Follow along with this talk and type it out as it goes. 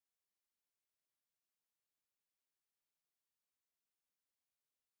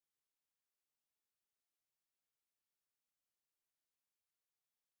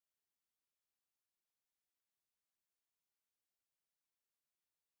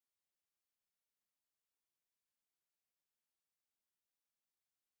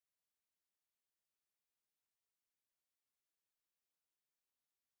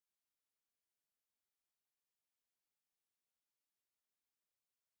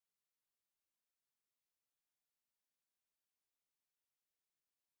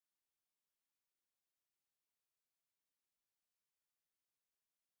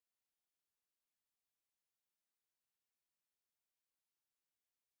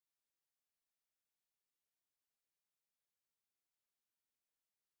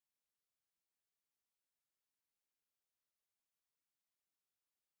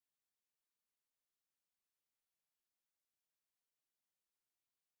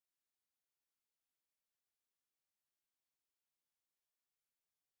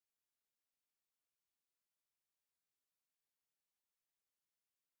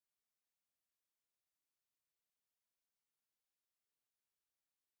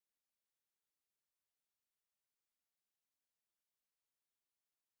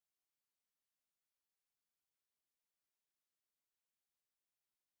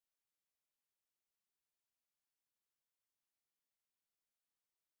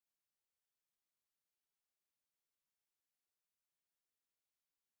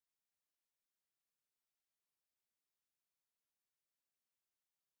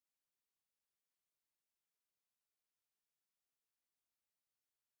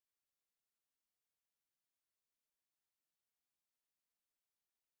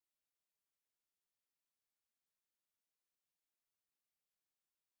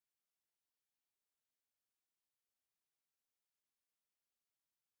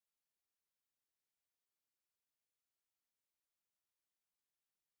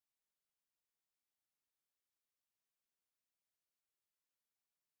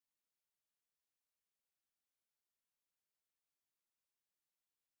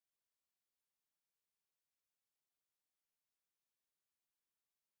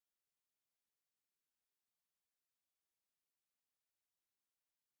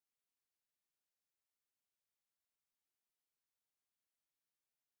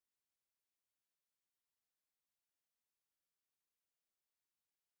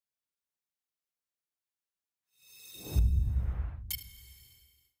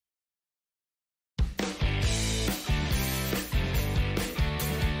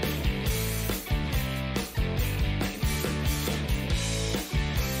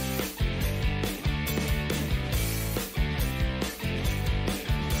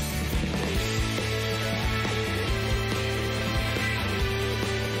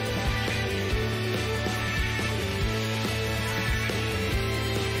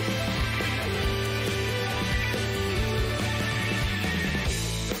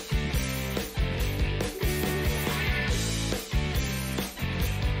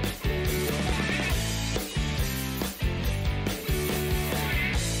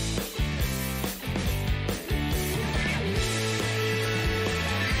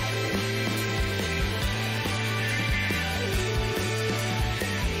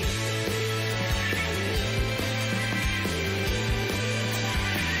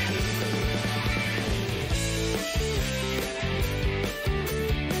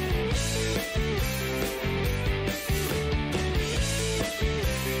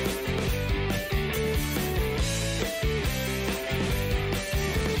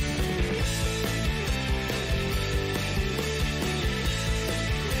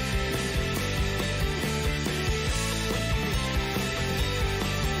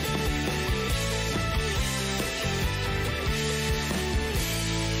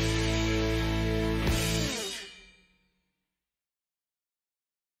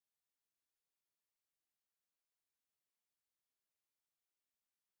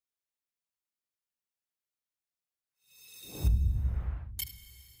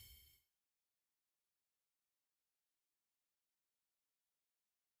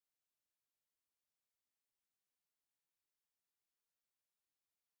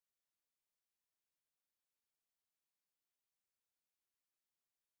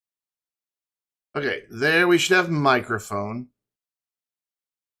Okay, there we should have microphone.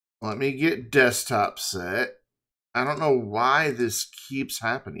 Let me get desktop set. I don't know why this keeps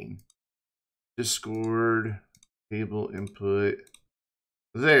happening. Discord, cable input.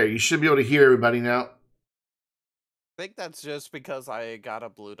 There, you should be able to hear everybody now. I think that's just because I got a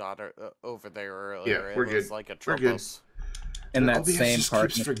blue dot over there earlier. Yeah, we're it was good. like a We're good. Trumpus. In that OBS same just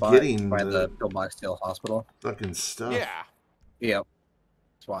parking keeps spot forgetting by the the Pillbox Hill Hospital. fucking stuff. Yeah. Yep.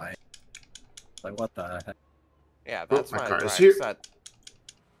 That's why. Like, what the heck? Yeah, that's my my car is Thrax here. that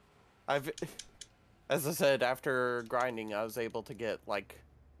as I said, after grinding, I was able to get like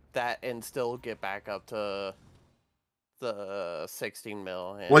that and still get back up to the 16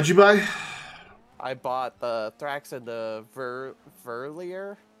 mil. And What'd you buy? I bought the Thrax and the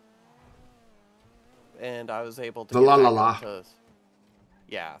Verlier, and I was able to The get la la back la. up to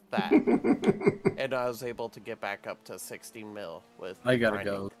that. And I was able to get back up to 16 mil with I gotta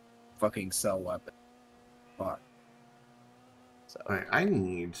grinding. go fucking sell weapon. Fuck. So Alright, I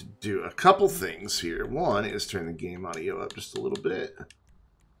need to do a couple things here. One is turn the game audio up just a little bit.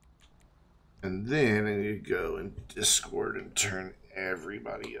 And then I need to go in Discord and turn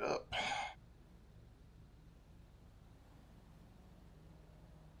everybody up.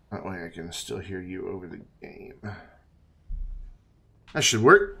 That way I can still hear you over the game. That should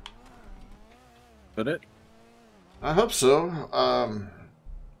work. Could it? I hope so.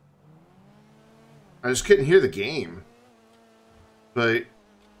 I just couldn't hear the game. But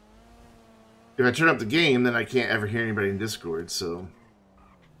if I turn up the game, then I can't ever hear anybody in Discord, so...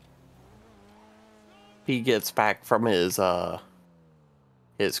 he gets back from his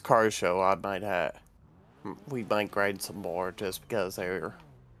car show. We might grind some more just because they're...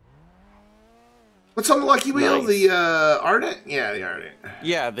 What's on the Lucky Wheel? Nice. The Ardent? Yeah, the Ardent.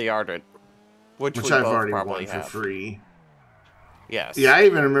 Yeah, the Ardent. Which we I've both already probably won for have. free. Yes. Yeah, I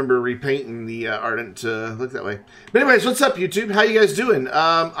even remember repainting the Ardent to look that way. But anyways, what's up, YouTube? How you guys doing?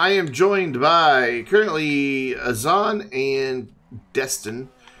 I am joined by currently Azan and Destin,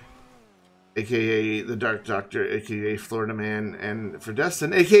 a.k.a. the Dark Doctor, a.k.a. Florida Man, and for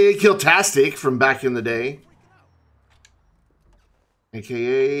Destin, a.k.a. Killtastic from back in the day,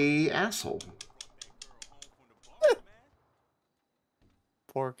 a.k.a. Asshole.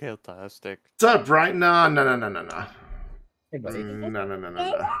 Poor Killtastic. What's up, Brian? No. Hey, buddy.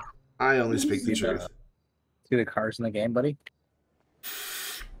 No. I only speak the truth. See the cars in the game, buddy?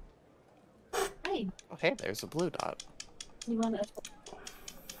 Hey. Oh, hey, there's a blue dot. You want to...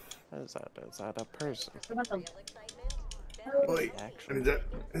 What is that? Is that a person? Wait, I need to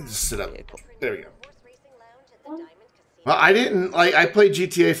sit up. Vehicle. There we go. Well, I didn't, like, I played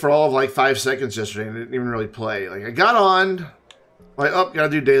GTA for all of, like, 5 seconds yesterday and didn't even really play. Like, I got on, like, oh, gotta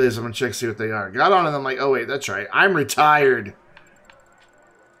do dailies, I'm gonna check, see what they are. Got on and I'm like, oh, wait, that's right, I'm retired.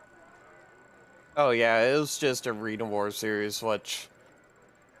 Oh, yeah, it was just a Arena War series, which...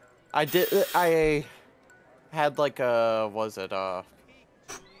 I had, like, hire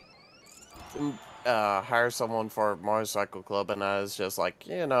someone for a motorcycle club, and I was just like,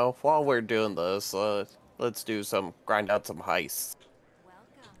 you know, while we're doing this, let's grind out some heists.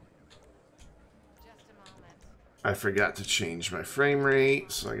 I forgot to change my frame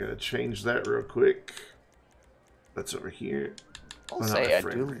rate, so I gotta change that real quick. That's over here. I'll say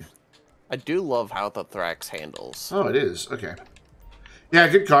I do love how the Thrax handles. Oh, it is. Okay. Yeah,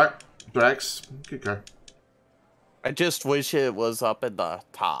 good car. Thrax, good car. I just wish it was up in the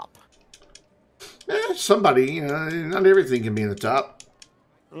top. Somebody, you know, not everything can be in the top.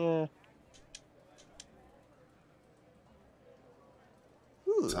 Yeah.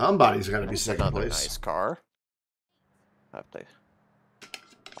 Somebody's got to be second Another place. nice car. I have to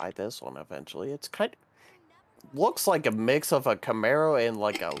buy this one eventually. It's looks like a mix of a Camaro and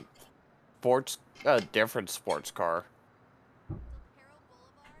like a different sports car.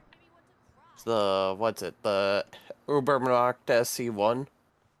 The Ubermacht SC1.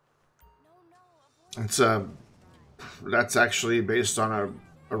 It's that's actually based on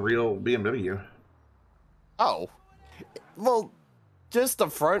a real BMW. Oh, well, just the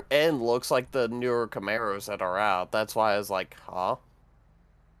front end looks like the newer Camaros that are out. That's why I was like, huh?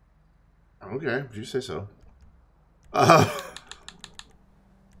 Okay, if you say so. I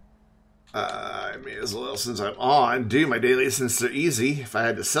may as well, since I'm on, do my dailies since they're easy. If I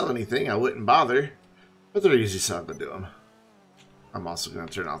had to sell anything, I wouldn't bother. But they're easy, so I'm going to do them. I'm also going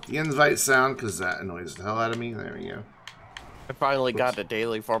to turn off the invite sound, because that annoys the hell out of me. There we go. I finally got a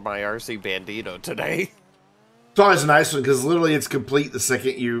daily for my RC Bandito today. It's always a nice one, because literally it's complete the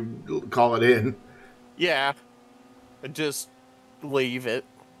second you call it in. Yeah. And just leave it.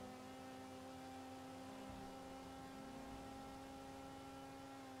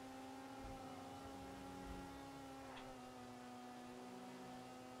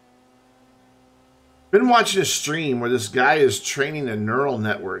 Been watching a stream where this guy is training a neural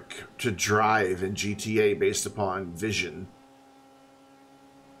network to drive in GTA based upon vision.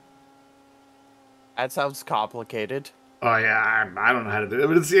 That sounds complicated. Oh yeah, I don't know how to do it,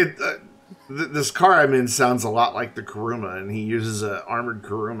 but this car I'm in sounds a lot like the Kuruma, and he uses a armored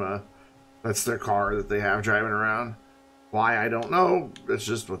Kuruma. That's their car that they have driving around. Why, I don't know. That's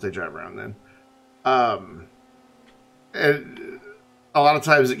just what they drive around then. And a lot of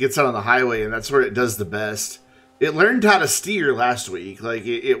times it gets out on the highway, and that's where it does the best. It learned how to steer last week. Like,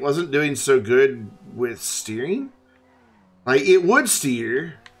 it wasn't doing so good with steering. Like, it would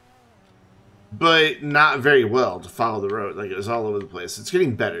steer, but not very well to follow the road. Like, it was all over the place. It's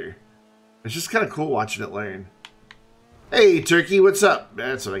getting better. It's just kind of cool watching it learn. Hey, Turkey, what's up?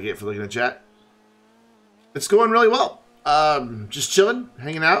 That's what I get for looking at chat. It's going really well. Just chilling,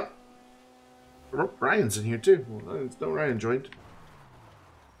 hanging out. Ryan's in here, too. Well, no Ryan joined.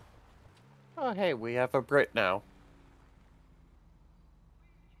 Oh, hey, we have a Brit now.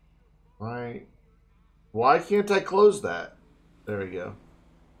 Why can't I close that? There we go.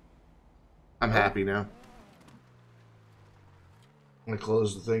 I'm happy now. I'm gonna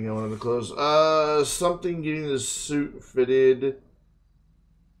close the thing I wanted to close. Something getting the suit fitted.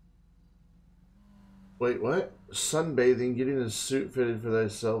 Wait, what? Sunbathing, getting the suit fitted for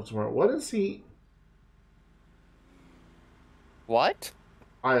thyself tomorrow. What is he? What?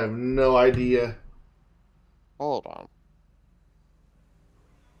 I have no idea. Hold on.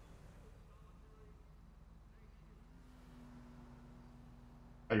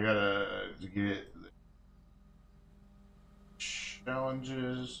 I gotta get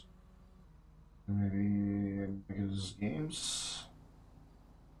challenges. Maybe because games.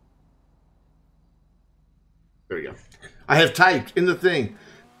 There we go. I have typed in the thing.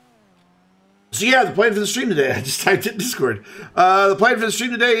 So yeah, the plan for the stream today, I just typed it in Discord. The plan for the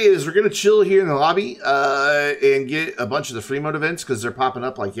stream today is we're going to chill here in the lobby and get a bunch of the Freemode events because they're popping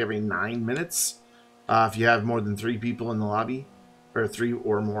up like every 9 minutes. If you have more than 3 people in the lobby, or 3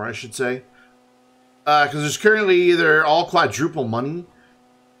 or more, I should say. Because there's currently either all quadruple money,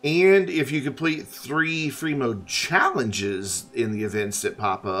 and if you complete 3 Freemode challenges in the events that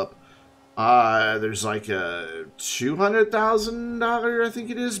pop up, there's like a $200,000, I think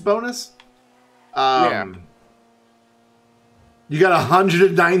it is, bonus. Yeah. You got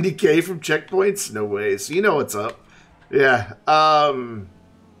 190K from checkpoints? No way. So you know what's up. Yeah. I'm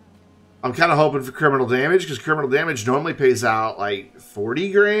kind of hoping for criminal damage because criminal damage normally pays out like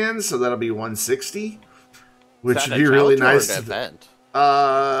 40 grand, so that'll be 160, which would be really nice. Event?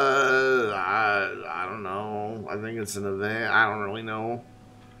 I don't know. I think it's an event. I don't really know.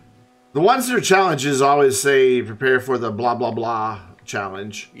 The ones that are challenges always say prepare for the blah blah blah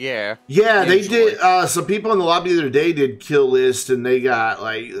challenge. Yeah. Yeah, usually. They did. Some people in the lobby the other day did kill list, and they got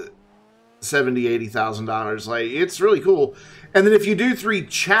like $70,000-$80,000. Like, it's really cool. And then if you do 3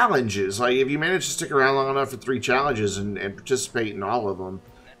 challenges, like if you manage to stick around long enough for 3 challenges and participate in all of them,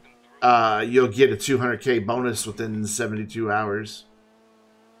 you'll get a 200K bonus within 72 hours.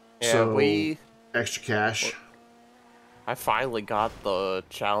 Yeah, so extra cash. I finally got the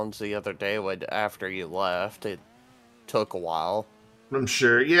challenge the other day after you left. It took a while. I'm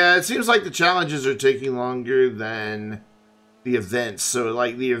sure. Yeah, it seems like the challenges are taking longer than the events. So,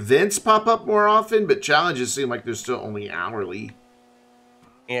 like, the events pop up more often, but challenges seem like they're still only hourly.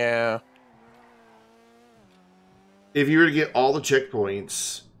 Yeah. If you were to get all the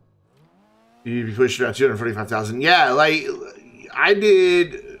checkpoints, you'd be pushing around 245,000. Yeah, like, I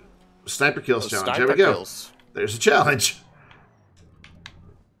did Sniper Kills challenge. There we go. Kills. There's a challenge.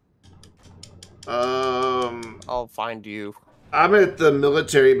 I'll find you. I'm at the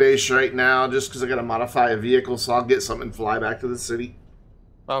military base right now just because I got to modify a vehicle, so I'll get something and fly back to the city.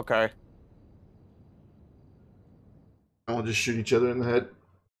 Okay. And we'll just shoot each other in the head.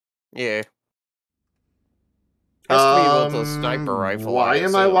 Yeah. Has to be with a sniper rifle. Why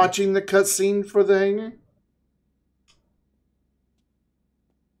am I watching the cutscene for the hangar?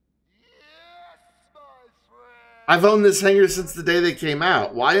 I've owned this hangar since the day they came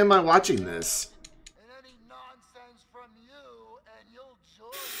out. Why am I watching this?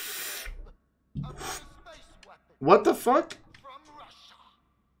 What the fuck?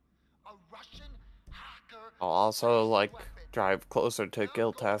 I'll also, like, drive closer to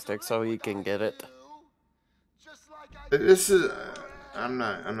Guildtastic so he can get it. This is... I'm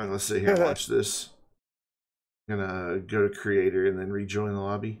not gonna sit here and watch this. I'm gonna go to creator and then rejoin the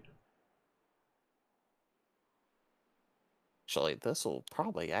lobby. Actually, this will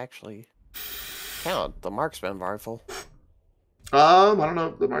probably actually count. The marksman rifle. I don't know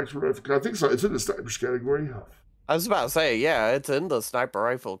if the marksman rifle... I think so. It's in the snipers category. I was about to say, yeah, it's in the sniper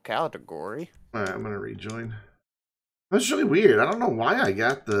rifle category. All right, I'm gonna rejoin. That's really weird. I don't know why I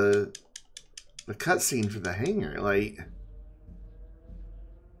got the cutscene for the hangar. Like,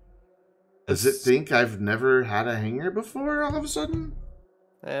 does it think I've never had a hangar before all of a sudden?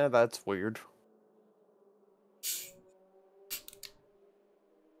 Yeah, that's weird.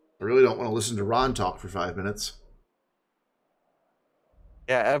 I really don't want to listen to Ron talk for 5 minutes.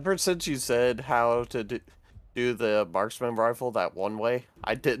 Yeah, ever since you said how to do the marksman rifle that one way,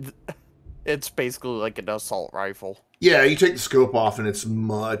 I did. It's basically like an assault rifle. Yeah, you take the scope off and it's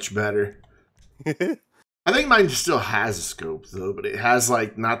much better. I think mine still has a scope though, but it has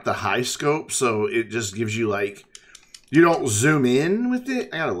like not the high scope, so it just gives you like you don't zoom in with it.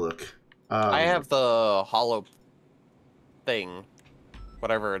 I gotta look. I have the hollow thing,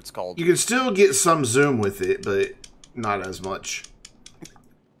 whatever it's called. You can still get some zoom with it, but not as much.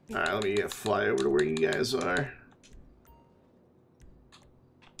 All right, let me fly over to where you guys are.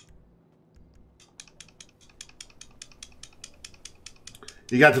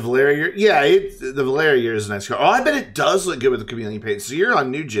 You got the Valeria? Yeah, the Valeria is a nice car. Oh, I bet it does look good with the chameleon paint. So you're on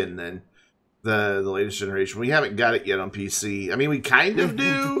new gen then, the latest generation. We haven't got it yet on PC. I mean, we kind of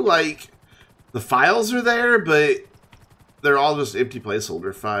do. Like, the files are there, but they're all just empty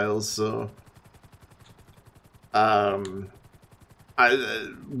placeholder files. So,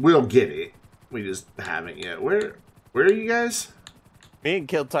 we'll get it. We just haven't yet. Where are you guys? Me and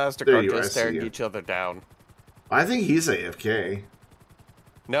Killtastic There are you are, I just see staring you. each other down. I think he's AFK.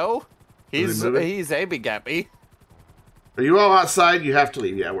 No, Is he moving? he's aiming at me. Are you all outside? You have to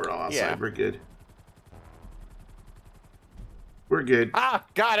leave. Yeah, we're all outside. Yeah. We're good. We're good. Ah,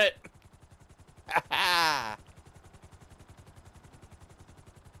 got it.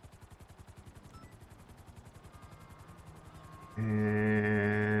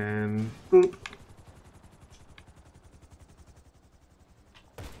 And boop.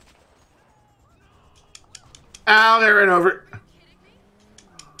 Ow, they ran over.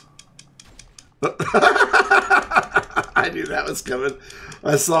 I knew that was coming.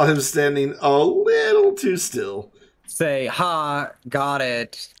 I saw him standing a little too still. Say, ha, got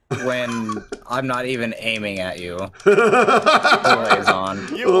it, when I'm not even aiming at you. Always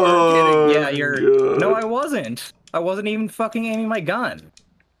on. You were kidding. Yeah, you're... God. No, I wasn't. I wasn't even fucking aiming my gun.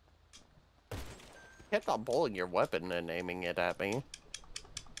 Kept on pulling your weapon and aiming it at me.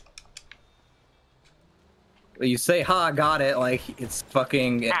 You say, ha, got it, like, it's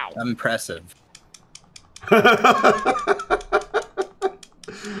fucking Ow. impressive. You're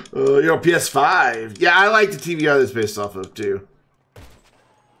on PS5. Yeah, I like the TVR that's based off of, too.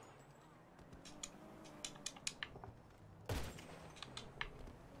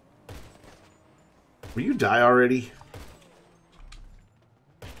 Will you die already?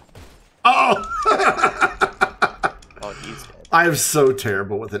 Oh! Oh, he's dead. I am so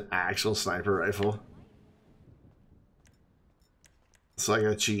terrible with an actual sniper rifle. So I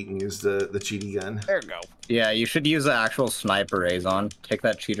gotta cheat and use the cheaty gun. There you go. Yeah, you should use the actual sniper rays on. Take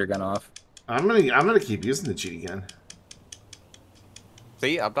that cheater gun off. I'm gonna keep using the cheaty gun.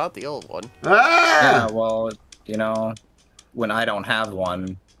 See, I'm not the old one. Ah! Yeah, well, you know, when I don't have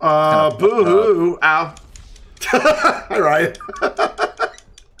one. Boo-hoo! Ow! Hi, Ryan.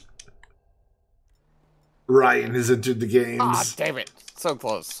 Ryan has entered the games. Ah, damn it. So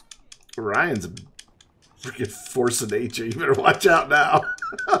close. Ryan's a freaking force of nature. You better watch out now.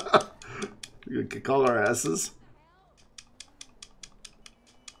 You're gonna kick all our asses.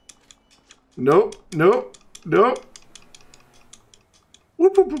 Nope, nope, nope.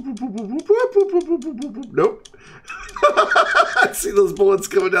 Whoop, whoop, whoop, whoop, whoop, whoop, whoop, whoop, whoop, whoop, whoop, whoop. Nope. I see those bullets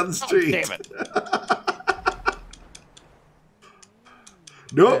coming down the street. Oh, damn it.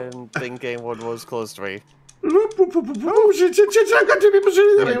 Nope. And think game one was close to me. Whoop, whoop, whoop, whoop, whoop. Shit, shit, shit, shit. I got two people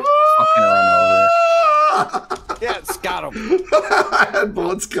shooting at me. Fucking run over. Yes, got him. I had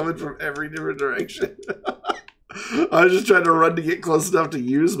bullets coming from every different direction. I was just trying to run to get close enough to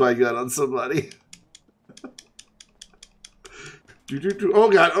use my gun on somebody. Oh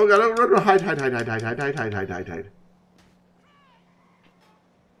god, oh god, oh, run, hide, hide, hide, hide, hide, hide, hide, hide, hide, hide, hide.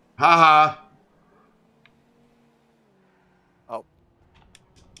 Haha. Oh.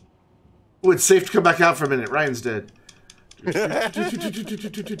 Oh, it's safe to come back out for a minute. Ryan's dead.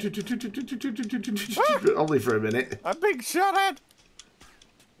 Only for a minute. I'm being shot at.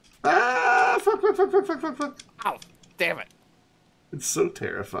 Ah, fuck, fuck, fuck, fuck, fuck, fuck, fuck. Ow, damn it. It's so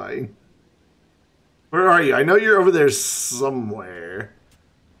terrifying. Where are you? I know you're over there somewhere.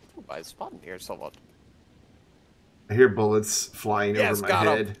 Ooh, I spawned here somewhat. I hear bullets flying Yes, over my got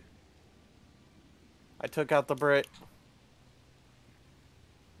 'em. head. I took out the Brit.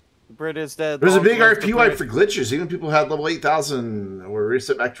 Brit is dead. There's a Long big live the RP wipe Brit. for glitches. Even people who had level 8,000 were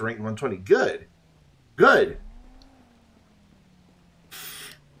reset back to rank 120. Good. Good.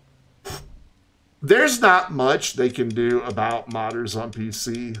 There's not much they can do about modders on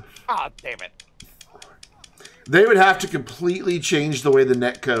PC. Ah, damn it. They would have to completely change the way the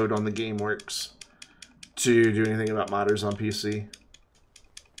netcode on the game works to do anything about modders on PC.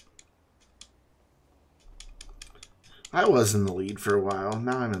 I was in the lead for a while.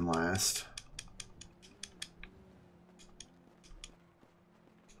 Now I'm in last.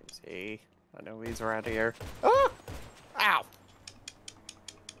 See, I know he's around here. Ah! Ow!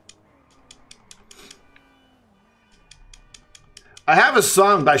 I have a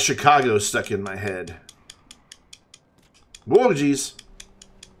song by Chicago stuck in my head. Whoa, geez.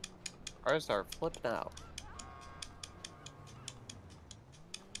 Ours are flipping out.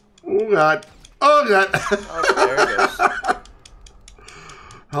 Oh, God. Oh, God. Oh, there it is.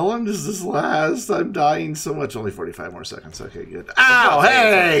 How long does this last? I'm dying so much. Only 45 more seconds. Okay, good. Ow,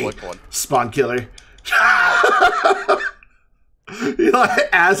 hey! Spawn killer. You know,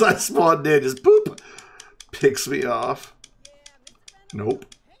 as I spawned in, just poop. Picks me off. Nope.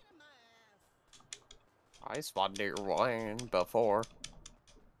 I spawned near one before.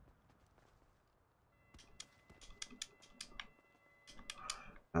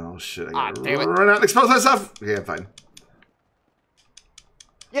 Oh, shit. I Ah, gotta damn it. run out and expose myself. Okay, I'm fine.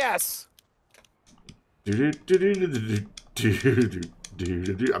 Yes! I'm not going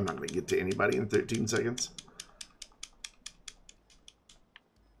to get to anybody in 13 seconds.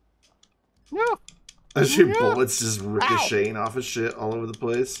 No! I shoot bullets just ricocheting off of shit all over the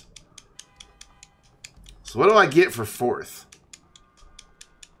place. So what do I get for fourth?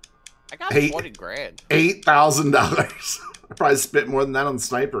 I got 20 grand. $8,000. I probably spent more than that on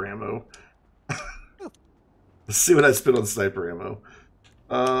sniper ammo. Let's see what I spent on sniper ammo.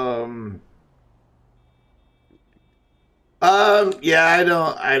 Yeah,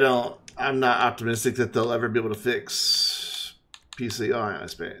 I'm not optimistic that they'll ever be able to fix PC. Oh, I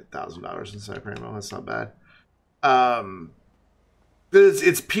spent $1,000 in sniper ammo. That's not bad.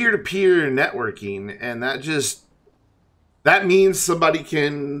 It's peer-to-peer networking, and that means somebody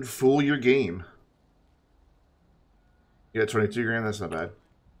can fool your game. You got 22 grand? That's not bad.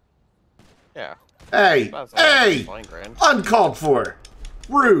 Yeah. Hey! That's Hey! 20 grand. Uncalled for.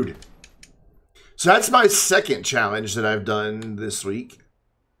 Rude. So that's my second challenge that I've done this week.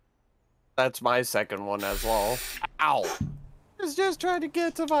 That's my second one as well. Ow! I was just trying to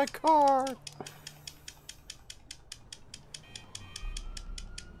get to my car.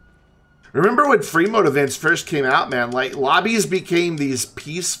 Remember when Freemode Events first came out, man? Like, lobbies became these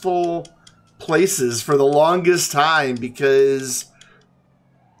peaceful places for the longest time because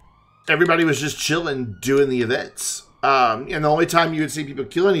everybody was just chilling doing the events. And the only time you would see people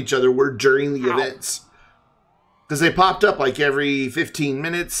killing each other were during the events. Because they popped up like every 15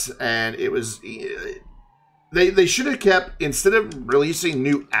 minutes, and it was... They should have kept, instead of releasing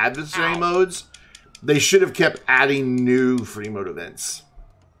new adversary modes, they should have kept adding new Freemode events.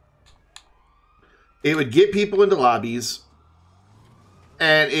 It would get people into lobbies,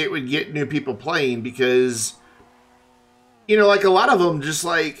 and it would get new people playing because, you know, like a lot of them just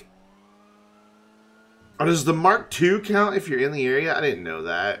like... Oh, does the Mark II count if you're in the area? I didn't know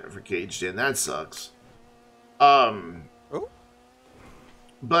that for Caged In. That sucks. But,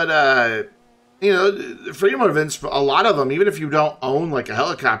 you know, the Freemode events, a lot of them, even if you don't own like a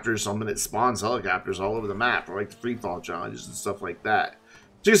helicopter or something, it spawns helicopters all over the map, or like the free fall challenges and stuff like that.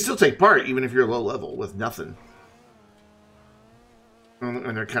 So you can still take part, even if you're low level with nothing.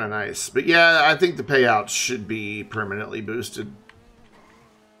 And they're kind of nice. But yeah, I think the payouts should be permanently boosted.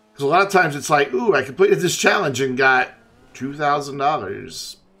 Because a lot of times it's like, ooh, I completed this challenge and got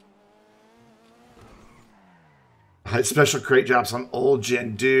 $2,000. Special crate drops on old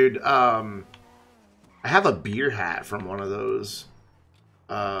gen. Dude, I have a beer hat from one of those.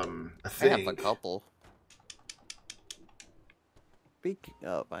 I think. I have a couple. Speaking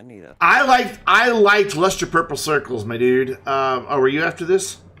of, I need a... I liked Luster Purple Circles, my dude. Oh, were you after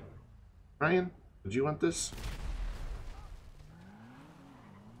this? Ryan? Did you want this?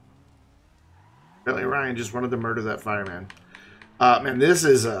 Apparently Ryan just wanted to murder that fireman. Man, this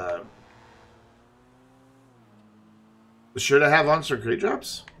is sure to have on some crate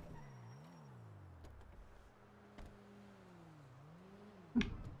drops?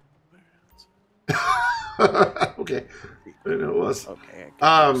 Okay. I didn't know it was. Okay,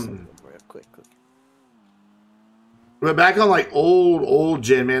 I can real quick. But back on like old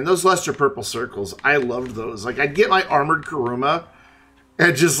gen, man, those Luster Purple Circles, I loved those. Like, I'd get my armored Kuruma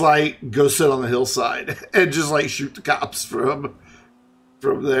and just like go sit on the hillside and just like shoot the cops from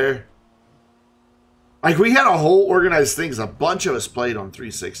from there. Like, we had a whole organized thing, 'cause a bunch of us played on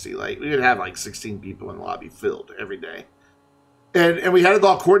 360. Like, we would have like 16 people in the lobby filled every day. And we had it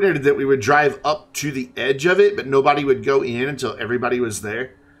all coordinated that we would drive up to the edge of it, but nobody would go in until everybody was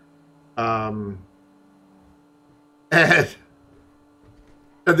there. And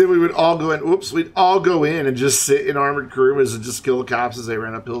then we would all go in. Whoops, we'd all go in and just sit in armored crews and just kill the cops as they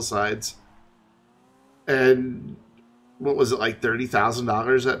ran up hillsides. And what was it, like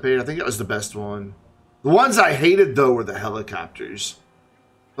 $30,000 that paid? I think it was the best one. The ones I hated, though, were the helicopters.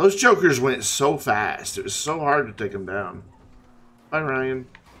 Those jokers went so fast. It was so hard to take them down. Bye, Ryan.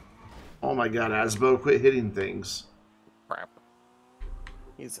 Oh my god, Asbo, quit hitting things. Crap.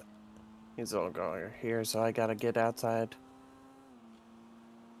 He's all going here, so I gotta get outside.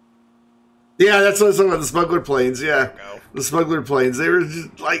 Yeah, that's what I was talking about, the smuggler planes, yeah. The smuggler planes. They were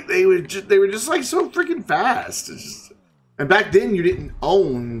just like they were just like so freaking fast. It's just, and back then you didn't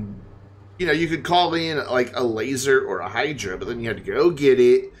own, you know, you could call in like a laser or a Hydra, but then you had to go get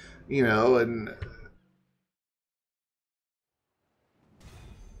it, you know, and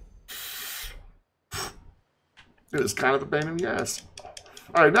it was kind of a pain in the ass.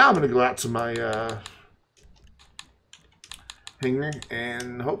 All right, now I'm going to go out to my hangar,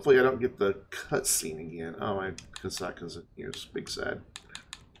 and hopefully I don't get the cutscene again. Oh, my Kasaka's here's big sad.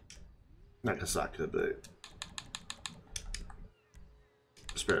 Not Kasaka, but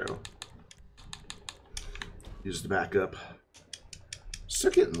Sparrow. Use the backup.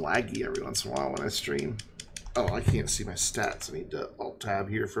 Still getting laggy every once in a while when I stream. Oh, I can't see my stats. I need to alt tab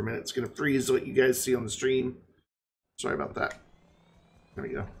here for a minute. It's going to freeze what you guys see on the stream. Sorry about that. There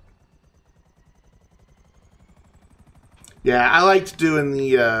we go. Yeah, I liked doing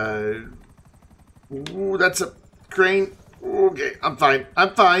the, ooh, that's a crane. Okay, I'm fine.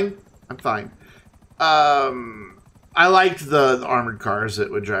 I'm fine. I'm fine. I liked the armored cars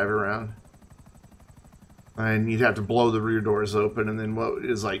that would drive around. And you'd have to blow the rear doors open, and then what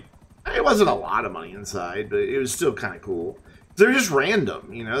is like, it wasn't a lot of money inside, but it was still kind of cool. They're just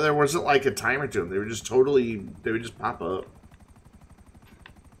random, you know, there wasn't like a timer to them. They were just totally, they would just pop up.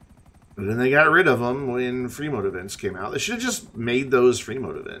 But then they got rid of them when Freemode Events came out. They should have just made those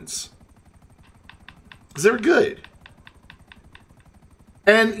Freemode Events, because they were good.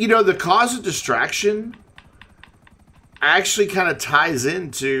 And, you know, the cause of distraction actually kind of ties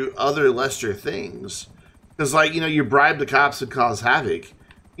into other lesser things. Because, like, you know, you bribe the cops and cause havoc.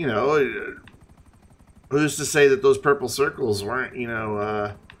 You know, who's to say that those purple circles weren't, you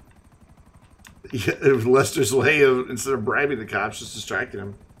know, Lester's way of, instead of bribing the cops, just distracting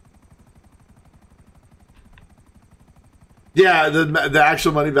them. Yeah, the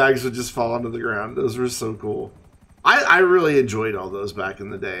actual money bags would just fall onto the ground. Those were so cool. I really enjoyed all those back in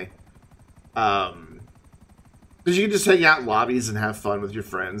the day. Because you could just hang out in lobbies and have fun with your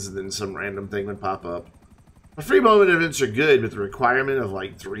friends, and then some random thing would pop up. The Freemode Events are good, but the requirement of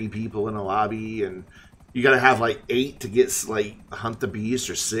like 3 people in a lobby, and you gotta have like 8 to get like Hunt the Beast,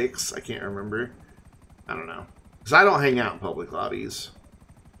 or 6. I can't remember. I don't know. Because I don't hang out in public lobbies.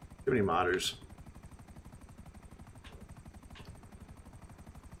 Too many modders.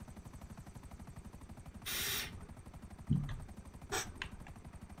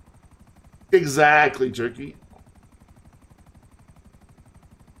 Exactly, Turkey.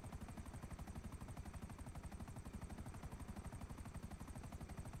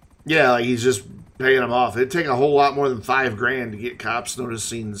 Yeah, like he's just paying them off. It'd take a whole lot more than $5 grand to get cops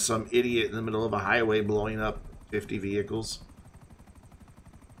noticing some idiot in the middle of a highway blowing up 50 vehicles.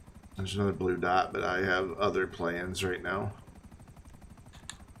 There's another blue dot, but I have other plans right now.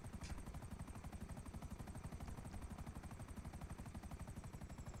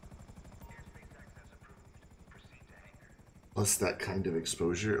 Plus that kind of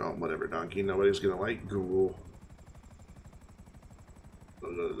exposure. Oh, whatever, donkey. Nobody's gonna like Google.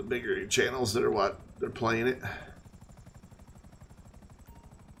 The bigger channels that are what they're playing it.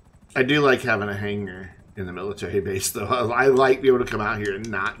 I do like having a hangar in the military base, though. I like being able to come out here and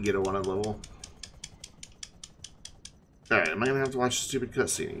not get a 1 level. All right, am I gonna have to watch the stupid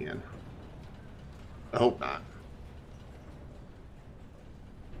cutscene again? I hope not.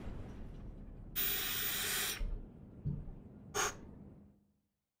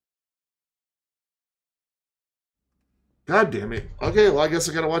 God damn it. Okay, well, I guess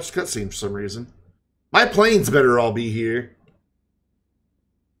I gotta watch the cutscene for some reason. My planes better all be here.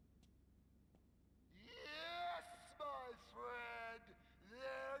 Yes, my friend.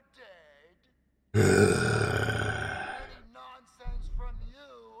 They're dead. Any nonsense from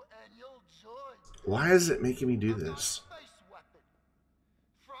you and you'll join. Why is it making me do this?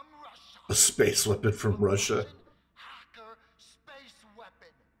 A space weapon from Russia. Hacker space weapon.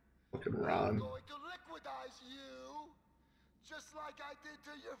 Fucking I'm Ron. going to liquidize you, just like I did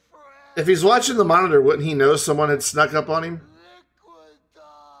to your friend. If he's watching the monitor, wouldn't he know someone had snuck up on him? Liquidize.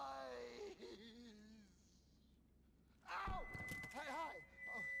 Ow! Hey, hi.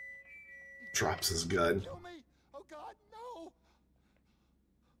 Oh, Drops his gun. kill me? Oh God, no!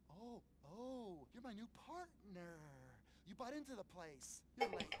 Oh, you're my new partner. You bought into the place. You're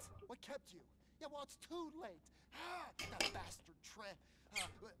late. What kept you? Yeah, well, it's too late. That bastard Trent.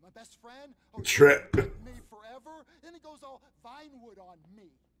 My best friend. Oh, Trent. Me forever. Then he goes all Vinewood on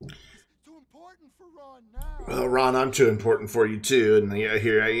me. He's too important for Ron now. Well, Ron, I'm too important for you too, and yeah,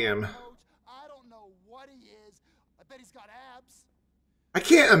 here I am. Coach, I don't know what he is. I bet he's got abs. I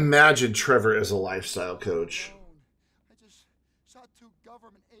can't imagine Trevor as a lifestyle coach. I just shot 2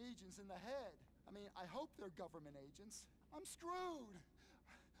 government agents in the head. I mean, I hope they're government agents. I'm screwed.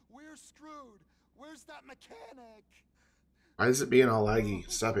 We're screwed. Where's that mechanic? Why is it being all laggy?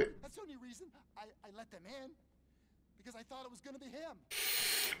 Stop it. That's the only reason I let them in. Because I thought it was going to be him.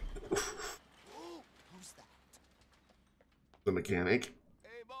 Ooh, who's that? The mechanic.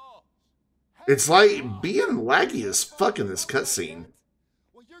 Hey, boss. It's like being laggy as fuck in this cutscene.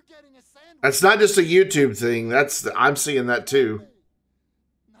 Well, you're getting a sandwich. That's not just a YouTube thing. I'm seeing that too.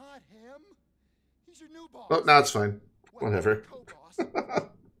 Not him. He's your new boss. Oh, no, it's fine. Well, Whatever. co-boss.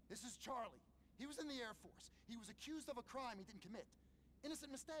 This is Charlie. He was in the Air Force. He was accused of a crime he didn't commit.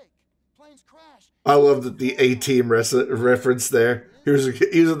 Innocent mistake. Planes crashed. I love that the A-Team reference there. He was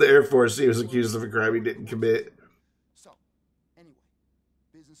in the Air Force. He was accused of a crime he didn't commit. So, anyway,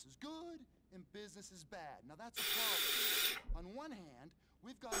 business is good and business is bad. Now that's a problem. On one hand,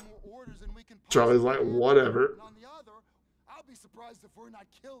 we've got more orders than we can Charlie's possibly like, handle. whatever. And on the other, I'll be surprised if we're not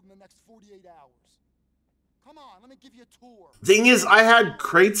killed in the next 48 hours. Come on, let me give you a tour. Thing is, I had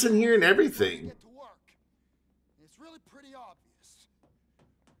crates in here and everything. Get to work. It's really pretty obvious.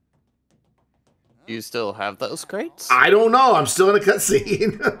 You still have those crates? I don't know. I'm still in a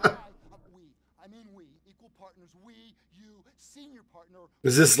cutscene. I mean we, equal partners, we, you, senior partner.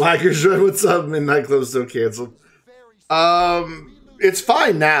 Is this Slackers Run? What's up? Midnight Club still canceled. It's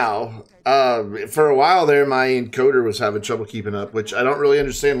fine now. For a while there, my encoder was having trouble keeping up, which I don't really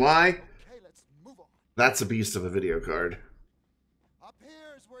understand why. Okay, let's move on. That's a beast of a video card. Up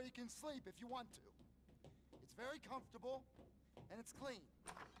here is where you can sleep if you want to. It's very comfortable and it's clean.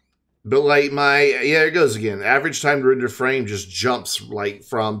 But like yeah, it goes again. Average time to render frame just jumps like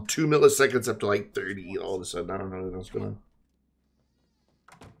from 2 milliseconds up to like 30 all of a sudden. I don't know what's going on.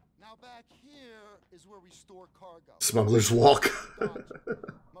 Now back here is where we store cargo. Smuggler's Walk.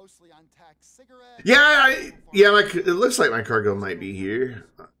 Mostly untaxed cigarettes. It looks like my cargo might be here.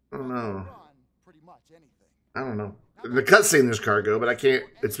 I don't know. Pretty much anything. I don't know. The cutscene there's cargo, but I can't.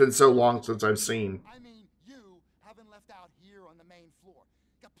 It's been so long since I've seen. I mean, you haven't left out here on the main floor.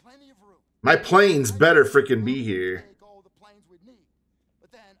 Got plenty of room. My planes better freaking be here. Take all the planes we'd need.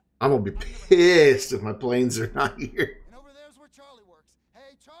 But then, I'm gonna be pissed if my planes are not here. and over there's where Charlie works.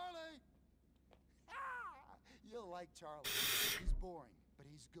 Hey, Charlie! Ah! You'll like Charlie. He's boring, but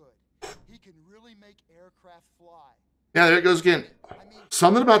he's good. He can really make aircraft fly. Yeah, there it goes again. I mean,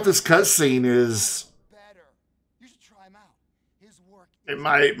 Something about this cutscene is better. You should try him out. His work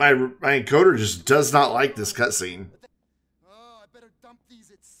my encoder just does not like this cutscene. Oh, I better dump these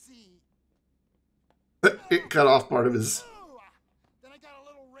at sea. It cut off part of his. Ooh, then I got a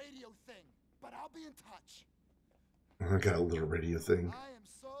little radio thing, but I'll be in touch. I got a little radio thing. I am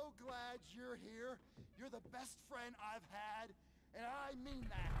so glad you're here. You're the best friend I've had, and I mean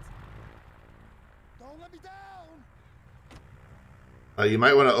that. Don't let me down. You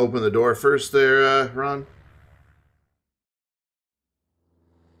might want to open the door first there, Ron.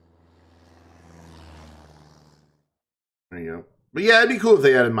 There you go. But yeah, it'd be cool if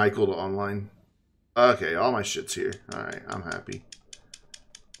they added Michael to online. Okay, all my shit's here. Alright, I'm happy.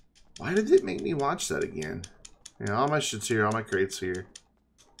 Why did it make me watch that again? Yeah, all my shit's here, all my crates here.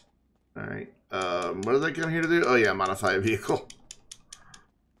 Alright, what are they coming here to do? Oh yeah, modify a vehicle.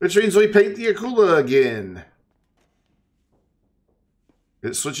 Which means we paint the Akula again.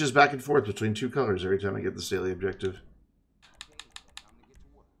 It switches back and forth between 2 colors every time I get this daily objective.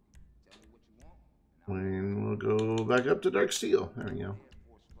 And we'll go back up to Dark Steel. There we go.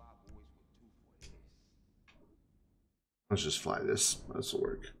 Let's just fly this. This will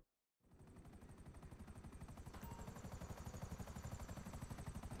work.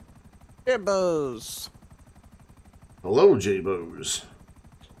 Jibbos. Hello, J-Bows.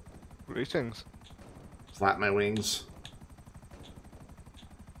 Greetings. Flap my wings.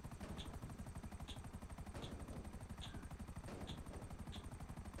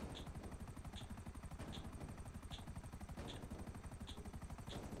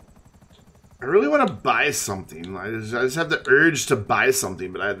 I really want to buy something. I just have the urge to buy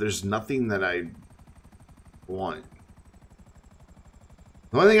something, but there's nothing that I want.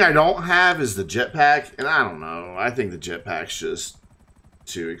 The only thing I don't have is the jetpack, and I don't know. I think the jetpack's just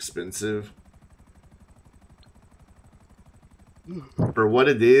too expensive. For what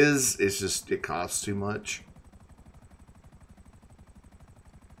it is, it costs too much.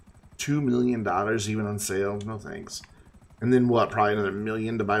 $2 million even on sale? No thanks. And then what? Probably another $1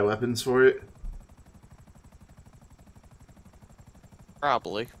 million to buy weapons for it?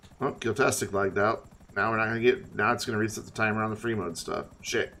 Probably. Oh, Killtastic lagged out. Now we're not gonna get. Now it's gonna reset the timer on the free mode stuff.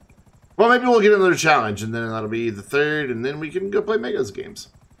 Shit. Well, maybe we'll get another challenge, and then that'll be the third, and then we can go play Megas games.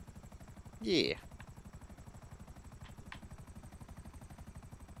 Yeah.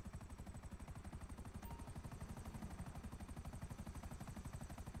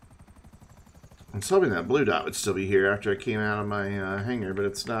 I was hoping that blue dot would still be here after I came out of my hangar, but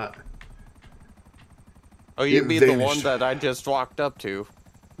it's not. Oh, you'd be the one that I just walked up to.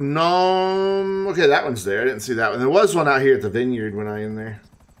 No. Okay, that one's there. I didn't see that one. There was one out here at the vineyard when I in there.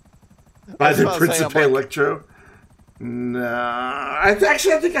 By the Principe Electro. No.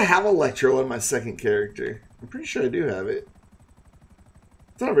 Actually, I think I have Electro on my second character. I'm pretty sure I do have it.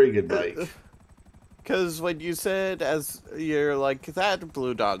 It's not a very good bike. Because when you said, as you're like, that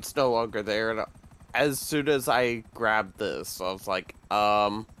blue dot's no longer there, and as soon as I grabbed this, I was like,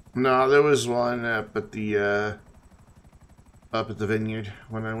 No, there was one up at the vineyard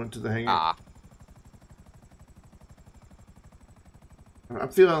when I went to the hangar. Ah. I'm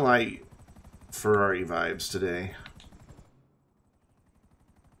feeling like Ferrari vibes today.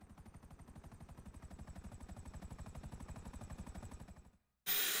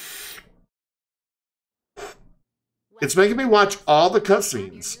 It's making me watch all the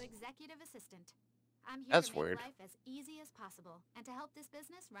cutscenes. That's weird. Life as easy as possible and to help this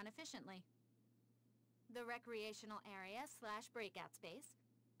business run efficiently. The recreational area / breakout space,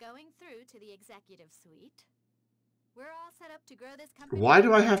 going through to the executive suite. We're all set up to grow this company. Why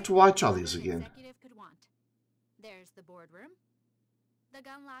do I have to watch all these again? Could want. There's the boardroom. The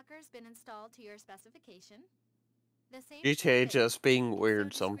gun locker's been installed to your specification. The GTA just being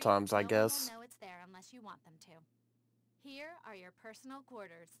weird sometimes, I guess. No one will know it's there unless you want them to. Here are your personal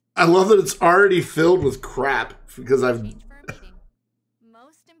quarters. I love that it's already filled with crap because I've.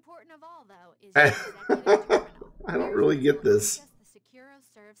 Most important of all, though, is your executive terminal. I don't really get this.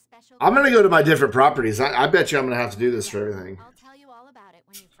 I'm gonna go to my different properties. I bet you I'm gonna have to do this for everything. I'll tell you all about it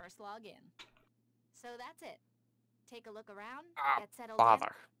when you first log in. So that's it. Take a look around. Get settled in.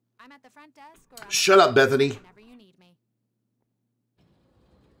 I'm at the front desk. Or Shut up, Bethany. Whenever you need me.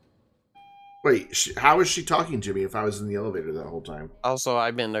 Wait, how is she talking to me if I was in the elevator that whole time? Also,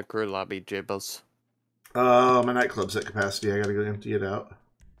 I'm in the crew lobby, Jibbas. My nightclub's at capacity. I gotta go empty it out.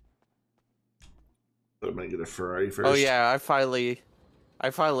 But I'm gonna get a Ferrari first. Oh yeah, I finally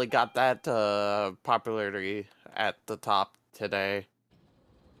got that popularity at the top today.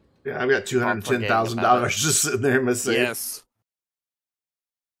 Yeah, I've got $210,000 just sitting there in my safe. Yes.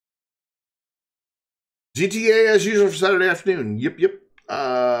 GTA as usual for Saturday afternoon. Yep.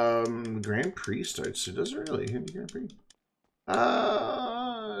 Grand Prix starts. It doesn't really hit the Grand Prix.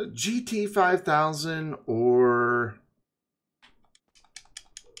 GT 5000 or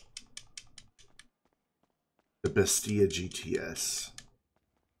the Bestia GTS.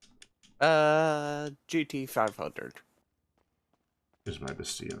 GT 500. Here's my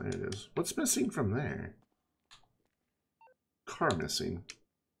Bestia. There it is. What's missing from there? Car missing.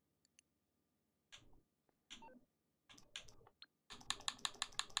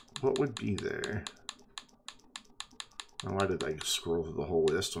 What would be there? Now, why did I scroll through the whole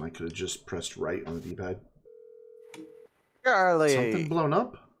list when I could have just pressed right on the D-pad? Charlie. Something blown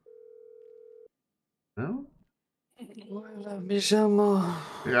up? No? Yeah,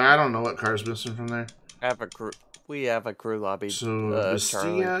 I don't know what car's missing from there. We have a crew lobby. So,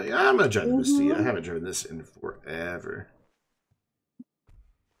 Bestia? Yeah, I'm gonna drive the Bestia. I haven't driven this in forever.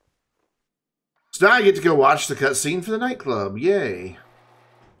 So now I get to go watch the cutscene for the nightclub. Yay.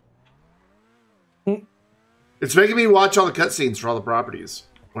 It's making me watch all the cutscenes for all the properties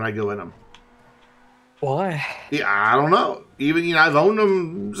when I go in them. Why? Yeah, I don't know. Even, I've owned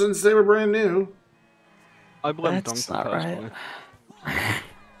them since they were brand new. I blame That's Donkey not personally. right.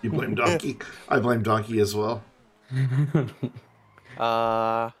 You blame Donkey. I blame Donkey as well.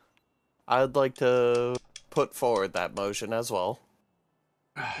 I'd like to put forward that motion as well.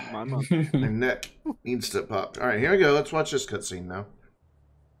 My mom. My neck needs to pop. All right, here we go. Let's watch this cutscene now.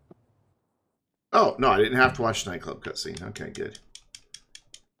 Oh, no, I didn't have to watch the nightclub cutscene. Okay, good.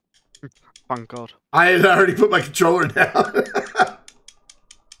 Thank God. I had already put my controller down.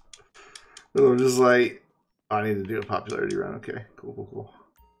 I'm just like, I need to do a popularity run. Okay, cool.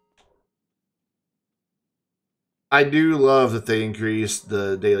 I do love that they increased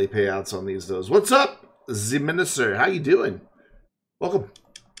the daily payouts on these, though. What's up, the Minister? How you doing? Welcome.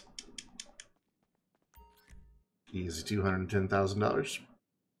 Easy $210,000.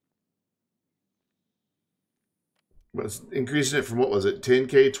 Was increasing it from, what was it,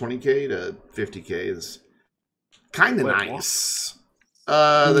 10K, 20K to 50K is kind of nice.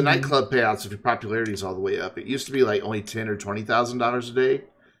 The nightclub payouts, if your popularity is all the way up, it used to be like only $10,000 or $20,000 a day,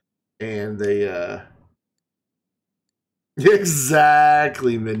 and they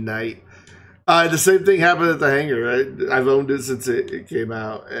exactly midnight. The same thing happened at the hangar. Right? I've owned it since it came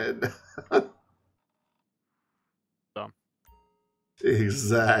out, and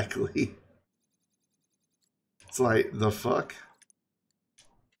exactly. It's like, the fuck?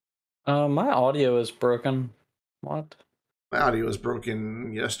 My audio is broken. What? My audio was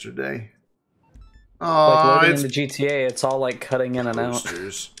broken yesterday. Like Oh, loading it's into GTA, it's all like cutting in and out.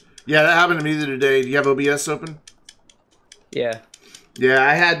 posters. Yeah, that happened to me the other day. Do you have OBS open? Yeah. Yeah,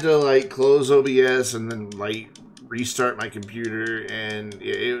 I had to like close OBS and then like restart my computer, and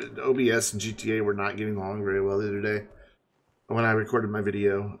OBS and GTA were not getting along very well the other day when I recorded my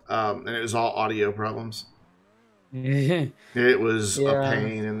video, and it was all audio problems. It was a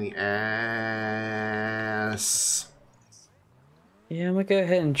pain in the ass. Yeah, I'm gonna go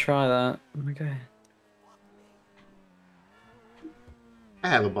ahead and try that. Okay. I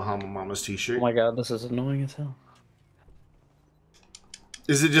have a Bahama Mamas t-shirt. Oh my god, this is annoying as hell.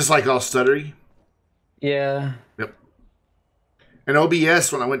 Is it just like all stuttery? Yeah. Yep. And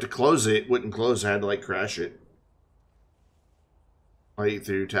OBS, when I went to close it, wouldn't close. I had to like crash it. Like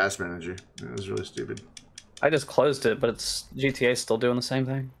through Task Manager. It was really stupid. I just closed it, but it's GTA still doing the same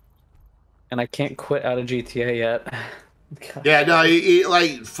thing. And I can't quit out of GTA yet. God. Yeah, no, it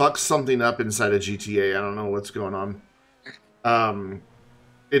like fucks something up inside of GTA. I don't know what's going on.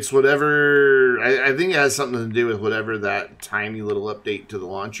 It's whatever. I think it has something to do with whatever that tiny little update to the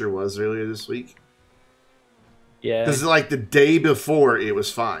launcher was earlier this week. Yeah. Because like the day before it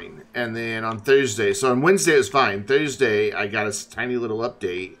was fine, and then on Thursday, so on Wednesday it was fine. Thursday I got a tiny little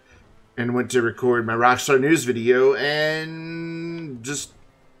update and went to record my Rockstar News video, and just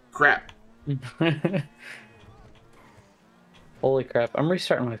crap. Holy crap! I'm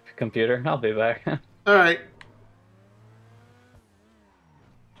restarting my computer. I'll be back. All right.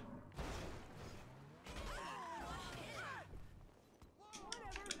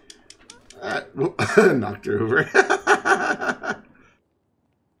 Knocked her over.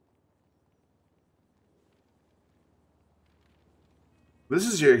 This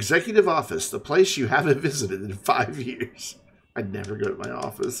is your executive office, the place you haven't visited in 5 years. I'd never go to my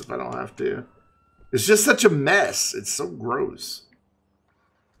office if I don't have to. It's just such a mess. It's so gross.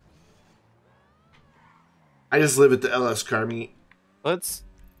 I just live at the LS car meet. Let's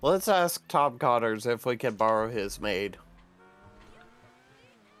ask Tom Connors if we can borrow his maid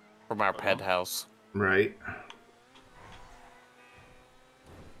from our penthouse. Right.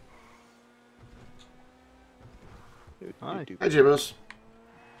 Hi. Hi, Jibos.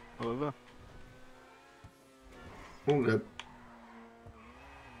 Over. Oh, good.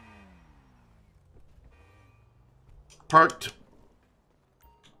 Parked.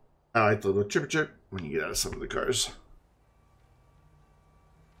 I like the little chirp chirp when you get out of some of the cars.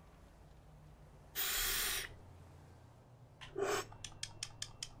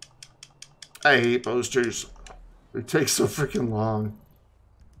 I hate posters. It takes so freaking long.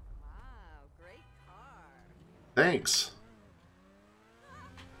 Wow, great car. Thanks.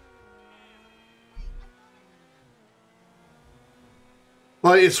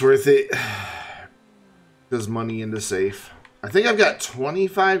 Well, it's worth it. There's money in the safe. I think I've got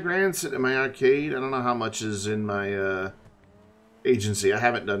 25 grand sitting in my arcade. I don't know how much is in my agency. I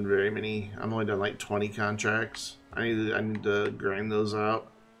haven't done very many. I've only done like 20 contracts. I need to grind those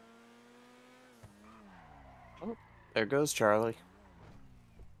out. Oh, there goes Charlie.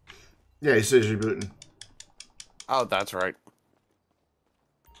 Yeah, he says rebooting. Oh, that's right.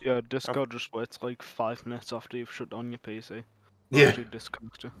 Yeah, Discord just waits like 5 minutes after you've shut down your PC. Yeah.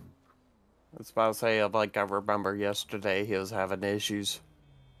 Disconnect it. I was about to say, like, I remember yesterday he was having issues.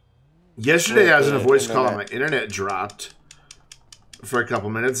 Yesterday I was in a voice call and internet. my internet dropped for a couple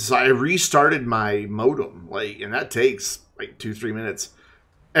minutes. So I restarted my modem, and that takes like 2-3 minutes.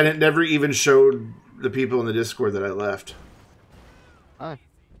 And it never even showed the people in the Discord that I left. Hi.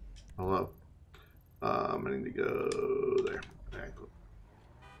 Hello. I need to go there. Okay, cool.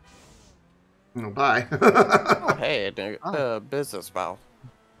 Oh, bye. Oh, hey, business pal.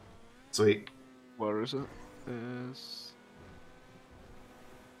 Sweet. Where is it? Is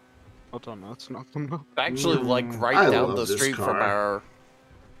I don't know, it's not coming up. Actually, like right I down love the this street from car.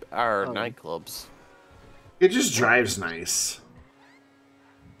 our Oh. nightclubs. It just drives nice.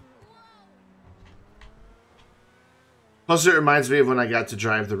 Plus, it reminds me of when I got to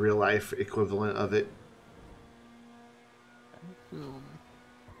drive the real life equivalent of it. You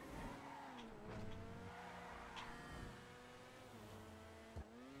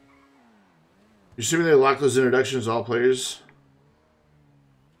assuming they lock those introductions to all players?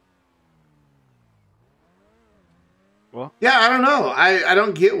 What? Yeah, I don't know. I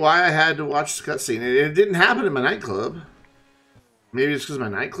don't get why I had to watch the cutscene. It didn't happen in my nightclub. Maybe it's because my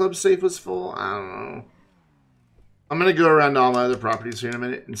nightclub safe was full. I don't know. I'm going to go around to all my other properties here in a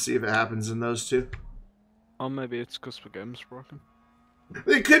minute and see if it happens in those two. Or maybe it's because the game's broken.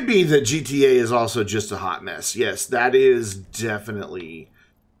 It could be that GTA is also just a hot mess. Yes, that is definitely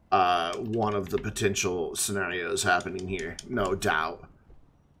one of the potential scenarios happening here. No doubt.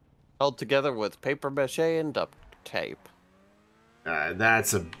 Held together with paper mache and duct tape.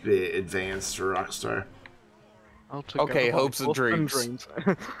 That's a bit advanced for Rockstar. Okay, hopes and dreams.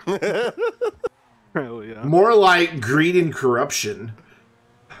 Hell yeah. More like greed and corruption.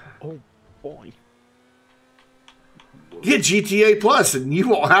 Oh boy. Get GTA Plus and you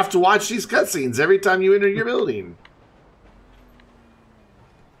won't have to watch these cutscenes every time you enter your building.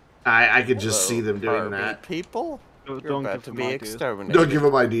 I could just see them doing Barbie that. People? Don't You're about give to them be ideas. exterminated. Don't give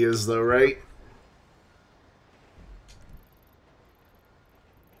them ideas though, right?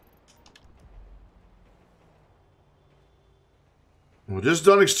 Well, just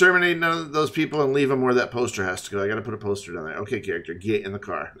don't exterminate none of those people and leave them where that poster has to go. I gotta put a poster down there. Okay, character, get in the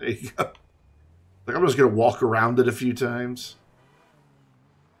car. There you go. Like, I'm just gonna walk around it a few times.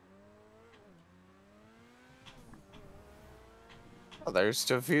 Oh, there's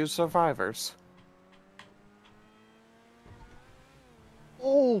a few survivors.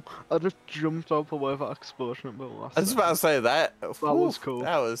 Oh, I just jumped up away that explosion at the last I was about to say that. That was cool.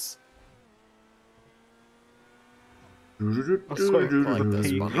 That was. Normally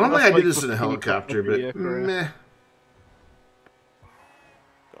I do this in a helicopter, but meh.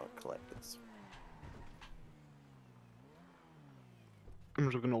 Go collect this.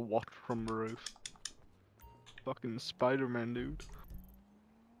 I'm just gonna watch from the roof. Fucking Spider-Man, dude.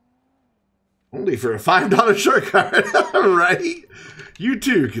 Only for a $5 short card, right? You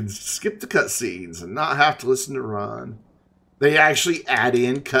too can skip the cutscenes and not have to listen to Ron. They actually add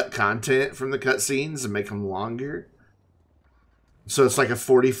in cut content from the cutscenes and make them longer. So it's like a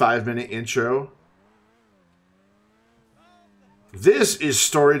 45-minute intro. This is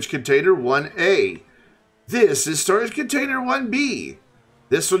storage container 1A. This is storage container 1B.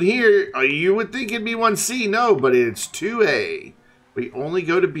 This one here, you would think it'd be 1C. No, but it's 2A. We only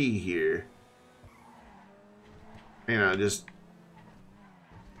go to B here. You know, just...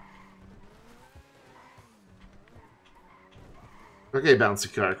 Okay,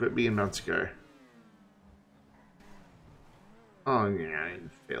 bouncy car. Quit being bouncy car. Oh, yeah, I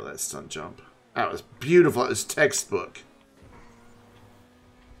didn't fail that stunt jump. That was beautiful. It was textbook.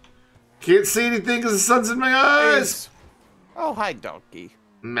 Can't see anything because the sun's in my eyes. Oh, hi, donkey.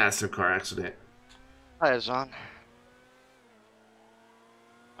 Massive car accident. Hi, Zon.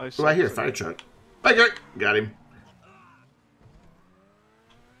 Oh, I hear a fire truck. Biker! Got him.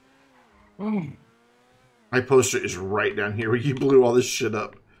 My poster is right down here where you blew all this shit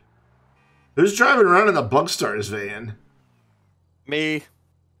up. Who's driving around in the Bugstars van? Me.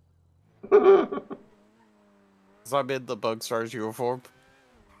 So I'm in the Bugstars uniform.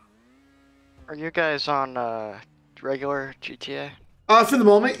 Are you guys on regular GTA? For the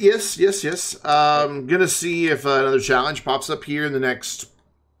moment, yes. Gonna see if another challenge pops up here in the next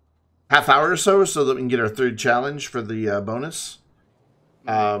half hour or so that we can get our third challenge for the bonus.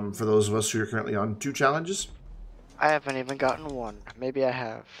 For those of us who are currently on 2 challenges. I haven't even gotten one. Maybe I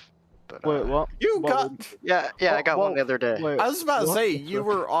have. But, Wait, what? You got... Yeah, I got one the other day. Wait, I was about to what? say, you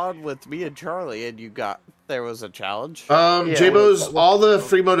were on with me and Charlie, and you got... There was a challenge. J-Bo's, all the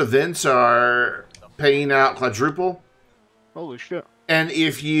Freemode events are paying out quadruple. Holy shit. And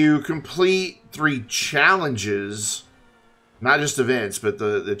if you complete 3 challenges, not just events, but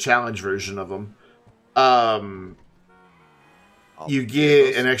the challenge version of them, you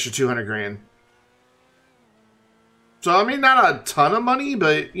get an extra 200 grand. So, I mean, not a ton of money,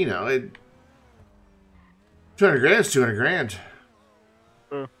 but, you know, 200 grand is 200 grand.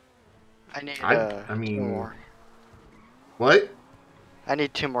 I need I mean, 2 more. What? I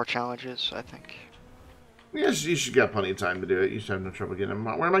need 2 more challenges, I think. Yes, you should got plenty of time to do it. You should have no trouble getting them.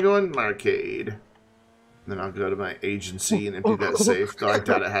 Where am I going? My arcade. And then I'll go to my agency and empty that safe. Though I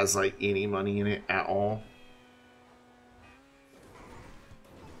doubt it has, like, any money in it at all.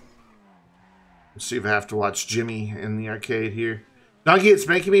 See if I have to watch Jimmy in the arcade here. Donkey, it's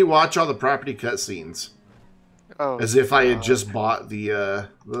making me watch all the property cutscenes. Oh. As if I had just bought the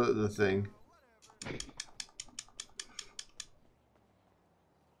thing.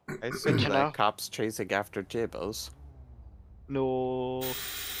 I assume to know. that cops chasing after Jibbos. No.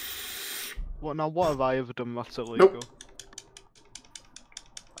 What now? What have I ever done that's illegal? Nope.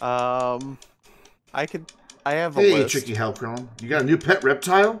 I have a Hey, list. Tricky Hellcrone. You got a new pet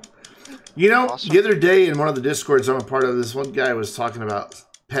reptile? You know, Awesome. the other day in one of the Discords I'm a part of, this one guy was talking about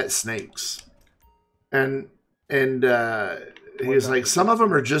pet snakes. And he was like, some of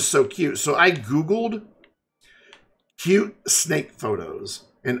them are just so cute. So I Googled cute snake photos.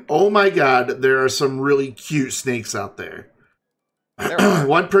 And oh my God, there are some really cute snakes out there.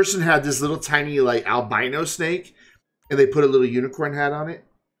 One person had this little tiny like albino snake, and they put a little unicorn hat on it.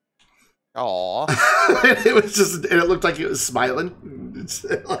 Aww. It was just, and it looked like it was smiling.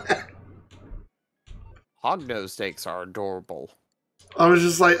 Hognose snakes are adorable. I was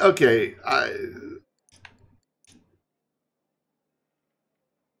just like, okay.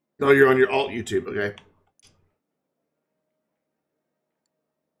 Oh, you're on your alt YouTube, okay.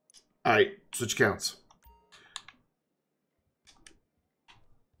 Alright, switch accounts.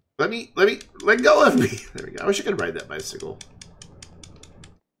 Let go of me. There we go. I wish I could ride that bicycle.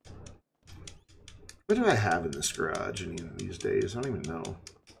 What do I have in this garage these days? I don't even know.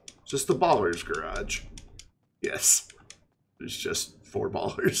 It's just the baller's garage. Yes. There's just 4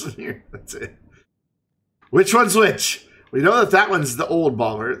 ballers in here. That's it. Which one's which? We know that one's the old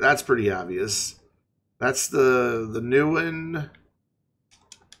baller. That's pretty obvious. That's the new one.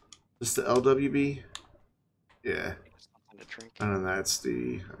 Just the LWB? Yeah. And that's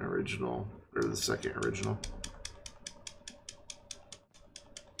the original, or the second original.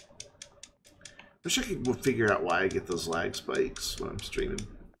 Wish I could figure out why I get those lag spikes when I'm streaming.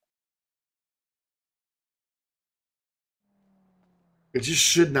 It just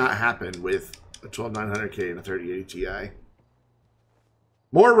should not happen with a 12900K and a 3080 Ti.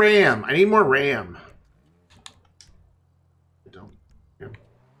 More RAM! I need more RAM. I don't. Yeah.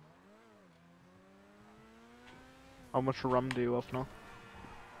 How much RAM do you have now?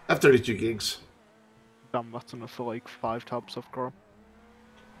 I have 32 gigs. Damn, that's enough for like 5 tabs of Chrome.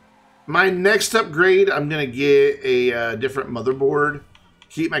 My next upgrade, I'm going to get a different motherboard.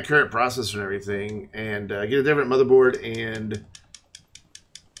 Keep my current processor and everything. And get a different motherboard and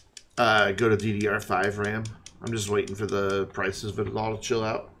go to DDR5 RAM. I'm just waiting for the prices of it all to chill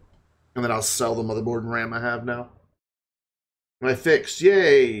out. And then I'll sell the motherboard and RAM I have now. I fixed.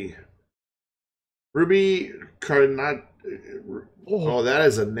 Yay! Ruby Cardinal. Oh, that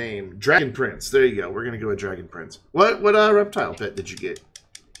is a name. Dragon Prince. There you go. We're going to go with Dragon Prince. What reptile pet did you get?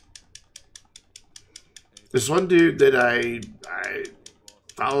 This one dude that I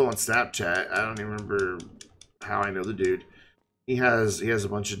follow on Snapchat. I don't even remember how I know the dude. He has a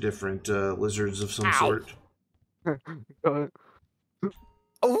bunch of different lizards of some sort.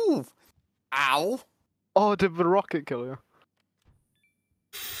 Oh! Ow! Oh, did the rocket kill you?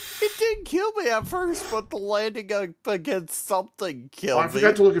 It didn't kill me at first, but the landing against something killed me. I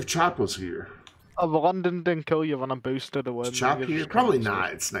forgot to look if Chop was here. Oh, the landing didn't kill you when I boosted away. Is Chop here? Probably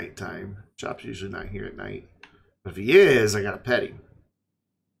not. It's nighttime. Chop's usually not here at night. But if he is, I gotta pet him.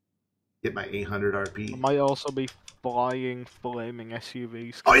 Get my 800 RP. I might also be flying flaming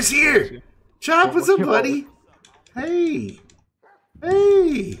SUVs. Oh, he's here! Chop, what's up, buddy? Hey!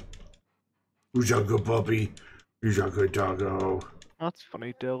 Hey! Who's your good puppy? Who's your good doggo? That's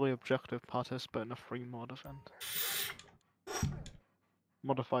funny. Daily objective participate in a Freemode event.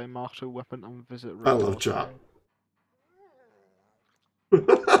 Modify Mark II weapon and visit. I love Chop.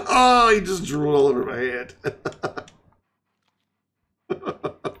 Oh, he just drooled all over my head.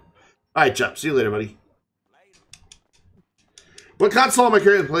 Alright, Chop. See you later, buddy. What console am I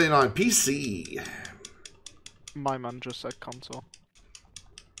currently playing on? PC. My man just said console.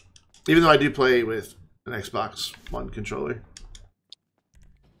 Even though I do play with an Xbox One controller.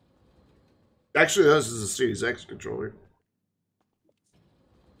 Actually, this is a Series X controller.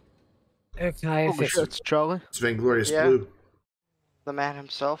 Okay, Holy shit, it's Charlie. It's Vainglorious Blue. The man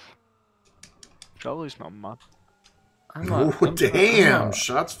himself. Charlie's not mad. Damn!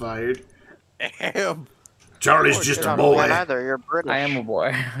 Shots fired. Damn. Charlie's just a boy. Neither. You're British. I am a boy.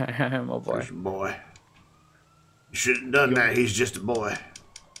 I am a boy. Just a boy. You shouldn't have done that. He's just a boy.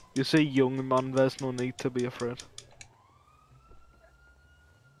 You see, young man, there's no need to be afraid.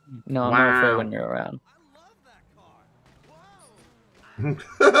 No, I'm not afraid when you're around.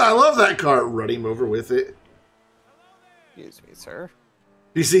 I love that car. Run him over with it. Excuse me, sir.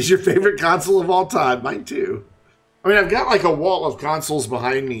 PC's your favorite console of all time. Mine too. I mean, I've got like a wall of consoles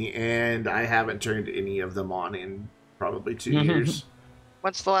behind me, and I haven't turned any of them on in probably 2 years.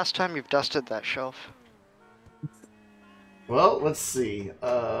 When's the last time you've dusted that shelf? Well, let's see.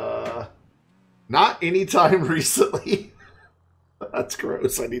 Not anytime recently. That's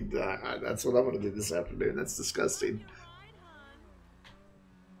gross. I need that. That's what I'm going to do this afternoon. That's disgusting.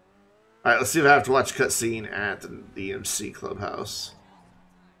 All right, let's see if I have to watch cutscene at the MC Clubhouse.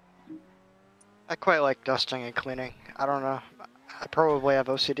 I quite like dusting and cleaning. I don't know. I probably have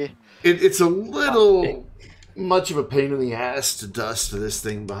OCD. It's a little much of a pain in the ass to dust this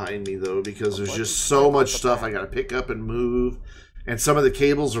thing behind me, though, because there's just so much stuff I got to pick up and move. And some of the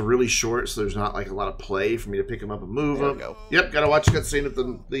cables are really short, so there's not like a lot of play for me to pick them up and move them. Yep, gotta watch cutscene at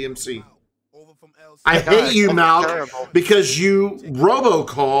the MC. I hate you, Mal, because you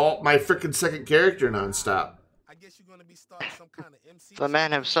robocall my freaking second character nonstop. The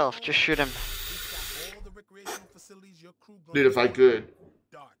man himself, just shoot him. Dude, if I could.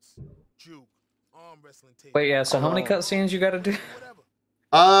 Wait, yeah, so how many cutscenes you gotta do?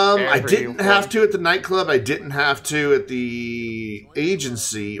 I didn't have to at the nightclub. I didn't have to at the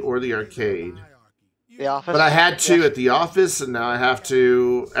agency or the arcade. The office? But I had to at the office, and now I have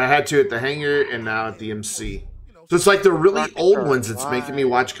to. I had to at the hangar, and now at the MC. So it's like the really old ones that's making me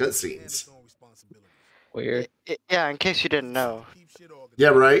watch cutscenes. Weird. Yeah, in case you didn't know. Yeah,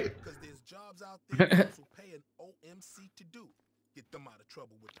 right?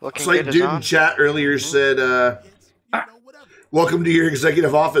 It's like dude in chat earlier said, welcome to your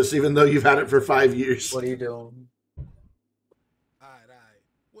executive office, even though you've had it for 5 years. What are you doing?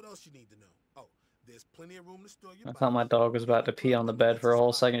 I thought my dog was about to pee on the bed for a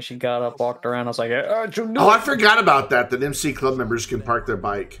whole second. She got up, walked around. I was like, oh, I forgot about that. That MC Club members can park their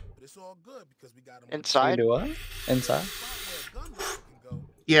bike. Inside? Do what? Inside?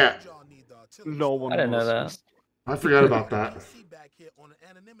 Yeah. No one. I didn't know that. I forgot about that.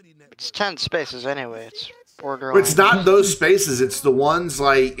 It's 10 spaces anyway. It's borderline. But it's not those spaces. It's the ones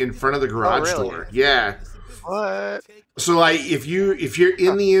like in front of the garage door. Yeah. What? So like if you're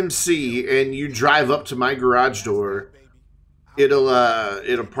in the MC and you drive up to my garage door,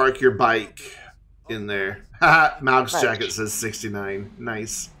 it'll park your bike in there. Haha, Mal's jacket says 69.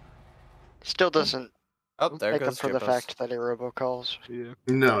 Nice. Still doesn't there make up for the fact that he robocalls. Yeah.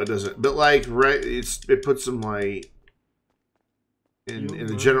 No, it doesn't. But like it puts them like in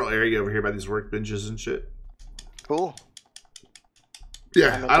the general area over here by these workbenches and shit. Cool.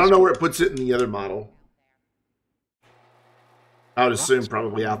 Yeah, I don't know where it puts it in the other model. I would assume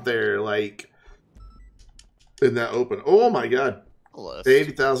probably out there, like in that open. Oh my god,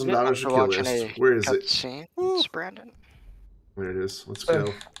 $80,000 for kill list. Where is it? It's Brandon. There it is. Let's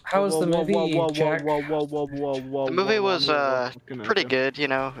go. How was the movie, Jack? The movie was pretty good, you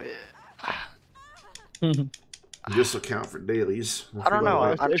know. Just account for dailies. I don't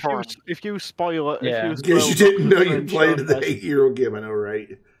know. I'm torn. If you spoil it, yeah. Because you didn't know you played the 8-year-old game. I know,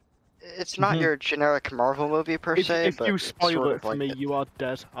 right? It's not your generic Marvel movie per se. If you spoil it for me, you are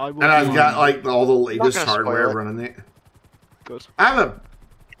dead. And I've got like all the latest hardware running it. Good. I have a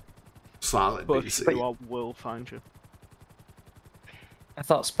solid PC. But I will find you. I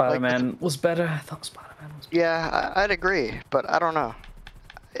thought Spider-Man was better. I thought Spider-Man was better. Yeah, I'd agree, but I don't know.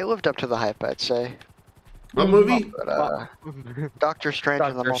 It lived up to the hype, I'd say. What movie? But, Doctor Strange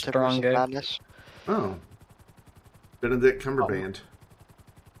and the Multiverse of Madness. Oh. Benedict Cumberbatch.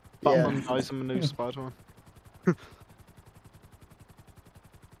 Yeah. Guys, I'm a new Spider-Man.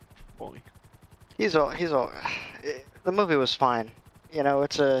 Boy. He's all. The movie was fine. You know,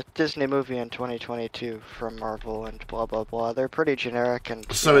 it's a Disney movie in 2022 from Marvel and blah blah blah. They're pretty generic and.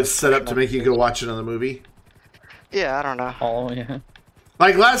 So it's set up to make you go watch another movie? Yeah, I don't know. Oh yeah.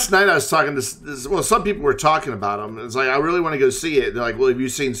 Like last night, I was talking to well, some people were talking about them. It's like I really want to go see it. They're like, "Well, have you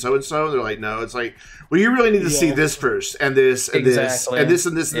seen so and so?" They're like, "No." It's like, "Well, you really need to see this first, and this, and this, and this,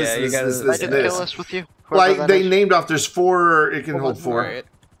 and this, and this, and this, and this, and this." With you. Like they named off. There's 4. It can hold 4. Right.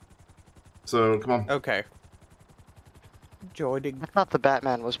 So come on. Okay. Joining. I thought the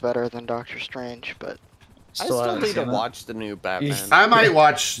Batman was better than Doctor Strange, but I still need to watch the new Batman. I might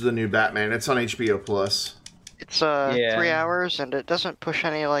watch the new Batman. It's on HBO Plus. It's 3 hours and it doesn't push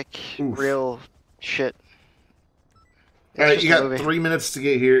any like real shit. All right, you got 3 minutes to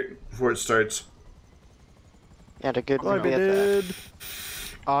get here before it starts. Yeah, a good movie at that.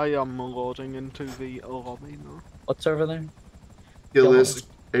 I am loading into the lobby now. What's over there? Kill list,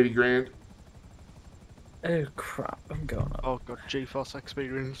 80 grand. Oh crap, I'm going up. Oh god, GeForce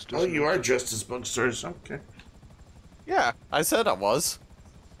experience. Oh, you are Justice Bugstars, okay. Yeah, I said I was.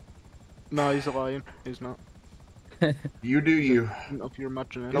 No, he's lying. He's not. You do you. Of your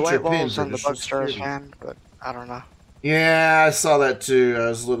imagination. The white walls and the Bugstars fan, but I don't know. Yeah, I saw that too. I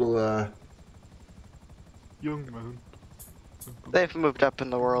was a little, Young man. They've moved up in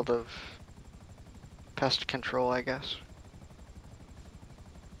the world of pest control, I guess.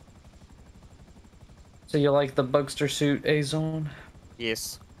 So you like the Bugster suit, A-Zone?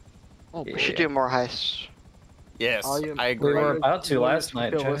 Yes. Oh, We should do more heists. Yes, I We agree. were about to What last is the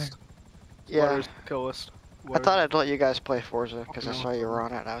night, kill Jack. list? Yeah. Where is the kill list? I thought I'd let you guys play Forza because I saw you were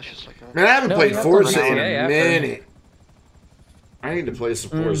on it and I was just like, man, I haven't No, played you have Forza to in play a after. minute. I need to play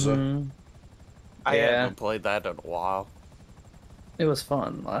some Forza. Mhm. I Yeah. haven't played that in a while. It was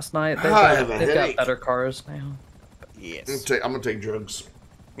fun last night. They've I have a got headache. better cars now. Yes. I'm gonna take drugs.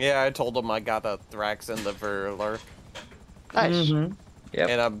 Yeah, I told him I got a Thrax and the Verler. nice. Mm-hmm. Yep.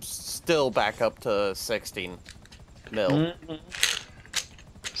 And I'm still back up to 16 mil. Mm-hmm.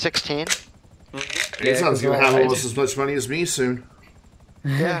 16? Yeah, sounds gonna have almost as much money as me soon.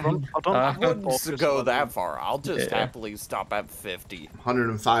 Yeah. I wouldn't focus go on- that far. I'll just Yeah. happily stop at 50.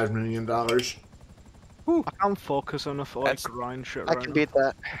 $105 million. I can't focus enough for like That's- grind shit I right can now. beat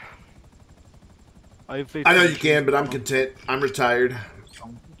that. I I know you can, but I'm content. I'm retired.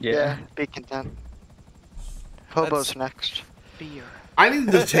 Yeah, be content. Hobo's next. Beer. I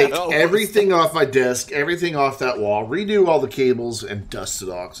need to take Oh, everything off my desk, everything off that wall, redo all the cables, and dust it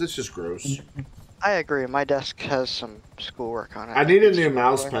all, 'cause it's just gross. I agree. My desk has some schoolwork on it. I need a It's new too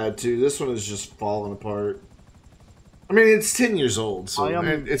mouse away. pad, too. This one is just falling apart. I mean, it's 10 years old, so I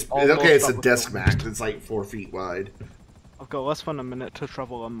am it's almost okay. It's a up with desk the- Mac. It's like 4 feet wide. I've got less than a minute to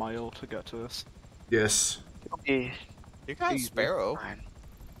travel a mile to get to this. Yes. Yeah, You got a Easy. Sparrow. fine.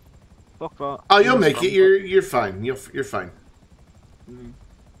 Fuck that. Oh, you'll I'm make it. strong. You're fine. You're fine. Mm.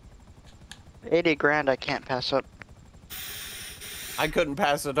 80 grand I can't pass up. I couldn't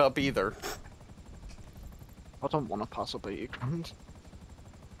pass it up either. I don't want to pass up 80 grand.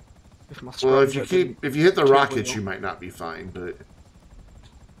 If my Well, if scramjet you didn't- if you hit the kill rockets, you. you might not be fine, but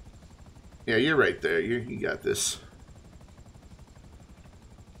yeah, you're right there. You got this.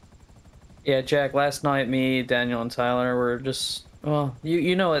 Yeah, Jack. Last night, me, Daniel, and Tyler were just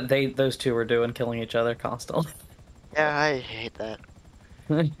you know what those two were doing, killing each other constantly. Yeah, I hate that.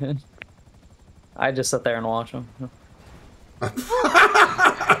 I just sit there and watch them.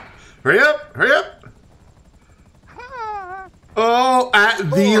 Hurry up! Hurry up! Oh, at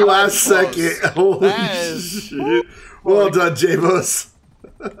the last close. second. Holy That is- shit. Well done, J-Bos.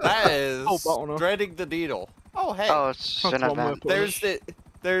 That is Oh, button. threading the needle. Oh, hey. Oh, it's an That's one event. more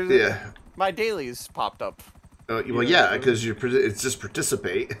There's Yeah. my dailies popped up. Well, yeah, because it's just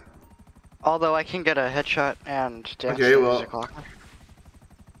participate. Although I can get a headshot and dance Okay, to well- music locker.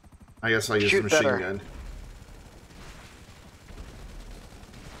 I guess I'll use Shoot the machine better. gun.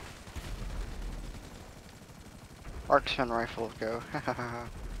 Marksman rifle, go.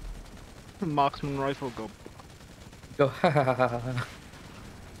 Marksman rifle go. Go. Ha ha ha ha ha.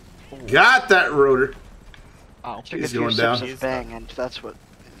 Got that rotor. Ow. Took a He's few going sips down. of bang, and that's what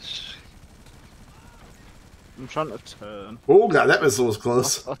is. I'm trying to turn. Oh god, that missile was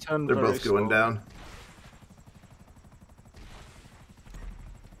close. I turned They're very both going slow. down.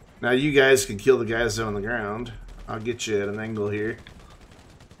 Now you guys can kill the guys on the ground. I'll get you at an angle here.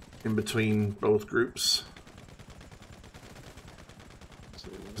 In between both groups.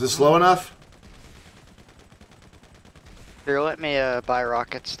 Is this slow enough? Here, let me buy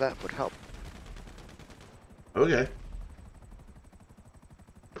rockets. That would help. Okay.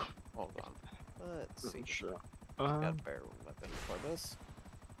 Hold on. Let's see. Shit. Got a better weapon for this.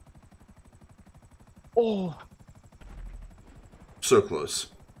 Oh. So close.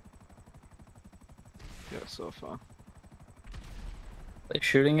 Yeah, so far. They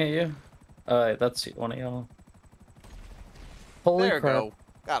shooting at you? That's one of y'all. Holy There we crap! go.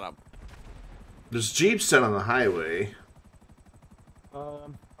 Got him. There's jeeps down on the highway.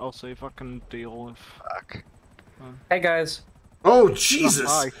 I'll see if I can deal with. Fuck. Hey guys. Oh Jesus!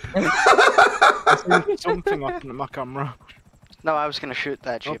 Hi. I think something happened to my camera. No, I was gonna shoot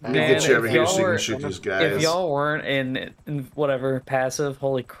that jeep. Let me Man, get you over if here y'all so you were- can shoot these guys. If y'all weren't in whatever passive,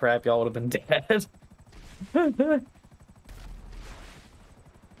 holy crap, y'all would have been dead.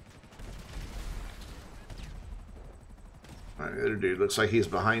 Alright, the other dude looks like he's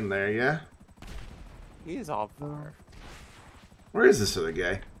behind there, yeah? He's all far. Where is this other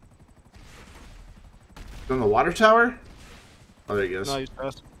guy? On the water tower? Oh, there he goes. No, he's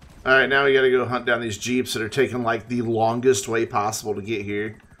dead. Alright, now we gotta go hunt down these jeeps that are taking like the longest way possible to get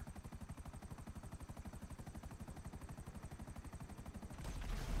here.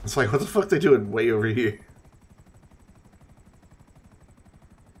 It's like, what the fuck they doing way over here?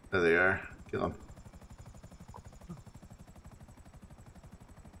 There they are. Kill them.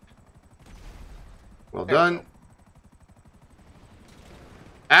 Well done.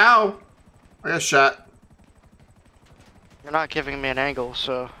 Ow! I got shot. You're not giving me an angle,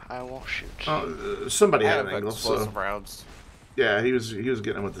 so I won't shoot. Oh, somebody I had have an angle, so explosive rounds. yeah, he was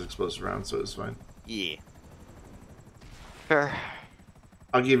getting him with his explosive round, so it's fine. Yeah. Fair.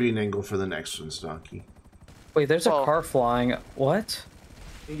 I'll give you an angle for the next one, Donkey. Wait, there's a Well- car flying. What?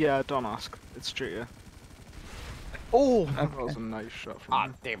 Yeah, don't ask. It's GTA. Oh, that was a nice shot from Ah,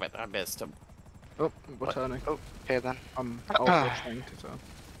 me. damn it, I missed him. Oh, we're turning. Oh, okay then. I'm also trying to turn.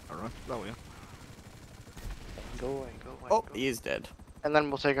 Alright, there we are. Go. Oh, he's dead. And then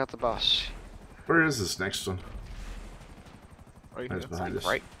we'll take out the boss. Where is this next one? Right That's here. behind us.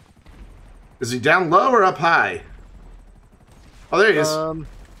 Right. Is he down low or up high? Oh, there he is.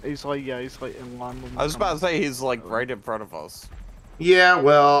 He's like in line with I was about to say he's like right in front of us. Yeah,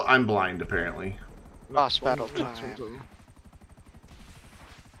 well, I'm blind apparently. Boss battle time.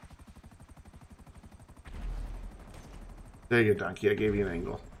 There you go, Donkey. I gave you an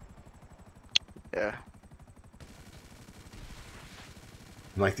angle. Yeah.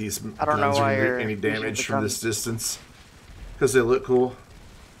 Like these I don't know guns why are gonna you're do any using damage the from gun. this distance. Because they look cool.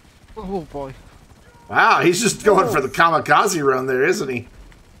 Oh boy. Wow, he's just going for the kamikaze run there, isn't he?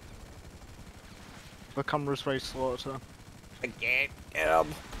 The camera's very slow to turn. I can't get him.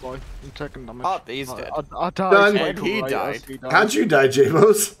 Boy, I'm taking damage. Oh, he's dead. I died. Done. like, And he right died. as he died. How'd you die,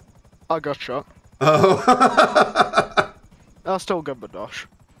 J-Bos? I got shot. Oh. I still get the dash.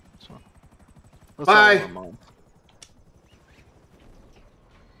 So. That's Bye. all I'm on.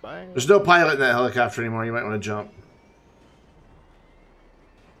 Bye. There's no pilot in that helicopter anymore. You might want to jump.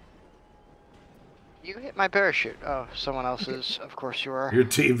 You hit my parachute. Oh, someone else's. Of course you are. Your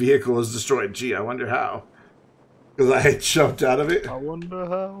team vehicle is destroyed. Gee, I wonder how. Because I jumped out of it. I wonder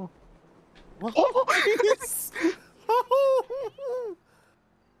how.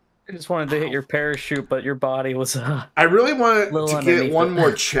 I just wanted to hit your parachute, but your body was I really wanted Little to underneath get one it.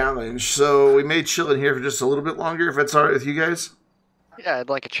 more challenge, so we may chill in here for just a little bit longer, if that's alright with you guys. Yeah, I'd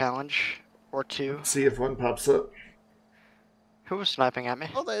like a challenge or two. See if one pops up. Who was sniping at me?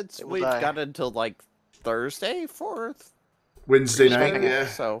 Well, that's It will we've die. got until like Thursday, 4th. Wednesday Just night, making it. yeah.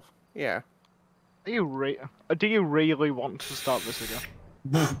 So yeah. Do you really want to start this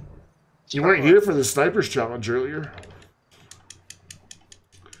again? You weren't here for the snipers challenge earlier.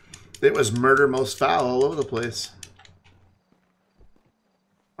 It was murder most foul all over the place.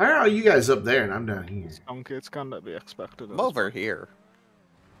 Why are you guys up there and I'm down here? Okay, it's kind of be expected. I'm over here.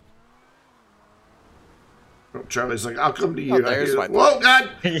 Oh, Charlie's like, I'll come to you. Oh, there's my- Whoa, God!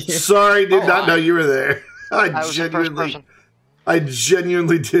 Sorry, did Oh, not know hi. you were there. I was the first person. I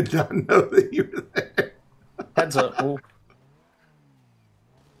genuinely did not know that you were there. heads up. Ooh.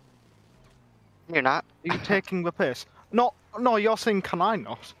 You're not. Are you taking the piss? No, you're saying can I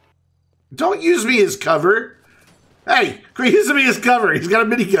not? Don't use me as cover. Hey, quit using me as cover. He's got a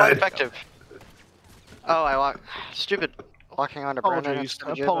Quite minigun. effective. Oh, I lock. Stupid. Locking onto Brandon Apologies, instead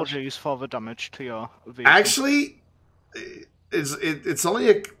of Jabos. apologies for the damage to your vehicle. Actually, it's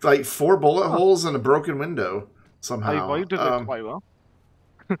only like 4 bullet holes and a broken window somehow. I avoided it quite well.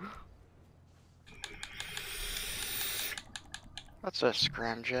 That's a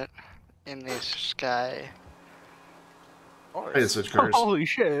scramjet in the sky. I had to switch cars. Holy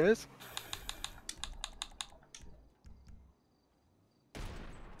shit!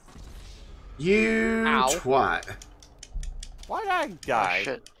 You Ow. twat. Why did I die? Oh,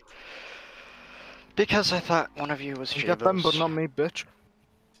 shit. Because I thought one of you was You got them, but Jabos. not me, bitch.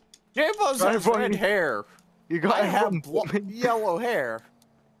 Jabos Right, has funny. red hair. You got I have everyone. yellow hair.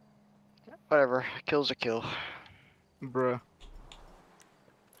 Whatever. Kill's a kill. Bruh.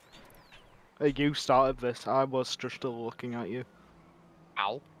 Hey, you started this. I was just still looking at you.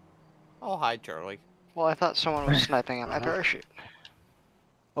 Ow. Oh, hi, Charlie. Well, I thought someone was sniping at my parachute.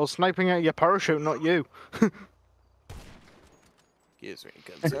 I was sniping at your parachute, not you. Excuse me,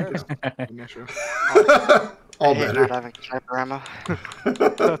 good sir. Yeah, sure. All I hate better. not having sniper ammo.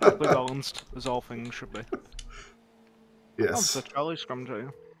 Perfectly balanced, as all things should be. Oh, Yes. so Charlie scrummed at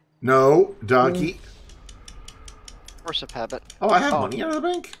you. No, donkey. Force of habit. Oh, I have Oh. money out of the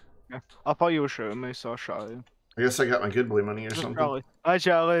bank? Yeah. I thought you were shooting me, so I shot at you. I guess I got my good boy money or Where's something. Charlie? Hi,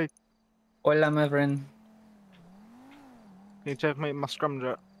 Charlie. Hola, my friend. Can you take me to my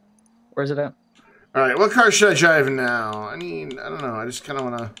scrumjet? Where's it at? Alright, what car should I drive now? I mean, I don't know. I just kind of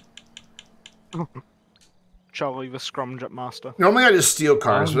want to... Charlie, the scrumjet master. Normally I just steal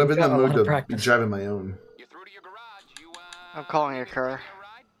cars, but I've been in the got a lot mood of to be practice. driving my own. I'm calling your car.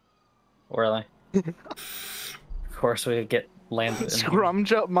 Really? Of course, we get landed in.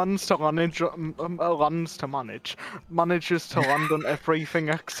 Scramjet lands to manage. Manages to land on everything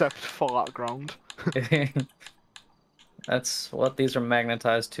except flat ground. That's what these are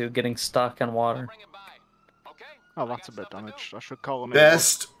magnetized to, getting stuck in water. Oh, that's a bit damaged. I should call him.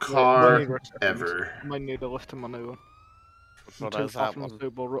 Best car ever. Might need a lift in my new one. What Too is far that from the one?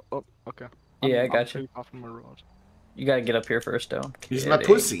 suitable oh, okay. Yeah, I I'm got you. too far from the road. You gotta get up here first, though. He's my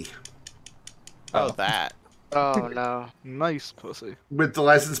pussy. Oh, that. Oh no. Nice pussy. With the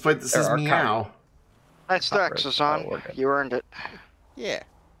license plate that says There are meow. Nice tracks, Hassan. we're good. You earned it. Yeah.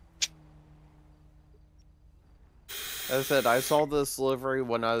 As I said, I saw this livery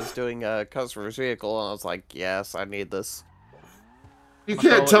when I was doing a customer's vehicle, and I was like, yes, I need this. You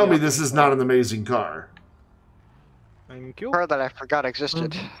can't tell me this is not an amazing car. Thank you. Car that I forgot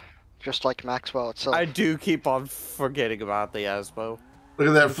existed. Just like Maxwell itself. I do keep on forgetting about the ASBO. Look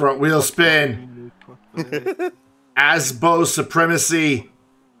at that front wheel spin. ASBO supremacy.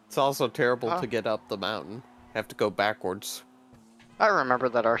 It's also terrible to get up the mountain. Have to go backwards. I remember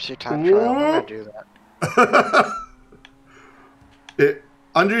that RC time trial. I'm gonna do that. It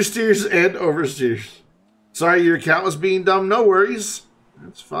understeers and oversteers. Sorry, your account was being dumb. No worries.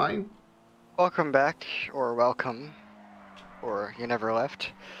 That's fine. Welcome back, or welcome, or you never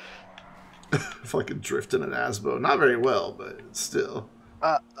left. Fucking drifting an ASBO. Not very well, but still.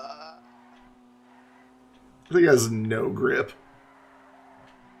 I think it has no grip.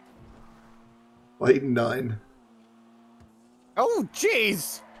 Like none. Oh,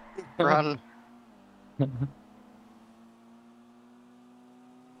 jeez! Run.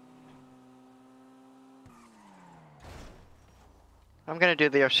 I'm gonna do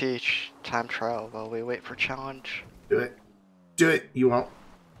the RC time trial while we wait for challenge. Do it. Do it. You won't.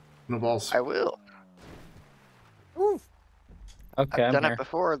 No balls. I will. Oof. Okay, I've I'm done here. it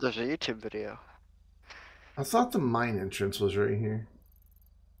before. There's a YouTube video. I thought the mine entrance was right here.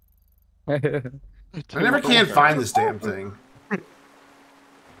 Oh, I never can find this damn thing.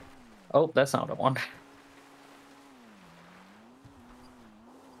 that's not what I want.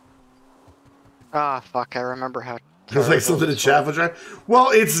 Ah, fuck! I remember how. It's like something to Chaffle Drive. Well,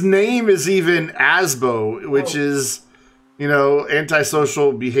 its name is even ASBO, which is, you know,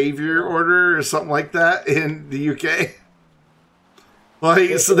 antisocial behavior order or something like that in the UK.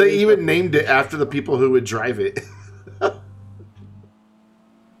 Like, so they even named it after the people who would drive it.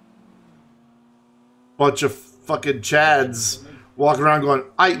 Bunch of fucking Chads walking around going,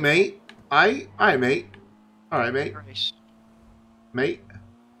 "Aight, mate. Aight, mate. All right, mate. Nice. Mate.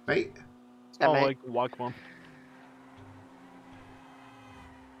 Mate." Yeah, Oh, mate. like one.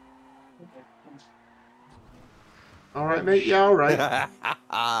 All right, mate. Yeah, all right.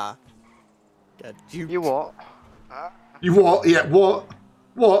 God, You what? You what? Yeah, what?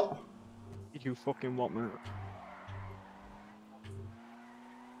 What? You fucking what, man?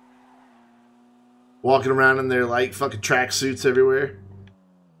 Walking around in their, like, fucking tracksuits everywhere.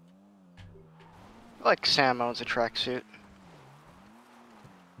 Like Sam owns a tracksuit.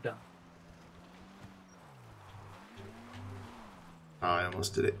 Done. Oh, I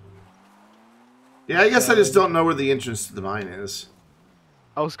almost did it. Yeah, I guess I just don't know where the entrance to the mine is.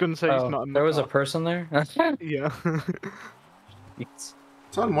 I was gonna say he's not in the There was a car. person there? Yeah. Yes.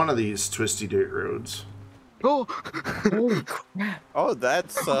 It's on one of these twisty dirt roads. Oh! Holy crap. Oh,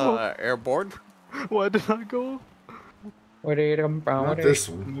 that's airborne. Where did I go? Where did I come from? Not this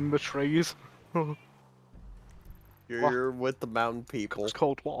one. In the trees. Oh, You're with the mountain people. it's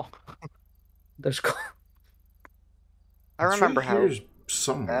called what? There's I remember It's right how here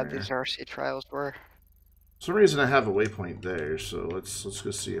somewhere. bad these RC trials were. For some reason I have a waypoint there, so let's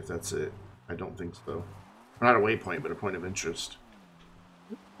go see if that's it. I don't think so. Not a waypoint, but a point of interest.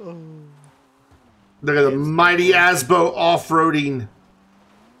 Look at the mighty ASBO off-roading.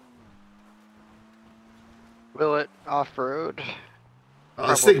 Will it off-road? Oh,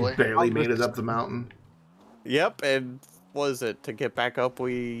 this thing Probably. barely made it up the mountain. Yep, and what was it? To get back up,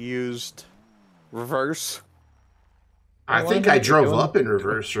 we used reverse. I Why think did I you drove do up in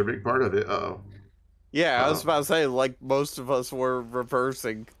reverse for a big part of it. Uh-oh. Yeah, I was Oh. about to say, like, most of us were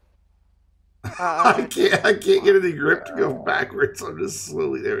reversing. I can't get any grip to go backwards. I'm just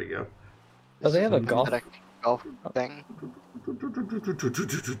slowly. There we go. Oh, they have a golf. Golf thing.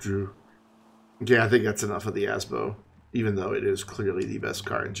 Okay, I think that's enough of the ASBO, even though it is clearly the best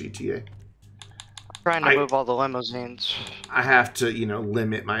car in GTA. Trying to move all the limousines. I have to, you know,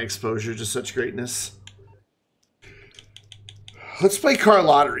 limit my exposure to such greatness. Let's play car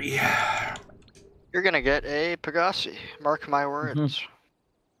lottery. You're gonna get a Pegasi. Mark my words.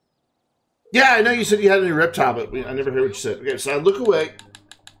 Yeah, I know you said you had a new reptile, but I never heard what you said. Okay, so I look away,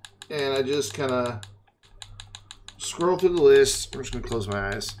 and I just kind of scroll through the list. I'm just gonna close my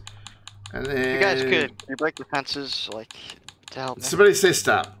eyes. And then You guys could you break the fences like to help me? somebody say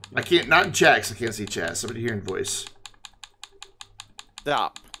stop. I can't, not in chat 'cause I can't see chat. Somebody here in voice.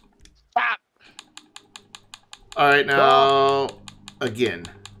 Stop. Stop! Alright, now again.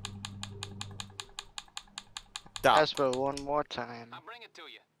 Stop. Espo, one more time.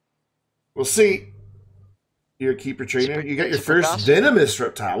 We'll see. You're a keeper trainer. You got your It's a first Pegasus. venomous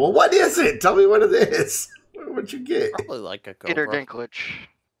reptile. Well, what is it? Tell me what it is. What'd you get? Probably like a Peter cobra. Dinklage.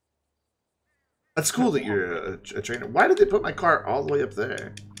 That's cool that you're a trainer. Why did they put my car all the way up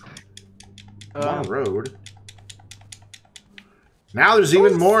there? I'm on a road. Now there's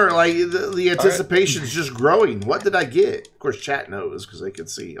even more, like, the anticipation's just growing. What did I get? Of course, chat knows, because they can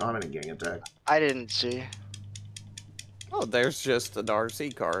see. Oh, I'm in a gang attack. I didn't see. Oh, there's just an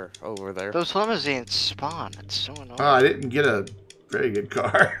RC car over there. Those limousines spawn. It's so annoying. Oh, I didn't get a very good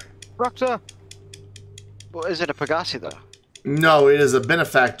car. Raptor! Well, is it a Pegasi, though? No, it is a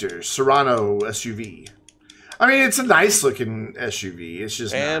Benefactor Serrano SUV. I mean, it's a nice-looking SUV. It's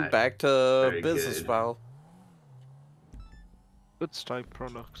just And not back to very business good. file. Good type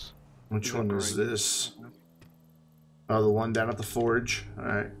products. Which They're one is great. this? Oh, the one down at the forge. All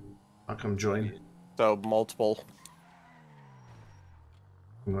right, I'll come join. So multiple.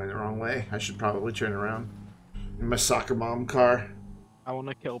 I'm going the wrong way. I should probably turn around. In my soccer mom car. I want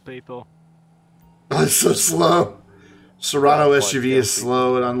to kill people. Oh, it's so slow. Serrano Oh, SUV boy, is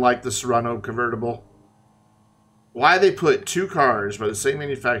slow and unlike the Serrano convertible. Why they put two cars by the same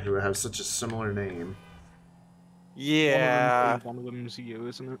manufacturer that have such a similar name? Yeah. One of them's you,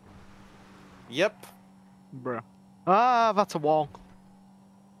 isn't it? Yep. Bruh. Ah, that's a wall.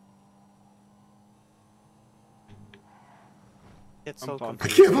 It's I'm so fine. I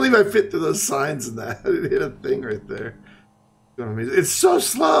can't believe I fit through those signs in that. I didn't hit a thing right there. It's so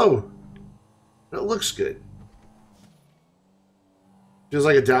slow. It looks good. Feels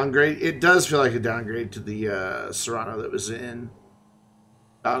like a downgrade. It does feel like a downgrade to the Serrano that was in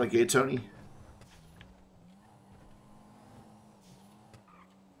out of Gay Tony.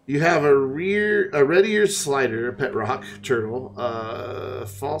 You have a red ear slider, a pet rock turtle,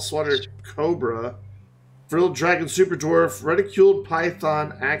 false water cobra, frilled dragon super dwarf, reticuled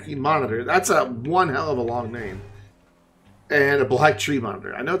python Aki monitor. That's a one hell of a long name. And a black tree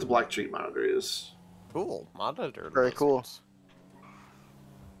monitor. I know what the black tree monitor is. Cool. Monitor. Very cool. listings.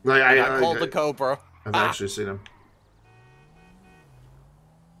 Like I called the Cobra. I've actually seen him.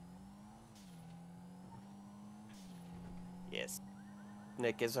 Yes.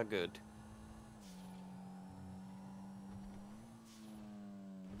 Nick is a good.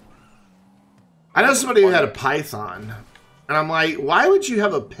 I know somebody who had a python, and I'm like, why would you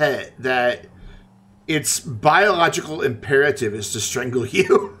have a pet that its biological imperative is to strangle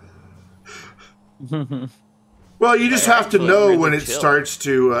you? Well, you just have to actually know really when it chill. starts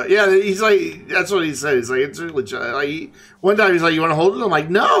to. Yeah, he's like, that's what he said. He's like, it's really chill. Like, one time he's like, you want to hold it? I'm like,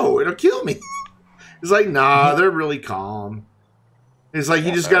 no, it'll kill me. He's like, nah, they're really calm. He's like,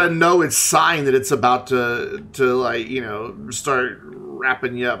 you just got to know its sign that it's about to like, you know, start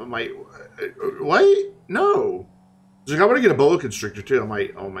wrapping you up. I'm like, what? No. He's like, I want to get a boa constrictor too. I'm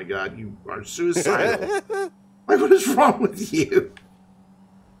like, oh my god, you are suicidal. Like, what is wrong with you?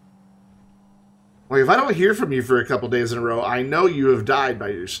 Like, if I don't hear from you for a couple days in a row, I know you have died by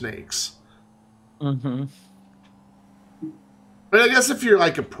your snakes. Mm-hmm. But I guess if you're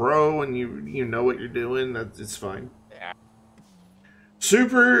like a pro and you know what you're doing, it's fine. Yeah.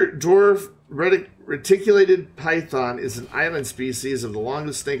 Super dwarf reticulated python is an island species of the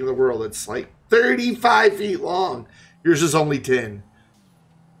longest snake in the world. It's like 35 feet long. Yours is only 10.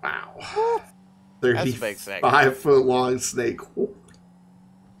 Wow. That's a big snake. 35-foot long snake.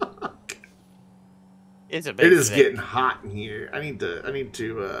 It's a big It is snake. getting hot in here. I need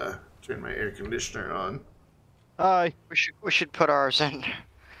to turn my air conditioner on. Hi. We should put ours in.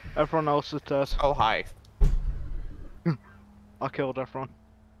 Everyone else is dead. Oh, hi. I killed everyone.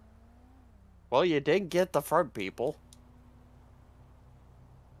 Well, you did get the front people.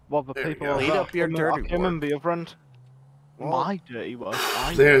 Well, the There we people go. are Clean up your dirty I came in work. the other end. Well, My dirty work.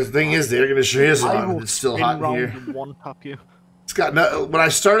 The thing is, the air conditioner is I on. will And it's still spin hot in round here. and one tap you. It's got no, when I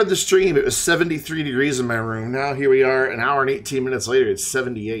started the stream, it was 73 degrees in my room. Now here we are, an hour and 18 minutes later, it's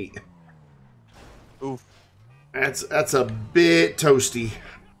 78. Oof. That's a bit toasty.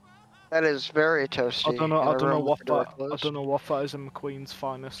 That is very toasty. I don't know. in I a don't know room what with the door that. I closed. don't know what that is in McQueen's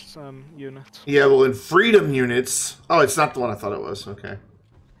finest unit. Yeah, well, in freedom units. Oh, it's not the one I thought it was. Okay.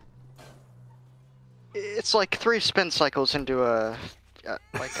 It's like 3 spin cycles into a,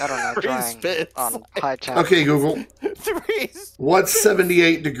 like, I don't know, 3 drying spins. on high temp. Okay, Google. 3. What's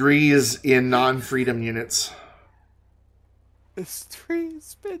 78 degrees in non-freedom units? It's 3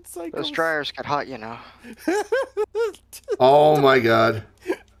 spin cycles. Those dryers get hot, you know. Oh my god.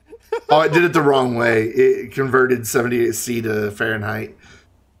 Oh, I did it the wrong way. It converted 78C to Fahrenheit.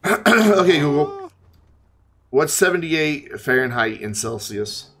 Okay, Google. What's 78 Fahrenheit in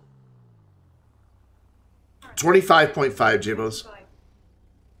Celsius? 25.5, Jibos.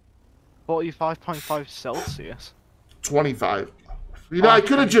 45.5 Celsius. 25. You know, I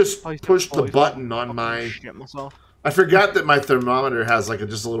could have just pushed the button on my... Shit myself. I forgot that my thermometer has like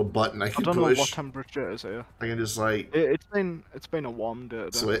just a little button I can I don't push. know what temperature it is here. I can just like... It's been a warm day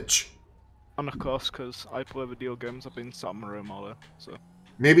today. Switch. And of course, because I play video games, I've been sat in my room all day, so...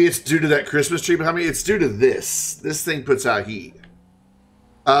 Maybe it's due to that Christmas tree, but I mean, it's due to this. This thing puts out heat.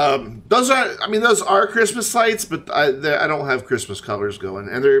 Those are Christmas lights, but I don't have Christmas colors going,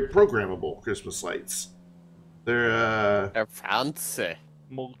 and they're programmable Christmas lights. They're fancy.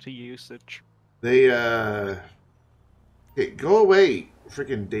 Multi-usage. They hey, go away,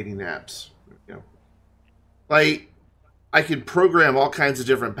 freaking dating apps. You know, like I can program all kinds of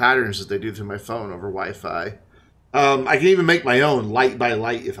different patterns that they do through my phone over Wi-Fi. I can even make my own light by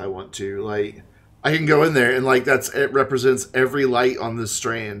light if I want to. Like, I can go in there and like it represents every light on this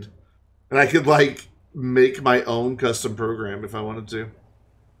strand, and I could like make my own custom program if I wanted to.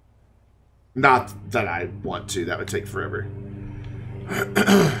 Not that I want to. That would take forever.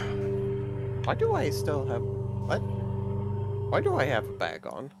 Why do I still have what? Why do I have a bag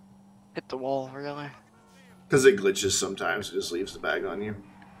on? Hit the wall, really? Because it glitches sometimes. It just leaves the bag on you.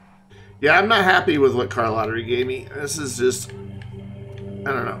 Yeah, I'm not happy with what Car Lottery gave me. This is just... I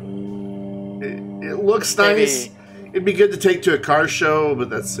don't know. It looks nice. It'd be good to take to a car show,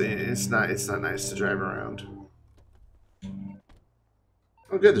 but it's not nice to drive around.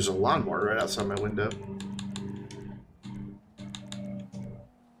 Oh good, there's a lawnmower right outside my window.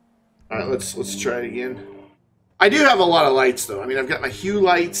 Alright, let's try it again. I do have a lot of lights though. I mean, I've got my hue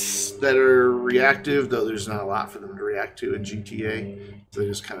lights that are reactive, though there's not a lot for them to react to in GTA. So they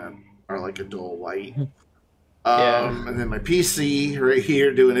just kind of are like a dull white. And then my PC right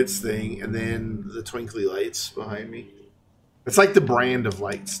here doing its thing, and then the twinkly lights behind me. It's like the brand of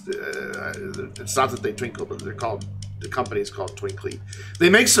lights. It's not that they twinkle, but the company's called Twinkly. They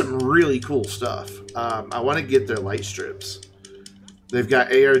make some really cool stuff. I want to get their light strips. They've got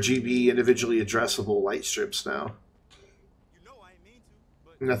ARGB individually addressable light strips now.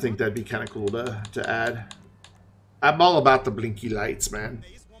 And I think that'd be kind of cool to add. I'm all about the blinky lights, man.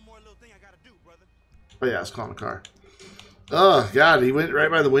 Oh yeah, I was calling a car. Oh god, he went right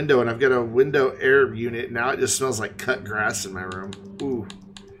by the window, and I've got a window air unit. Now it just smells like cut grass in my room. Ooh.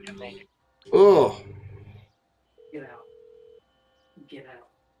 Oh. Get out. Get out.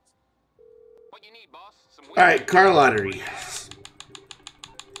 What you need, boss? Alright, car lottery.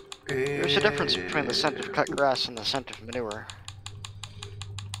 There's a difference between the scent of cut grass and the scent of manure.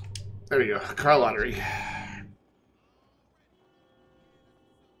 There we go. Car lottery.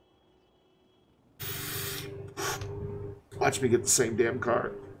 Watch me get the same damn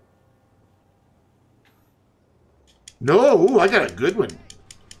car. No, ooh, I got a good one.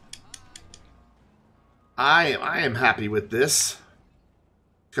 I am happy with this.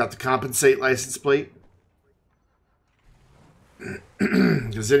 Got the compensate license plate.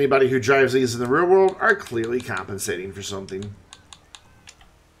 Because anybody who drives these in the real world are clearly compensating for something.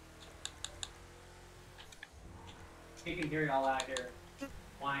 You can hear y'all out here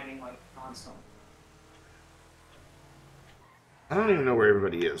whining like constantly. I don't even know where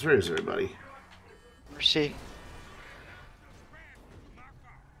everybody is. Where is everybody? Mercy.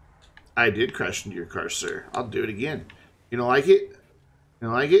 I did crash into your car, sir. I'll do it again. You don't like it? You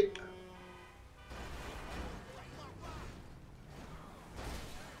don't like it?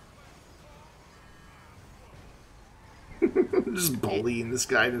 Just bullying this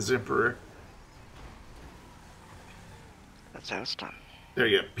guy and his emperor. That's how it's done. There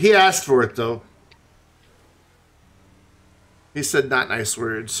you go. He asked for it, though. He said not nice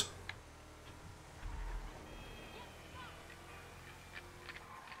words.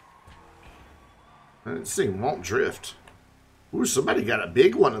 This thing won't drift. Ooh, somebody got a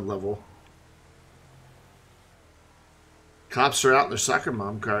big one at level. Cops are out in their soccer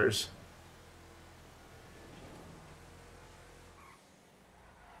mom cars.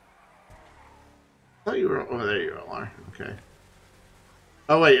 I thought you were... Oh, there you are. Okay.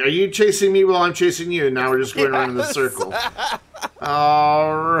 Oh, wait. Are you chasing me while I'm chasing you? And now we're just going around in the circle.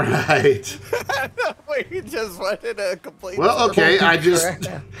 All right. We just went in a complete... Well, okay. I just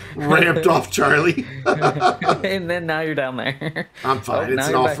ramped off Charlie. And then now you're down there. I'm fine. Oh, It's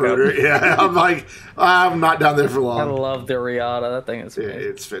an off-roader. Yeah, I'm like, I'm not down there for long. I love the Riata. That thing is Yeah, amazing.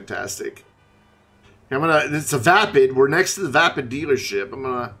 it's fantastic. I'm gonna. It's a Vapid. We're next to the Vapid dealership. I'm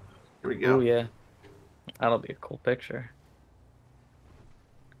gonna. Here we go. Oh yeah, that'll be a cool picture.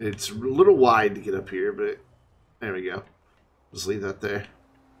 It's a little wide to get up here, but there we go. Just leave that there.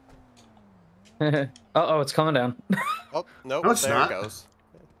 Oh, it's coming down. Oh, nope, No, it's there not. it goes.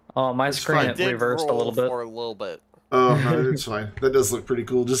 Oh, my screen fine. it Did reversed a roll little bit. for a little bit. Oh, no, it's fine. That does look pretty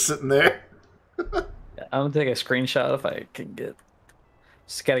cool, just sitting there. Yeah, I'm gonna take a screenshot if I can get.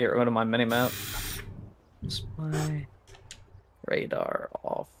 Just gotta get rid of my mini map. Display. Radar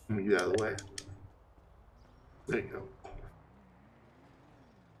off. Let me get out of the way. There you go.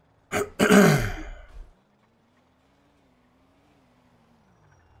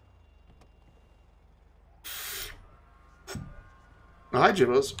 Oh, hi,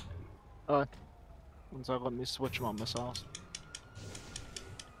 Jibbos. Once I let me switch them on missiles.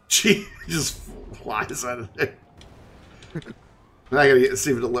 She just flies out of there. I gotta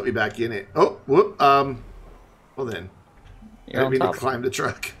see if it'll let me back in it. Oh, whoop. Well then. You're I on need to top. climb the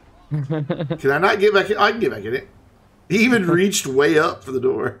truck. Can I not get back in? I can get back in it. He even reached way up for the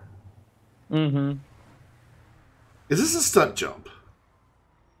door. Mm-hmm. Is this a stunt jump?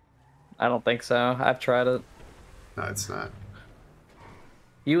 I don't think so. I've tried it. No, it's not.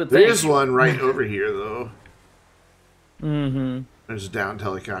 You would think. There's one right over here, though. Mm-hmm. There's a downed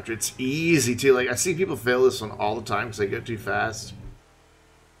helicopter. It's easy, too. Like, I see people fail this one all the time because they go too fast.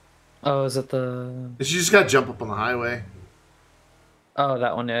 Oh, is it the... You just gotta jump up on the highway. Oh,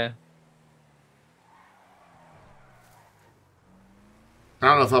 that one, yeah. I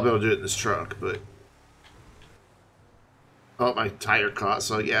don't know if I'll be able to do it in this truck, but... Oh, my tire caught,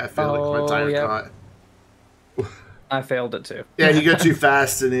 so yeah, I failed it 'cause my tire yep. caught. I failed it too. Yeah, you go too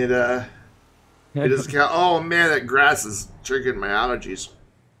fast and it doesn't count. Oh man, that grass is triggering my allergies.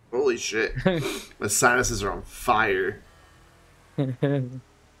 Holy shit. My sinuses are on fire. I've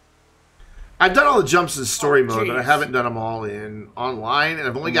done all the jumps in story mode, but I haven't done them all in online, and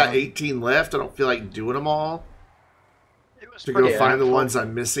I've only got 18 left. I don't feel like doing them all. To go find the ones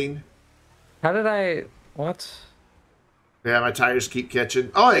I'm missing. How did I... What? Yeah, my tires keep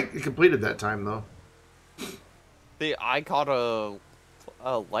catching. Oh, I completed that time, though. See, I caught a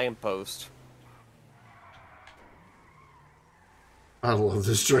lamppost. I love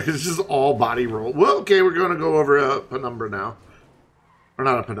this truck. It's just all body roll. Well, okay, we're going to go over a penumbra now. Or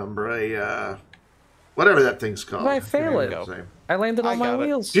not a penumbra, whatever that thing's called. Did I fail it? I landed on my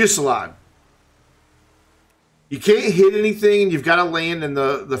wheels. Fusillade. You can't hit anything, and you've got to land in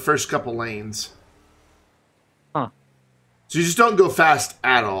the first couple lanes. Huh. So you just don't go fast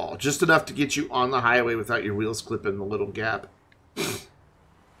at all. Just enough to get you on the highway without your wheels clipping the little gap.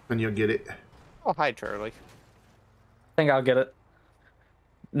 And you'll get it. Oh, hi, Charlie. I think I'll get it.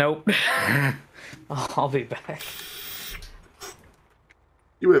 Nope. I'll be back.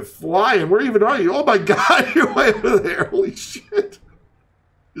 You went flying. Where even are you? Oh my god, you're way over there. Holy shit.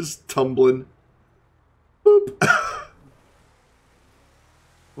 Just tumbling. Boop.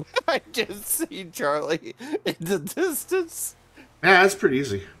 I just see Charlie in the distance. Yeah, that's pretty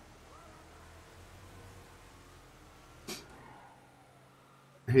easy.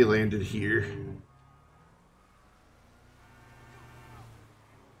 He landed here.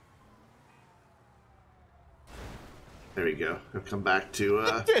 There we go. I'll come back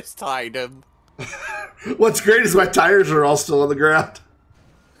to Just tied him. What's great is my tires are all still on the ground.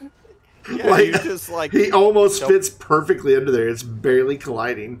 Yeah, Like, you just like he almost fits perfectly under there. It's barely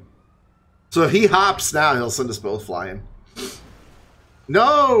colliding. So if he hops now, he'll send us both flying.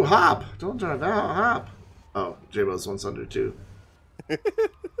 No, hop! Don't drive out, hop. Oh, J-Bo's one's under too.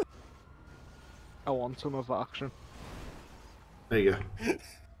 I want some of action. There you go.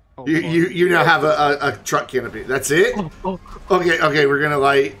 Oh, You now have a truck canopy. That's it? Okay, we're gonna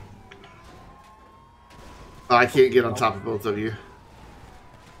like... Oh, I can't get on top of both of you.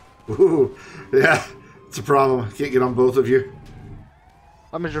 Ooh, yeah, it's a problem. I can't get on both of you.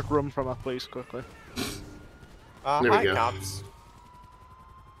 Let me just run from a place quickly. There we hi, go. cops.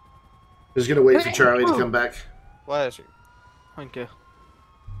 Just gonna wait for Charlie to come back. Pleasure. Thank you.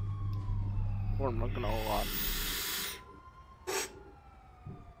 Or I'm not gonna lie.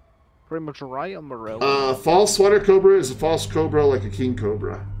 Pretty much right on the rail. False sweater cobra is a false cobra like a king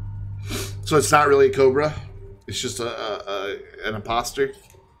cobra. So it's not really a cobra. It's just an imposter.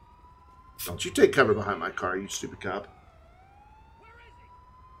 Don't you take cover behind my car, you stupid cop.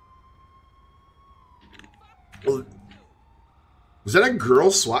 Well, was that a girl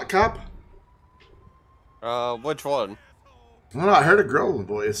SWAT cop? Which one? I don't know, I heard a girl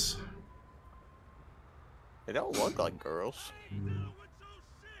voice. They don't look like girls.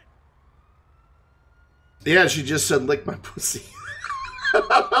 Yeah, she just said lick my pussy.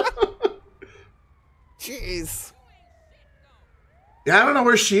 Jeez. Yeah, I don't know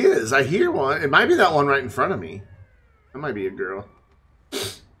where she is. I hear one. It might be that one right in front of me. That might be a girl.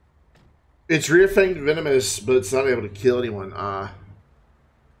 It's rear-fanged venomous, but it's not able to kill anyone.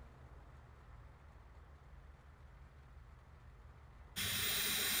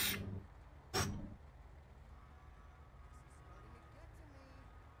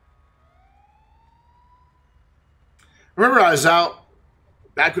 Remember, I was out,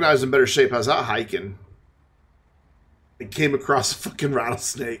 back when I was in better shape, I was out hiking. And came across a fucking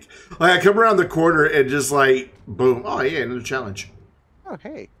rattlesnake. Like, I come around the corner and just like, boom. Oh, yeah, another challenge. Oh,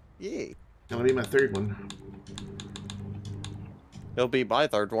 hey. Yay. That'll be my third one. It'll be my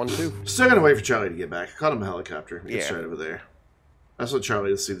third one, too. Still gonna wait for Charlie to get back. I caught him a helicopter. It's Yeah. right over there. That's what Charlie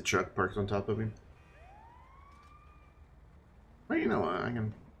will see the truck parked on top of him. Well, you know what? I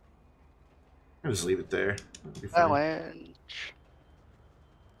can just leave it there. That'll be fine. Challenge.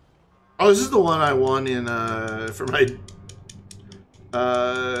 Oh, this is the one I won in for my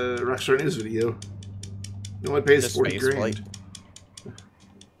Rockstar News video. No one pays The 40 space grand. flight.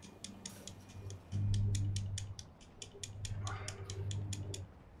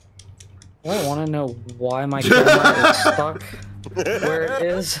 I want to know why my camera is stuck where it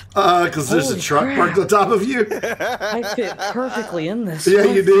is. Because there's a Holy truck crap. parked on top of you. I fit perfectly in this. Yeah,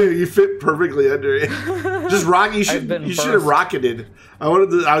 stuff. you do. You fit perfectly under it. Just rock. You should. been You should have birthed. rocketed. I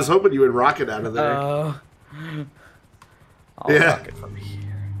wanted. I was hoping you would rocket out of there. I'll Yeah. rock it from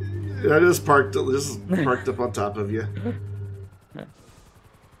here. I just parked up on top of you.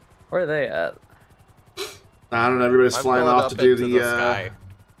 Where are they at? I don't know. Everybody's I'm flying going off up to do into the sky.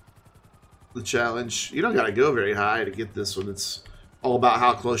 the challenge. You don't got to go very high to get this one. It's all about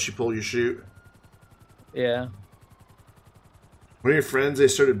how close you pull your chute. Yeah. One of your friends, they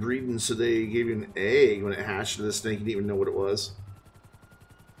started breeding, so they gave you an egg when it hatched, and the snake didn't even know what it was.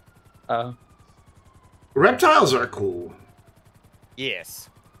 Oh. Reptiles are cool. Yes.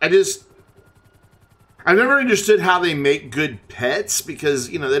 I never understood how they make good pets because,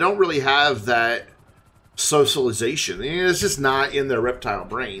 you know, they don't really have that socialization. I mean, it's just not in their reptile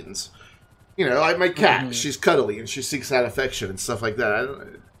brains. You know, like my cat, she's cuddly and she seeks out affection and stuff like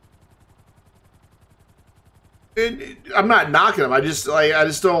that. I'm not knocking them. I just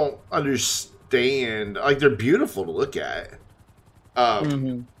don't understand. Like, they're beautiful to look at.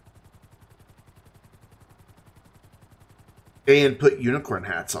 And put unicorn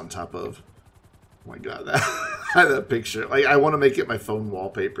hats on top of. Oh my god, that picture. Like, I want to make it my phone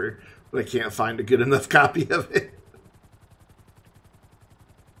wallpaper, but I can't find a good enough copy of it.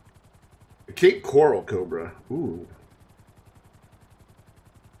 A Cape Coral Cobra. Ooh.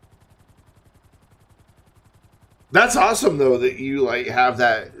 That's awesome, though, that you, like, have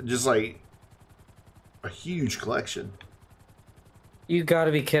that, just, like, a huge collection. You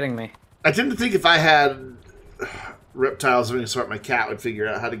gotta be kidding me. I tend to think if I had reptiles of any sort, my cat would figure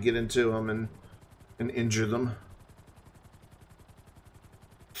out how to get into them and injure them.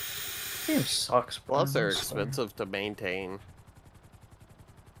 Game sucks, bro. Plus, they're I'm sorry. expensive to maintain.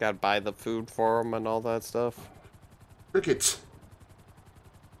 Gotta buy the food for them and all that stuff. Crickets.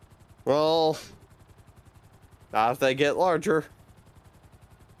 Well, not if they get larger.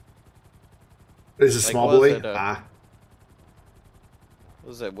 Is a Like, small was boy? it a-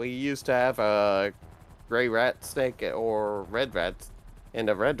 Was it? We used to have a gray rat snake or red rat, and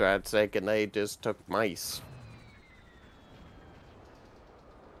a red rat snake, and they just took mice.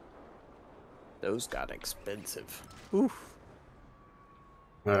 Those got expensive. Oof.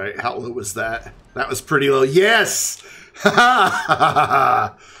 All right, how low was that? That was pretty low. Yes! 2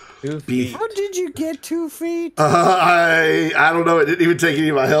 Beef. feet. How did you get 2 feet? I don't know. It didn't even take any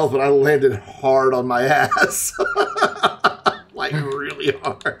of my health, but I landed hard on my ass. Like, really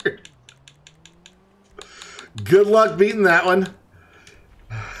hard. Good luck beating that one.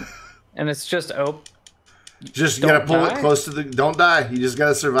 And it's just Just you gotta Don't pull it die? close to the... Don't die. You just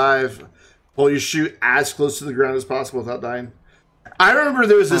gotta survive. Pull your chute as close to the ground as possible without dying. I remember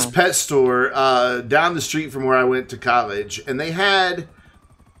there was this pet store down the street from where I went to college, and they had...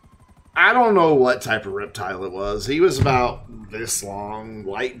 I don't know what type of reptile it was. He was about this long,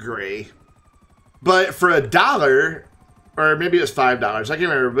 light gray. But for $1, or maybe it was $5, I can't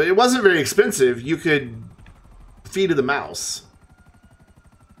remember, but it wasn't very expensive. You could feed it a mouse.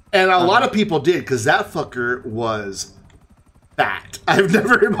 And a lot of people did, because that fucker was fat. I've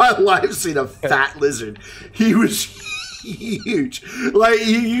never in my life seen a fat lizard. He was huge. Like,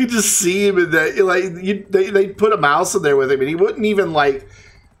 you just see him in that, like, they put a mouse in there with him, and he wouldn't even, like...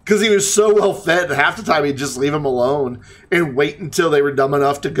 Because he was so well fed, half the time he'd just leave him alone and wait until they were dumb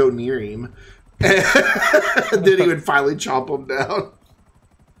enough to go near him. And then he would finally chomp them down.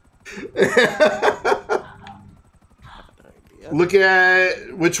 Look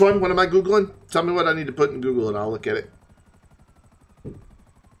at which one? What am I Googling? Tell me what I need to put in Google and I'll look at it.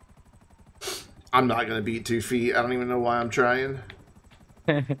 I'm not going to beat 2 feet. I don't even know why I'm trying.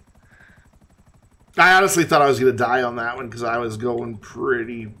 I honestly thought I was going to die on that one because I was going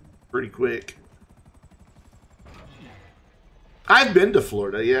pretty quick. I've been to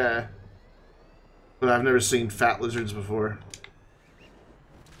Florida, yeah. But I've never seen fat lizards before.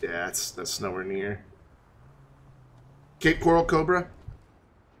 Yeah, that's nowhere near. Cape Coral Cobra?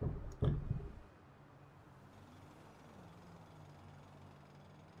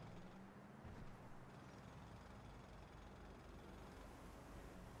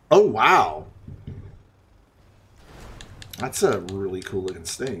 Oh, wow. That's a really cool looking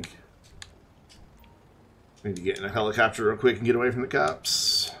snake. Need to get in a helicopter real quick and get away from the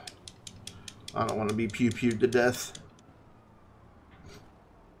cops. I don't want to be pew-pewed to death.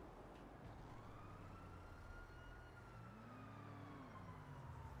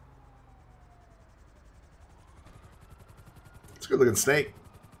 It's a good looking snake.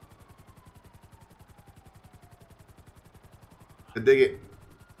 I dig it.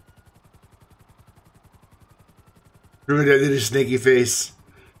 Really, I did a snaky face.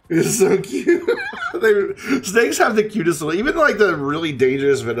 It's so cute. Snakes have the cutest little, even like the really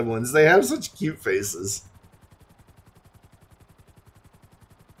dangerous venom ones, they have such cute faces.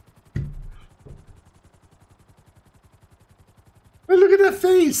 Hey, look at that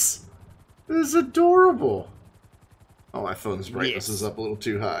face. It is adorable. Oh, my phone's brightness is up a little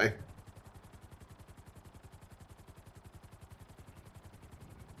too high.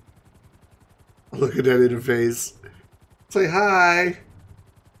 Look at that little face. Say hi.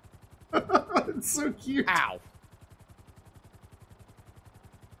 It's so cute. Ow.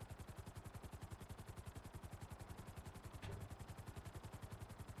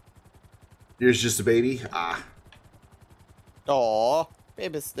 Here's just a baby. Ah. Aw,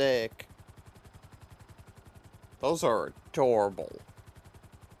 baby snake. Those are adorable.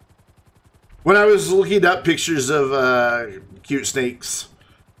 When I was looking up pictures of cute snakes,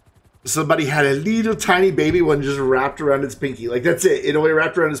 somebody had a little tiny baby one just wrapped around its pinky. Like, that's it. It only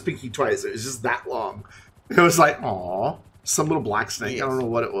wrapped around its pinky twice. It was just that long. It was like, aw. Some little black snake. Yes. I don't know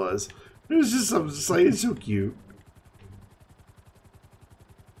what it was. It was just, I was just like, it's so cute.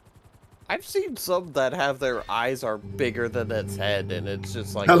 I've seen some that have their eyes are bigger than its head, and it's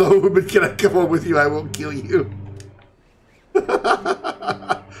just like... Hello, woman, can I come on with you? I won't kill you.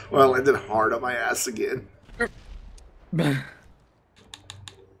 Well, I did hard on my ass again.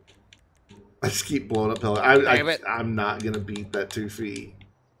 I just keep blowing up hell. I'm not going to beat that 2 feet.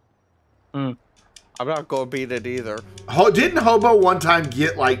 I'm not going to beat it either. Didn't Hobo one time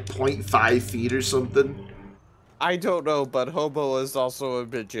get like 0.5 feet or something? I don't know, but Hobo is also a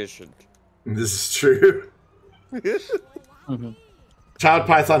magician. This is true. Child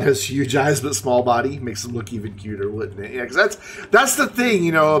Python has huge eyes but small body. Makes them look even cuter, wouldn't it? Yeah, because that's the thing,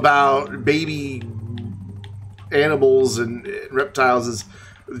 you know, about baby animals and reptiles is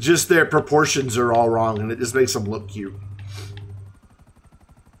just their proportions are all wrong, and it just makes them look cute.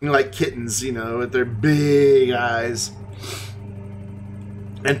 You know, like kittens, you know, with their big eyes.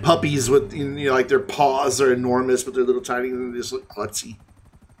 And puppies with, you know, like their paws are enormous, but they're little tiny and they just look klutzy.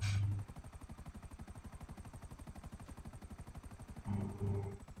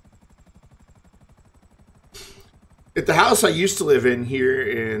 At the house I used to live in here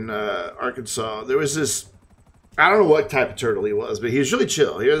in Arkansas, there was this, I don't know what type of turtle he was, but he was really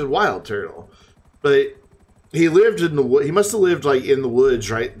chill. He was a wild turtle. But he lived in the wood. He must have lived like in the woods,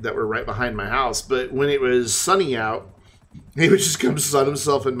 right, that were right behind my house. But when it was sunny out, he would just come sun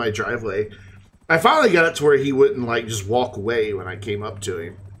himself in my driveway. I finally got it to where he wouldn't like just walk away when I came up to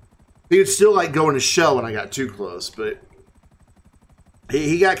him. He would still like go in his shell when I got too close, but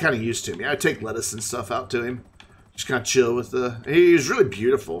he got kind of used to me. I'd take lettuce and stuff out to him. Just kind of chill with the... He was really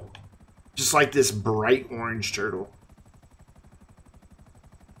beautiful. Just like this bright orange turtle.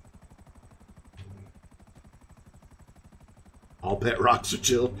 All pet rocks are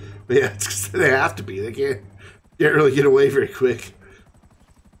chill. But yeah, it's 'cause they have to be. They can't really get away very quick.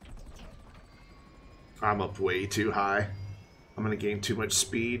 I'm up way too high. I'm going to gain too much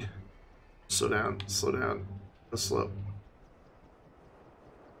speed. Slow down. Slow down. Go slow.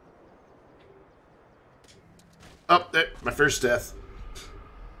 Oh, there, my first death.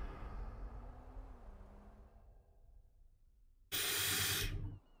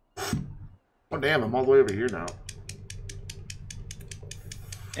 Oh, damn, I'm all the way over here now.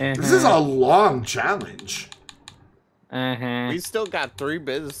 This is a long challenge. We still got 3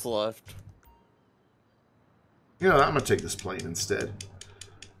 minutes left. You know, I'm going to take this plane instead.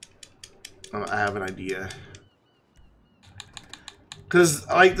 I have an idea. Because,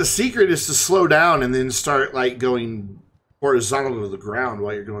 like, the secret is to slow down and then start, like, going horizontal to the ground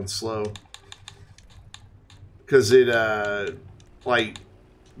while you're going slow. Because it, like,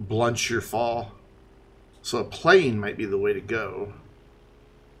 blunts your fall. So a plane might be the way to go.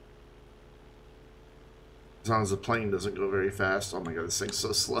 As long as the plane doesn't go very fast. Oh my god, this thing's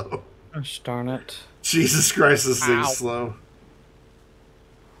so slow. Gosh darn it. Jesus Christ, this thing's slow.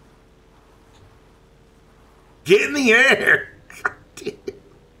 Get in the air!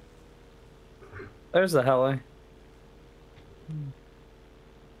 There's the heli.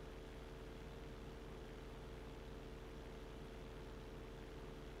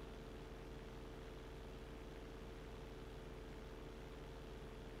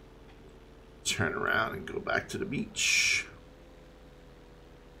 Turn around and go back to the beach.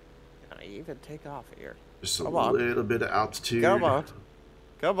 Can I even take off here? Just a Come on. little bit of altitude. Come on.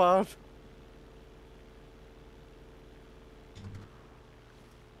 Come on.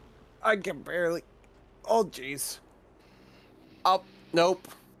 I can barely. Oh, jeez. Oh, nope.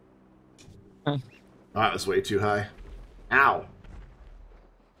 Oh, that was way too high. Ow.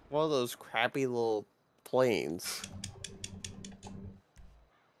 One of those crappy little planes.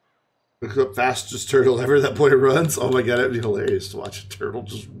 Look up fastest turtle ever. That boy runs. Oh my god, it'd be hilarious to watch a turtle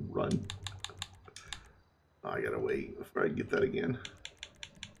just run. Oh, I gotta wait before I get that again.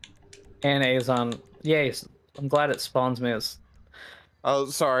 And A's on. Yay, I'm glad it spawns me as. Oh,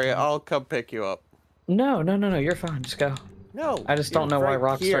 sorry. I'll come pick you up. No, you're fine. Just go. No. I just don't know why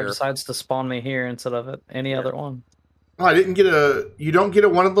right Rockstar here. decides to spawn me here instead of at any other one. Oh, I didn't get a... You don't get a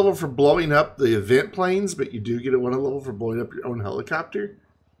wanted level for blowing up the event planes, but you do get a wanted level for blowing up your own helicopter?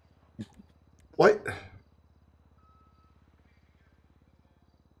 What?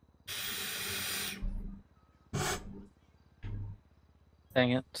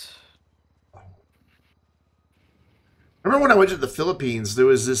 Dang it. Remember when I went to the Philippines, there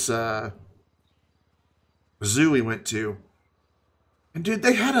was this zoo we went to. And dude,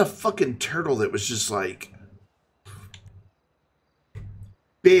 they had a fucking turtle that was just like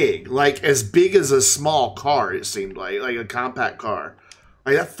big. Like as big as a small car, it seemed like a compact car.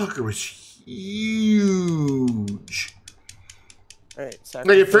 Like that fucker was huge. Right,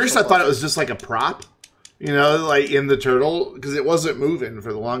 Like at first I thought it was just like a prop, you know, like in the turtle, because it wasn't moving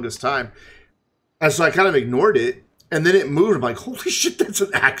for the longest time. And so I kind of ignored it. And then it moved. I'm like, holy shit, that's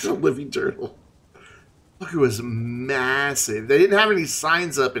an actual living turtle. Fucker was massive. They didn't have any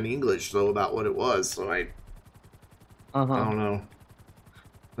signs up in English, though, about what it was. So I don't know.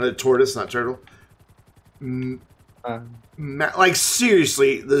 Tortoise, not turtle. Like,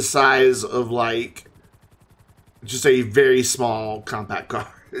 seriously, the size of, like, just a very small compact car.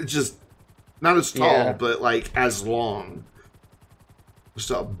 It's just not as tall, but, like, as long.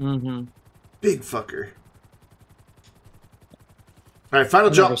 Just a big fucker. All right, final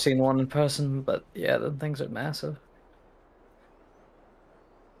jump. I've never seen one in person, but yeah, the things are massive.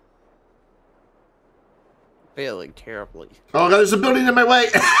 Failing terribly. Oh god, there's a building in my way.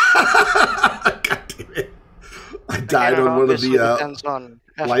 God damn it! I died on one of the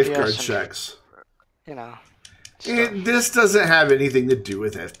lifeguard checks. You know, this doesn't have anything to do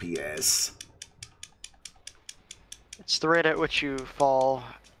with FPS. it's the rate at which you fall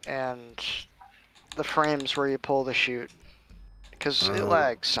and the frames where you pull the chute. Because it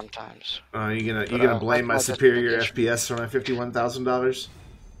lags sometimes. You gonna blame my superior FPS for my $51,000?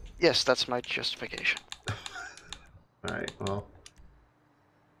 Yes, that's my justification. All right, well.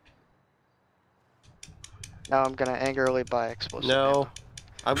 Now I'm gonna angrily buy explosive. No, ammo.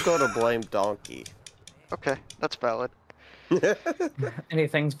 I'm gonna blame Donkey. Okay, that's valid.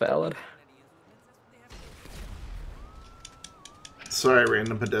 Anything's valid. Sorry,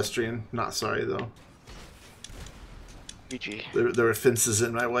 random pedestrian. Not sorry though. GG. There were fences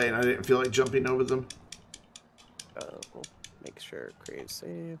in my way, and I didn't feel like jumping over them. Make sure create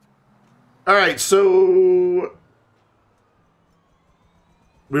save. All right, so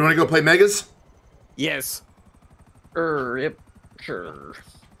we want to go play Megas? Yes. Yep. Sure.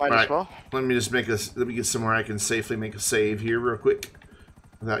 Might as well. Let me just let me get somewhere I can safely make a save here real quick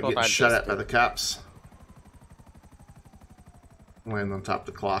without getting shot at by the cops. Land on top of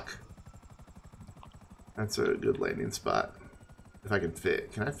the clock. That's a good landing spot. If I can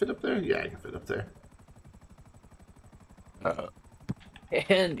fit. Can I fit up there? Yeah, I can fit up there.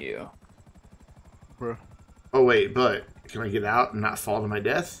 And you. Bro. Oh, wait, but can I get out and not fall to my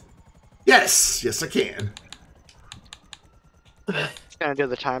death? Yes! Yes, I can. Just gonna do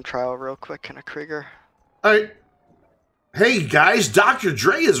the time trial real quick in a Krieger. Alright. Hey, guys, Dr.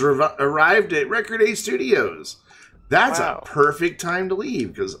 Dre has arrived at Record A Studios. That's a perfect time to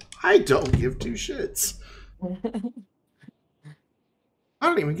leave, because I don't give two shits. I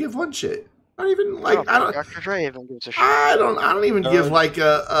don't even give one shit. I don't even like. Oh, I don't. Dr. Dre even gives a shit. I don't even give like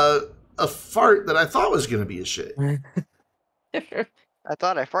a fart that I thought was gonna be a shit. I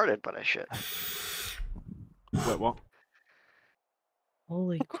thought I farted, but I shit. Wait, what?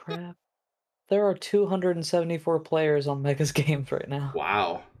 Holy crap. There are 274 players on Mega's games right now.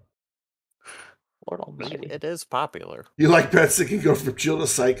 Wow. Lord almighty. It is popular. You like pets that can go from chill to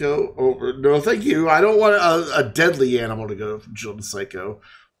psycho? Over? No, thank you. I don't want a deadly animal to go from chill to psycho.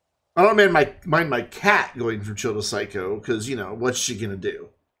 I don't mind my cat going from chill to psycho because, you know, what's she going to do?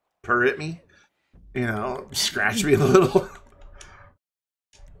 Purr at me? You know, scratch me a little?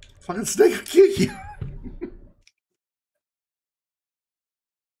 Fucking snake will kill you.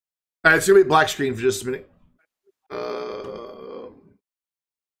 All right, it's going to be black screen for just a minute.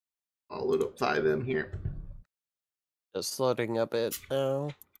 I'll load up FiveM here. Just loading up it now.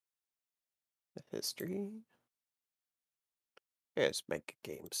 The history. Here's Mega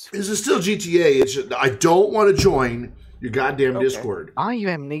Games. This is still GTA. It's just, I don't want to join your goddamn Discord.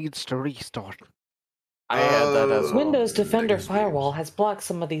 FiveM needs to restart. I had that as well. Windows Defender Firewall has blocked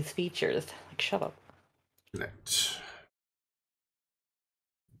some of these features. Like, shut up. Connect.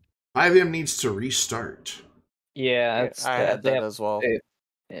 FiveM needs to restart. Yeah, it's, I had that as well. Yeah.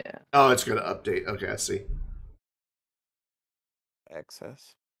 Oh, it's going to update. Okay, I see.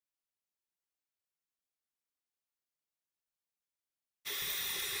 Access.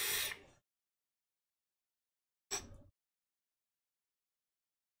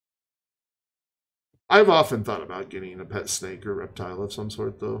 I've often thought about getting a pet snake or reptile of some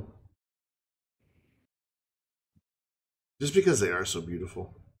sort, though. Just because they are so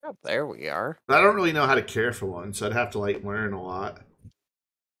beautiful. Oh, there we are. But I don't really know how to care for one, so I'd have to, like, learn a lot.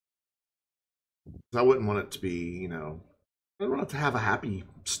 I wouldn't want it to be, you know... I don't want it to have a happy,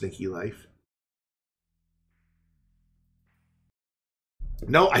 snaky life.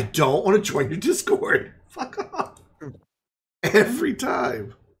 No, I don't want to join your Discord. Fuck off. Every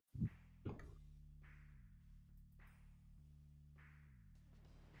time.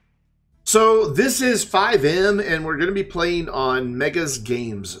 So this is FiveM, and we're going to be playing on Mega's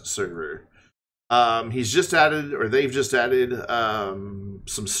Games server. He's just added, or they've just added, some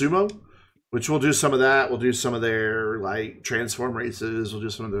sumo, which we'll do some of that. We'll do some of their like transform races. We'll do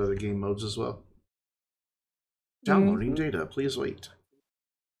some of their other game modes as well. Downloading data. Please wait.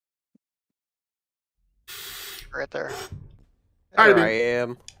 Right there. All right, There I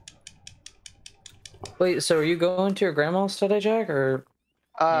am. Wait, so are you going to your grandma's today, Jack, or?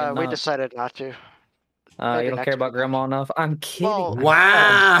 We decided not to. You Maybe don't next care about week. grandma enough? I'm kidding. Well,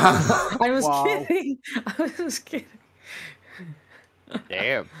 Wow. I was Wow. kidding. I was kidding.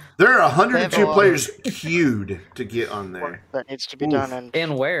 Damn. There are 102 They have a players queued to get on there. Work that needs to be Oof. done and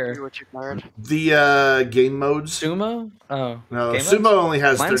And do where? what you've learned. The game modes. Sumo? Oh. No, game Sumo modes? only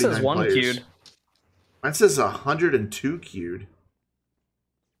has Mine 39 says 1 players. queued. Mine says 102 queued.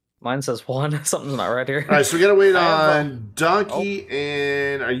 Mine says 1. Something's not right here. All right, so we gotta wait I have, on Donkey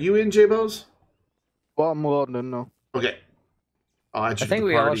and are you in, J-Bos? Well, I'm loading now. Okay. I'll add you I think to the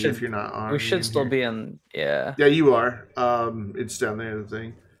we all party should. if you're not on. We should still be in. Yeah. Yeah, you are. It's down there, the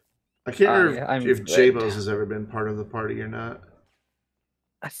thing. I can't remember yeah, I'm if good. J-Bos has ever been part of the party or not.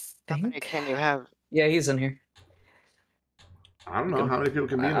 I How many think. can you have? Yeah, he's in here. I don't know how many people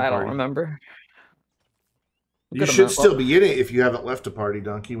can be in the I party. don't remember. You Good should amount. still be in it if you haven't left a party,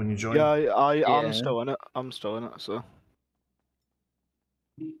 Donkey, when you join. Yeah, I'm Yeah. still in it. I'm still in it, so.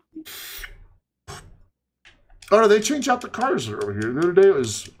 Oh, no, they changed out the cars over here. The other day it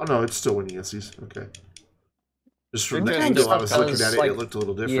was... Oh, no, it's still winning Yeezy's. Okay. Just from the Sometimes angle I it was looking does, at it, like, it looked a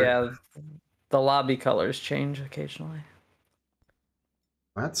little different. Yeah, the lobby colors change occasionally.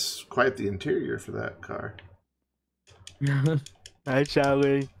 That's quite the interior for that car. Hey,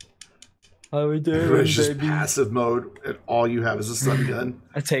 Charlie. How we It's just passive mode, and all you have is a stun gun.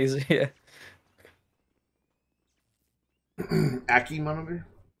 A taser, yeah. Aki monitor?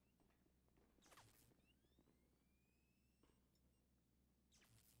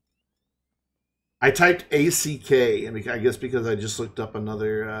 I typed ACK, and I guess because I just looked up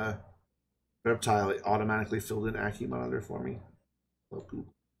another reptile, it automatically filled in Aki monitor for me. Oh, cool.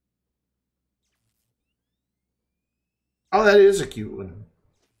 Oh, that is a cute one.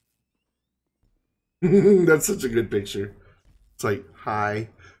 That's such a good picture. It's like, hi.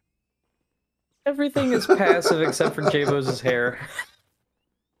 Everything is passive except for J-Bo's hair.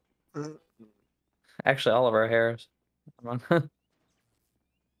 Actually, all of our hairs. Come on.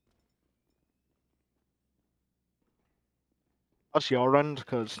 That's your end,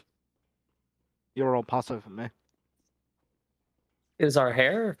 because you're all passive for me. Is our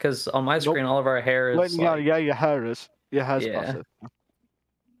hair? Because on my screen, all of our hair is. Well, yeah, like- yeah, your hair is. Your hair's Yeah. passive.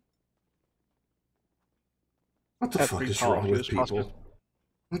 What the fuck every is wrong part of with his people? possible.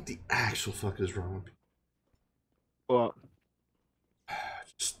 What the actual fuck is wrong with people? What?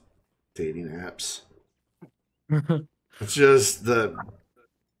 Just dating apps. It's just the.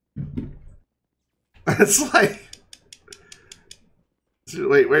 It's like.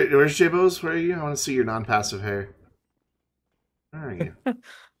 Wait, where's Jibos? Where are you? I want to see your non-passive hair. Where are you?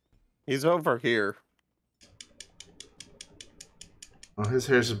 He's over here. Oh, his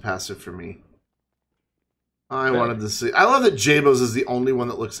hair's passive for me. I wanted to see. I love that Jabos is the only one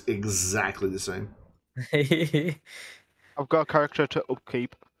that looks exactly the same. I've got a character to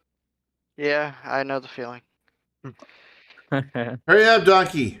upkeep. Yeah, I know the feeling. Hurry up,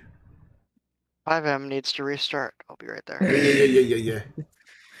 donkey. FiveM needs to restart. I'll be right there. Yeah.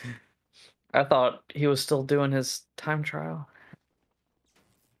 I thought he was still doing his time trial.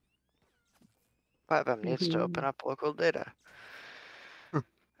 FiveM needs to open up local data.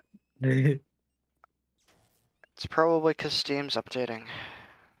 Is It's probably because Steam's updating.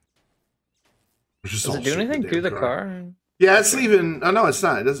 it do anything through the car? Yeah, it's leaving. Oh no, it's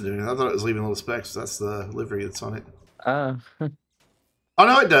not. It doesn't do anything. I thought it was leaving little specks. That's the livery that's on it. Oh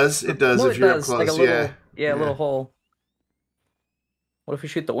no, it does. It does no, if it you're does. up close. Like a little, yeah, a little hole. What if we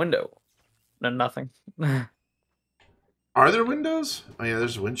shoot the window? No, nothing. Are there windows? Oh yeah,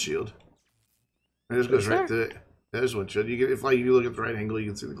 there's a windshield. It just goes right through it. There's windshield. You get if like you look at the right angle, you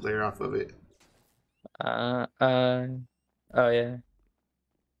can see the glare off of it. Oh yeah.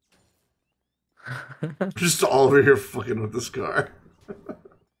 Just all over here fucking with this car.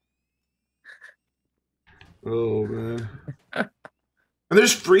 Oh man. And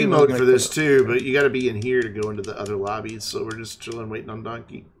there's free mode for this too, but you got to be in here to go into the other lobbies. So we're just chilling, waiting on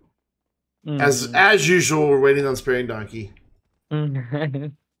Donkey. As usual, we're waiting on sparing Donkey.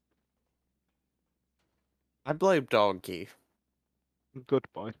 I blame Donkey. Good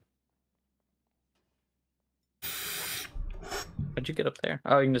boy. How'd you get up there?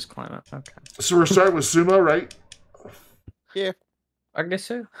 Oh, you can just climb it. Okay. So we're starting with Sumo, right? Yeah. I guess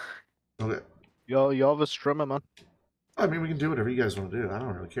so. Okay. You're the streamer, man. I mean, we can do whatever you guys want to do. I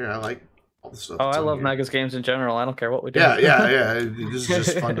don't really care. I like all the stuff. Oh, that's I on love here. Megas games in general. I don't care what we do. Yeah. This is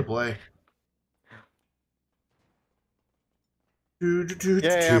just fun to play.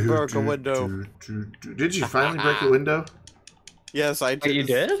 Yeah, I broke a window. Did you finally break a window? Yes, I you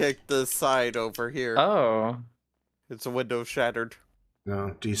did? Kicked the side over here. Oh. It's a window shattered.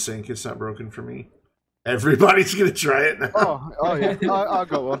 No, desync. It's not broken for me. Everybody's gonna try it now. Oh yeah, I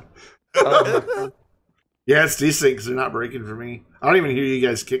got one. Yeah, it's desync because they're not breaking for me. I don't even hear you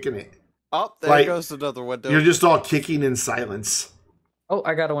guys kicking it. Oh, there goes another window. You're just all kicking in silence. Oh,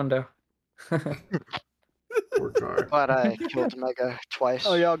 I got a window. Poor car. Glad I killed Mega twice.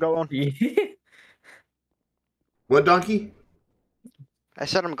 Oh yeah, I'll go on. What, Donkey? I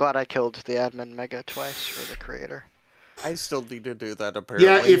said I'm glad I killed the admin Mega twice for the creator. I still need to do that, apparently.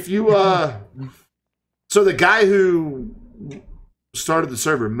 Yeah, if you, so the guy who started the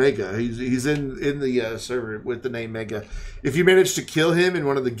server, Mega, he's in the server with the name Mega. If you manage to kill him in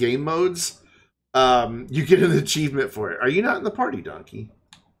one of the game modes, you get an achievement for it. Are you not in the party, Donkey?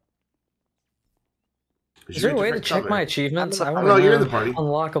 Is there a way to check my achievements? No, you're in the party.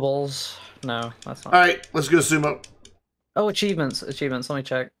 Unlockables. No, that's not. All right, let's go Sumo. Oh, achievements. Let me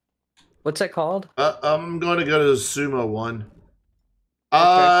check. What's that called? I'm going to go to Sumo 1.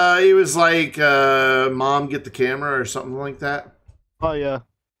 It was like Mom Get the Camera or something like that. Oh yeah,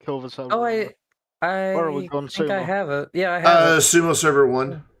 kill the server. Oh, I Where are we going, think I Sumo? have it. Yeah, I have it. Sumo Server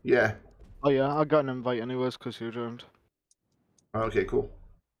 1. Yeah. Oh yeah, I got an invite anyways because you joined. Okay, cool.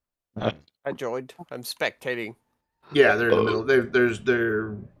 I joined. I'm spectating. Yeah, they're in the middle.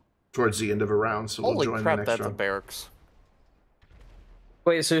 They're towards the end of a round, so Holy we'll join crap, the next that's a round. barracks.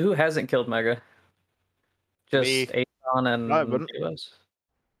 Wait, so who hasn't killed Mega? Just Me. Aeon and I haven't. US?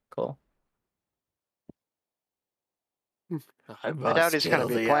 Cool. I doubt he's going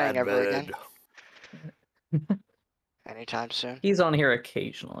to be playing ever again. Anytime soon. He's on here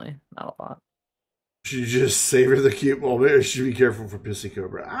occasionally, not a lot. Should you just savor the cute moment, or should you be careful for Pissy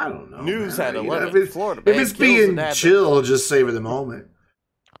Cobra? I don't know. News man. at You know, 11. if Florida if man it's kills being an admin. chill, just savor the moment.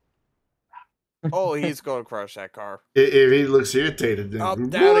 Oh, he's going to crush that car. If he looks irritated, then Oh,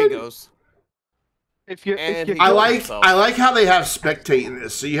 down he goes. If you I like how they have spectate in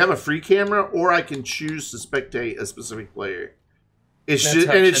this. So you have a free camera, or I can choose to spectate a specific player. It's That's just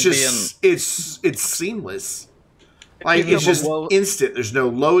how it and it's should be just it's seamless. Like Yeah, it's just well- instant. There's no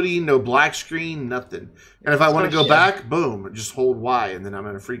loading, no black screen, nothing. And if I want to go back, boom, just hold Y, and then I'm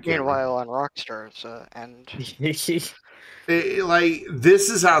in a free camera. Meanwhile, on Rockstar's end. Like this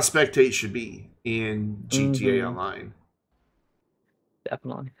is how spectate should be in GTA Online.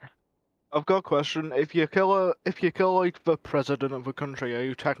 Definitely. I've got a question. If you kill like the president of a country, are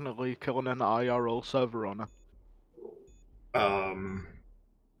you technically killing an IRL server on it?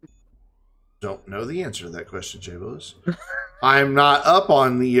 Don't know the answer to that question, J-Bos. I'm not up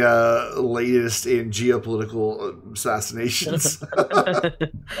on the latest in geopolitical assassinations.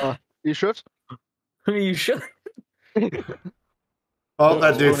 You should. You should. Oh,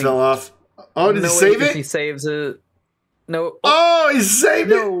 that dude fell off. Oh, did he save it? He saves it. No. Oh, he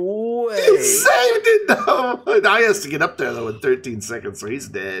saved it. No way. He saved it. No. Now he has to get up there though in 13 seconds, so he's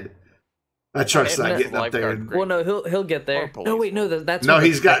dead. That truck's not getting up there. Well, no, he'll get there. No, wait, no, that's no. when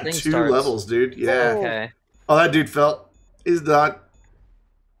He's got thing 2 starts. levels, dude. Yeah. Okay. Oh, that dude fell. He's done.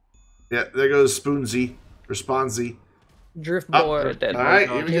 Yeah, there goes Spoonsy or Sponsy. Drift boy. All right,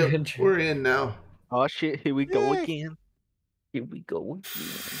 here we go. We're in now. Oh shit! Here we go again. Here we go again.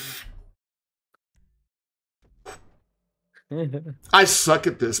 I suck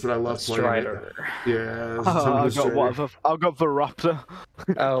at this, but I love playing Strider. it. Yeah. I've got the Raptor.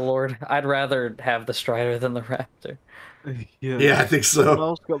 Oh lord, I'd rather have the Strider than the Raptor. Yeah, I think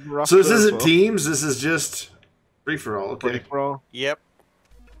so. So this isn't teams. This is just free for all. Okay. Free for all. Yep.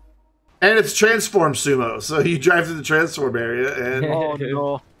 And it's transform sumo, so you drive through the transform area and. Oh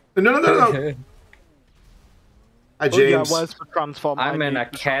no! No! Hi, James. Yeah, where's the transform? I'm in a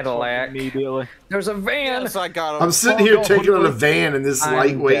Cadillac. Immediately. There's a van. Yes, I got him. I'm sitting here taking on a van in this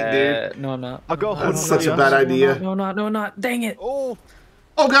lightweight, dude. No, I'm not. I got That's such a bad idea. No, not. Dang it. Oh.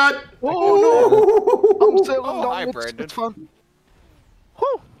 Oh God. Oh no! I'm sailing Oh, down. hi, It's Brandon. fun.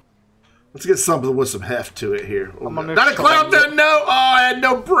 Whew. Let's get something with some heft to it here. Oh, I'm on not a cloud there. No. Oh, I had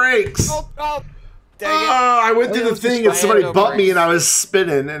no brakes. Oh, dang it. Oh, I went through the thing and somebody bumped me and I was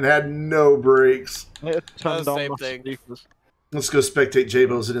spinning and had no brakes. Turned on Same my thing. speakers. Let's go spectate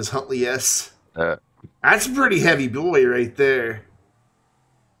J-Bos in his Huntley S. That's a pretty heavy boy right there.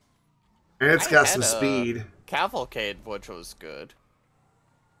 And it's got some speed. Cavalcade, which was good.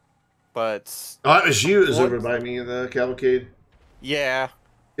 But... Oh, that was you. It was over by me in the cavalcade. Yeah.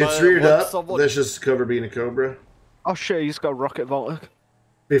 It's but reared up. someone... That's just cover being a cobra. Oh shit, he's got rocket voltic.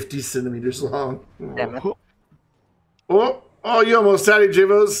 50 centimeters long. Damn it. Oh, you almost had it,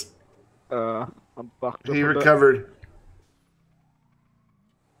 J-Bos. I'm backed up He a bit. recovered.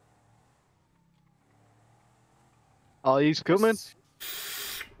 Oh, he's coming.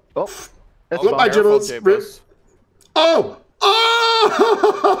 Oh, it's Look, my J-Bos. Oh!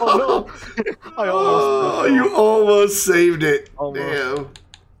 Oh no! Oh, you almost saved it. Almost. Damn.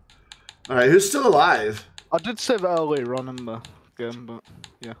 Alright, who's still alive? I did save it earlier on in the game, but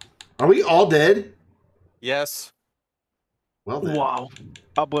yeah. Are we all dead? Yes. Well then. Wow.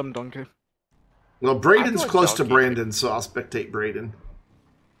 I blame Donkey. Well, Braden's I thought close to Donkey Brandon, so I'll spectate Braden.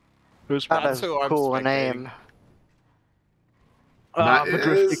 Who's Not That's as who I'm cool a spectating. name.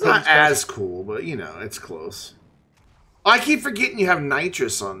 It's not as cool, but you know, it's close. I keep forgetting you have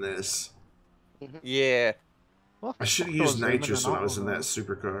nitrous on this. Yeah. I should have used nitrous when I was in that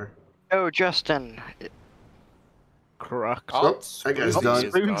supercar. Oh, Justin. Correct. Oh, that guy's done.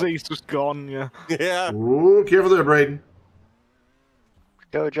 Spoonsy's just gone, yeah. Yeah. Ooh, careful there, Braden.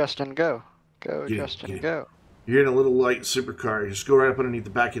 Go, Justin, go. Go, Get it, Justin, get it. go. You're in a little light supercar. Just go right up underneath the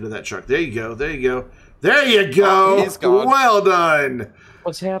back end of that truck. There you go. There you go. There you go. Oh, he's gone. Well done.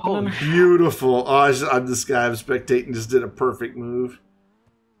 What's happening? Beautiful. Oh, I'm this guy. I'm spectating. Just did a perfect move.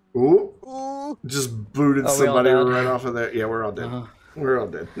 Ooh. Ooh. Just booted Oh, we all somebody dead? right off of there. Yeah, we're all dead. Uh-huh. We're all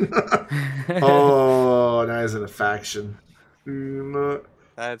dead. Oh, now he's in a faction. Not,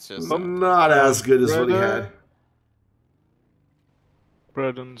 That's just... not as good as what he had.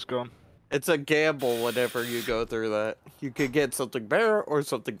 Braden's gone. It's a gamble whenever you go through that. You could get something better or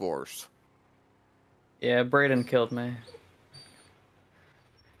something worse. Yeah, Braden killed me.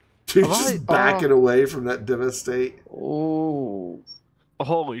 Dude, just backing away from that devastate. Ooh.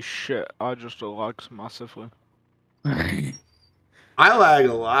 Holy shit, I just lagged massively. I lag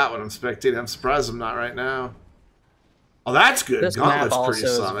a lot when I'm spectating. I'm surprised I'm not right now. Oh, that's good. This map Gauntlet's also pretty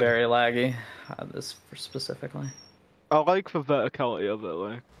is solid. very laggy. This specifically. I like the verticality of it,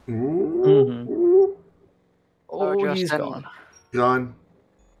 like. Ooh. Oh, he's Justin. gone. Gone.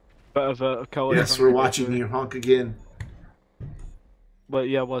 Better verticality. Yes, than we're the watching other. you honk again. But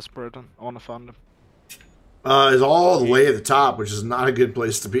yeah, where's Braden? I wanna find him. Is all the way at the top, which is not a good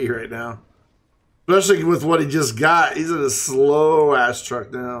place to be right now. Especially with what he just got. He's in a slow ass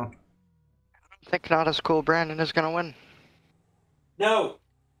truck now. I think not as cool Brandon is gonna win. No.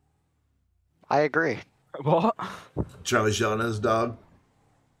 I agree. What? Charlie's yelling at his dog.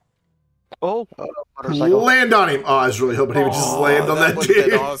 Oh, Motorcycle. Land on him. Oh, I was really hoping he would just land on that would've been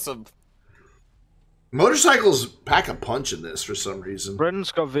dude. awesome. Motorcycles pack a punch in this for some reason.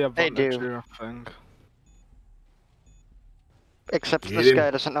 Britain's got the They advantage do. here, I think. Except Get this him.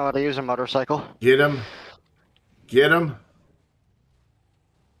 guy doesn't know how to use a motorcycle. Get him. Get him.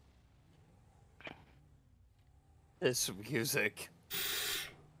 This music.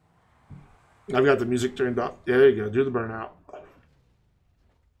 I've got the music turned off. Yeah, there you go. Do the burnout.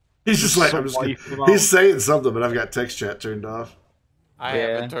 He's just like, I'm just gonna, he's saying something, but I've got text chat turned off. I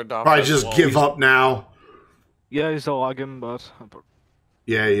haven't turned off. Probably as just well. give up now. Yeah, he's all lagging, but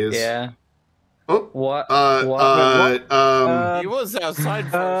Yeah, he is. Yeah. Oh. What? He was outside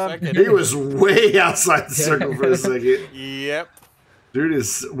for a second. He was way outside the circle for a second. Yep. Dude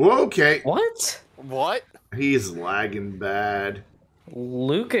is whoa, okay. What? What? He's lagging bad.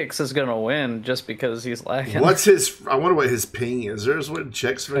 Lukix is gonna win just because he's lagging. What's his? I wonder what his ping is. There's what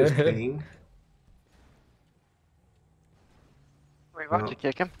checks for his ping. We want to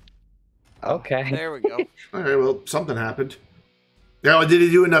kick him. Okay. There we go. All right. Well, something happened. Now, did he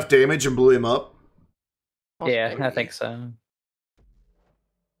do enough damage and blew him up? Yeah, I think so.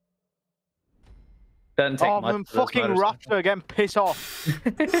 Doesn't take much. I'm fucking Raptor again. Piss off.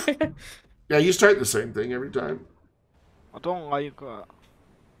 Yeah, you start the same thing every time. I don't like that.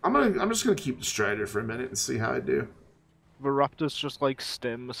 I'm just gonna keep the Strider for a minute and see how I do. The Raptors just like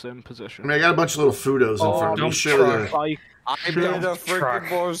stay in the same position. I mean, I got a bunch of little Fudos in front of me. Sure. I made a freaking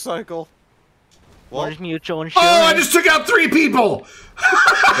motorcycle. Where's mutual Oh, insurance? I just took out 3 people!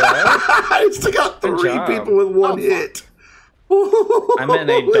 I just took out 3 people with one hit. I'm in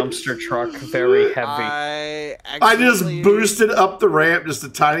a dumpster truck, very heavy. I just boosted up the ramp just a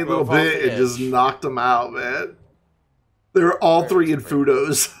tiny little bit and just knocked them out, man. They were all 3 in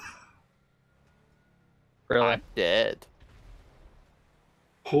Fudos. Really? I'm dead.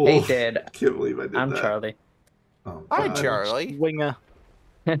 Oh, Hey, Dad. I can't believe I did I'm that. Charlie. Oh, Hi, God. Charlie. Winger.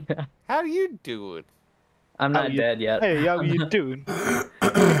 How you doing? I'm not dead yet. Hey, how you doing?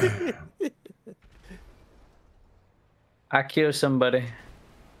 I killed somebody.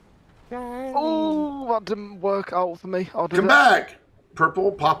 Oh, that didn't work out for me. I'll do Come that. back!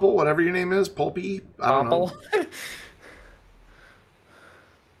 Purple, Popple, whatever your name is. Pulpy? I don't know.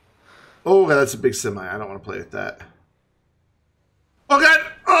 Oh, that's a big semi. I don't want to play with that. Oh, God!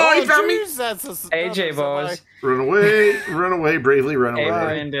 Oh, he found me! AJ boys. Run away, bravely run Hey, away.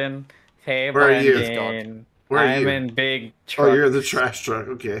 Brandon. Hey, Where are you? Brandon. Where are I'm you? in big truck. Oh, you're in the trash truck.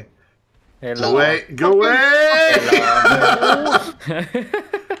 Okay. Hello. Go away! Go away!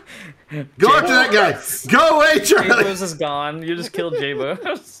 Go after that guy! Go away, Charlie! J-Bos is gone. You just killed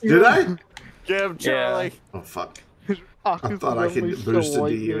J-Bos. Did I? Get him, Charlie. Oh, fuck. I thought I could boost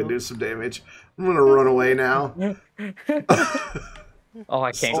into you and do some damage. I'm gonna run away now. Oh,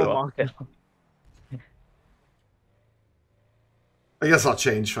 I can't go up. I guess I'll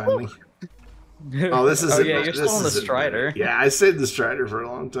change finally. Oh, this is. Oh, yeah, you're still on the Strider. Yeah, I saved the Strider for a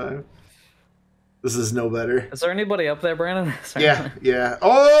long time. This is no better. Is there anybody up there, Brandon? Yeah, yeah.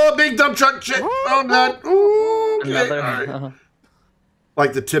 Oh, big dump truck shit. Oh, God. Ooh, okay. Another. All right.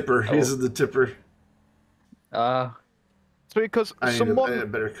 Like the tipper. Oh. He's the tipper. It's because I need a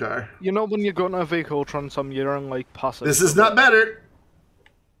better car. You know when you go into a vehicle transom, you're on like passive. This is not better.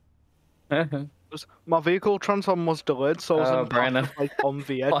 My vehicle transom was delayed, so I was in Brandon. passive, like on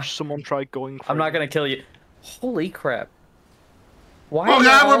the edge. Someone tried going. I'm not gonna kill you. Holy crap! Why? Oh,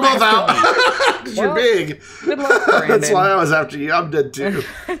 God, we're both out. Well, Because you're big. Good luck, Brandon. That's why I was after you. I'm dead too.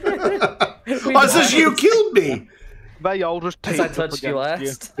 Oh, it says you killed me. They all just As I touched you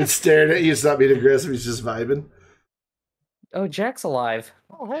last. It's staring at you. It's not being aggressive. He's just vibing. Oh, Jack's alive.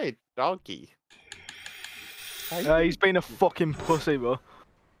 Oh, hey, donkey. He's been a fucking pussy, bro.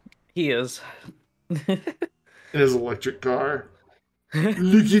 He is. In his electric car.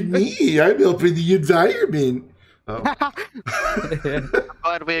 Look at me. I'm helping the environment. Oh. I'm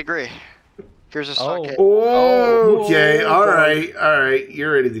glad we agree. Here's a socket. Oh, okay. All right. All right.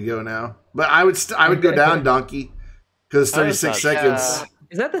 You're ready to go now. But I would go down, donkey. Because it's 36 seconds.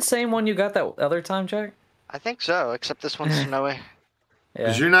 Is that the same one you got that other time, Jack? I think so, except this one's snowy.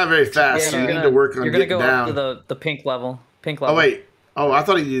 Because you're not very fast. So you need to work on You're gonna getting go down. up to the pink level. Pink level. Oh, wait. Oh, I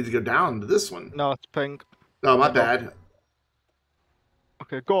thought he needed to go down to this one. No, it's pink. Oh, my bad.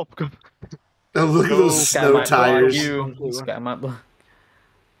 Okay, go up. Go. Oh, look at those snow tires. This guy might block.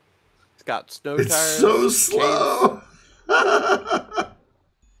 It's got snow It's tires. so slow.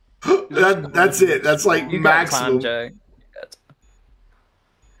 That's it. That's like You got maximum. time, Jack.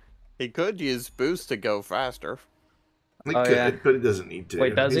 He could use boost to go faster. He could, but he doesn't need to.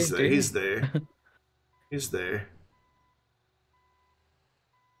 Wait, does he's he? There. Do you? He's there. He's there.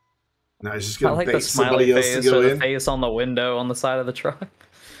 No, he's just I gonna like the bait smiley somebody else to face go or the in. face on the window on the side of the truck.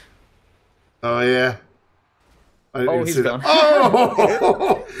 Oh, yeah. I didn't Oh, even he's see gone. that.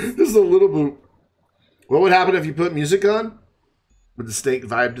 Oh! Just a little boop. What would happen if you put music on? Would the snake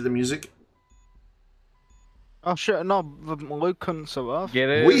vibe to the music? Oh shit, no, Luke couldn't survive. Get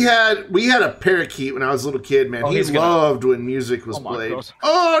it? We had a parakeet when I was a little kid, man. Oh, He he's gonna- loved when music was Oh my played. God.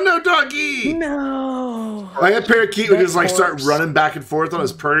 Oh, no, doggy! No. Like a parakeet would That just like start corpse. running back and forth on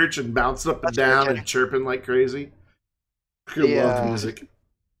his perch and bouncing up and That's down irritating. and chirping like crazy. He The, loved music.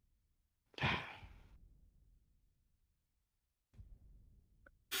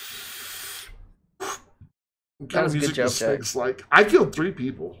 What That kind was of a good music job, does Jack. Snakes like? I killed 3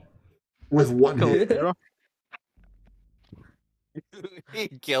 people with 1 hit. He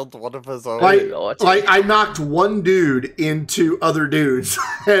killed one of his own. Like I knocked 1 dude into other dudes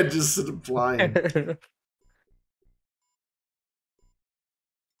and just sent him flying.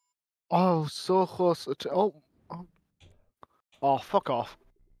 Oh, so close. Oh, fuck off.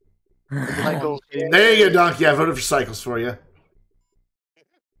 Cycles. There you go, Donkey. I voted for Cycles for you.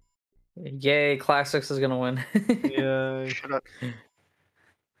 Yay, Classics is gonna win. Yeah. Shut up.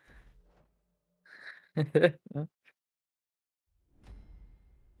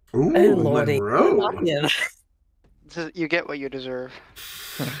 Ooh, Oh, Lordy. Monroe. Yeah. You get what you deserve.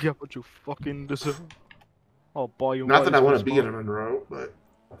 Get what you fucking deserve. Oh boy, you Not that I want to be be in a Monroe, but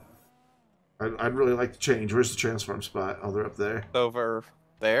I'd really like to change. Where's the transform spot? Oh, they're up there. Over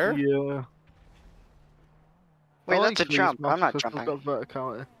there? Yeah. Wait, I that's a like these jump. I'm maps not 'cause they've jumping. got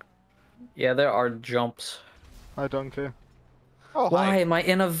verticality. Yeah, there are jumps. I don't care. Oh, Why hi. am I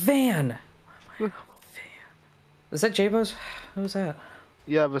in a van? Is that Jabos? Who's that?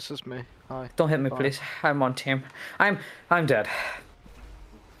 Yeah, this is me. Hi. Don't hit me, Bye. please. I'm on team. I'm dead.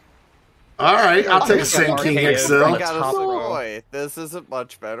 All right, I'll take a Sand Sand King King XL. I got a Top row. boy. This isn't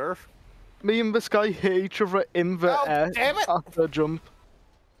much better. Me and this guy hit each other in the Oh, air damn it. after a jump.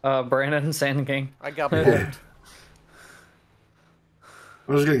 Brandon and Sand King. I got pulled.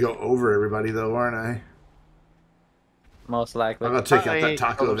 I was gonna go over everybody though, aren't I? Most likely. I'm gonna take out I that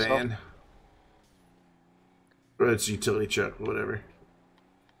taco hope so. van. Or it's a utility truck, whatever.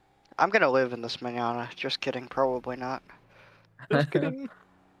 I'm gonna live in this manana. Just kidding. Probably not. Just kidding.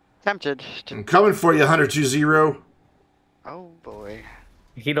 Tempted. I'm coming for you, Hunter 2-0. Oh boy.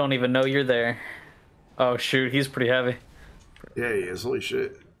 He don't even know you're there. Oh shoot, he's pretty heavy. Yeah, he is. Holy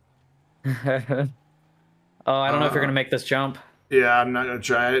shit. Oh, I don't know if you're gonna make this jump. Yeah, I'm not gonna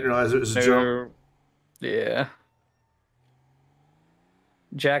try. I didn't realize it was a jump. Yeah.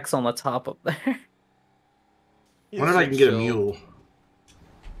 Jack's on the top up there. Wonder if I can get a mule.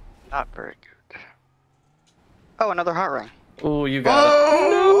 Not very good. Oh, another hot ring. Oh, you got it. Oh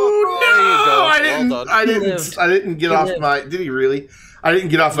no! There you go. Well done. I didn't get off my. Did he really? I didn't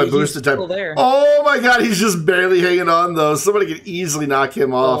get off my He's boosted time. still there. Oh my god, he's just barely hanging on though. Somebody could easily knock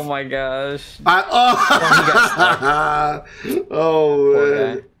him off. Oh my gosh. Oh Poor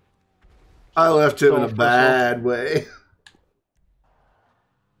man. guy. I left him in a Soft, bad way.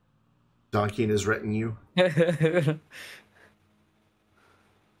 Donkey and his retinue.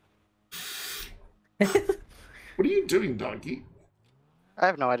 What are you doing, Donkey? I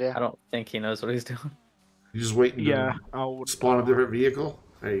have no idea. I don't think he knows what he's doing. You just waiting Yeah, to I would spawn a different vehicle?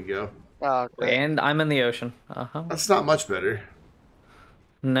 There you go. Oh, great. And I'm in the ocean. Uh-huh. That's not much better.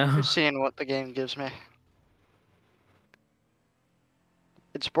 No. Just seeing what the game gives me.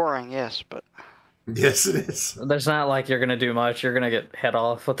 It's boring, yes, but Yes, it is. There's not like you're gonna do much. You're gonna get head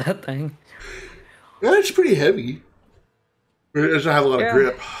off with that thing. Yeah, it's pretty heavy. It doesn't have a lot Yeah. of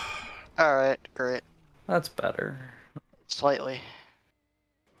grip. alright, great. That's better. Slightly.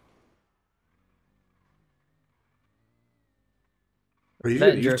 Or you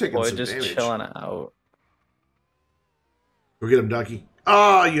That you've jerk taken boy some just damage. chilling out. Go get him, Donkey.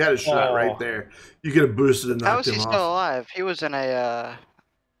 Oh, you had a shot Oh. right there. You could have boosted and How knocked is he him still off. alive? He was in a,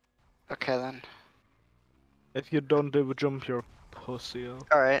 Okay then. If you don't do the jump, you're a pussy.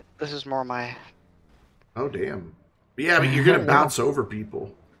 Alright, this is more my... Oh, damn. But yeah, but you're going to bounce over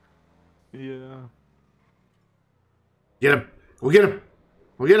people. Yeah. Get him. We'll get him.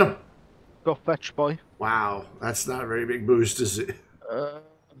 We'll get him. Go fetch, boy. Wow, that's not a very big boost, is it?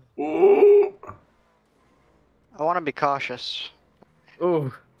 Ooh. I want to be cautious.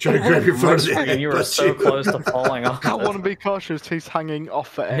 Ooh. Try to grab your phone. And you were so close to falling off. I want to be cautious. He's hanging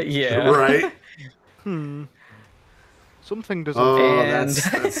off the edge. Yeah. Right? Something doesn't. Oh, And-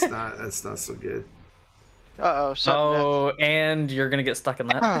 that's not so good. Uh-oh, something... Oh, and you're gonna get stuck in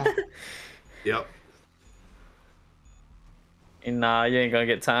that. Yep. Nah, you ain't gonna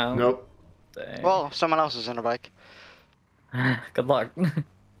get time. Nope. Dang. Well, someone else is in a bike. Good luck.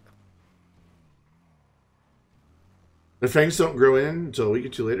 The fangs don't grow in until a week or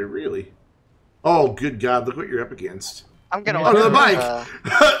two later, really. Oh, good God! Look what you're up against. I'm gonna. Oh, another bike.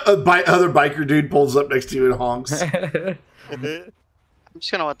 Other biker dude pulls up next to you and honks. I'm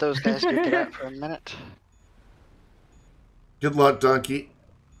just gonna let those guys duke it out for a minute. Good luck, Donkey.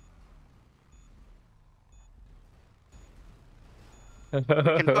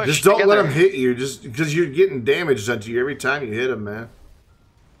 Just don't let him hit you, just because you're getting damage done to you every time you hit him, man.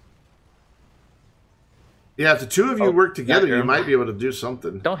 Yeah, if the two of you work together, you might be able to do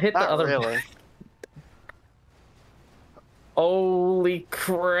something. Don't hit the other. Really. Holy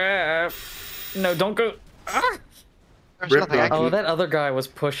crap! No, don't go. Ah! There's nothing I Oh, can... that other guy was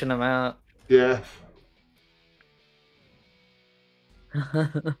pushing him out. Yeah.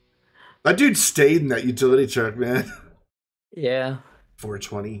 That dude stayed in that utility truck, man. Yeah.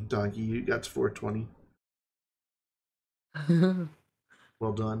 420, Donkey. You got to 420.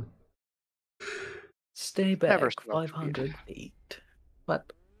 Well done. Stay back Never 500 feet.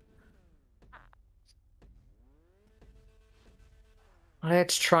 What?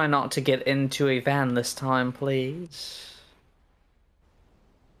 Let's try not to get into a van this time, please.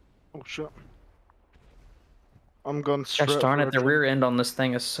 Oh shit. I'm going straight. Gosh darn for it, the rear end on this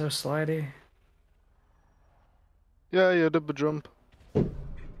thing is so slidey. Yeah, you did the jump.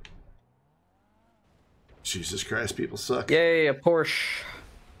 Jesus Christ, people suck. Yay, a Porsche.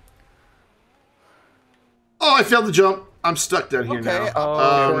 Oh, I failed the jump. I'm stuck down here now.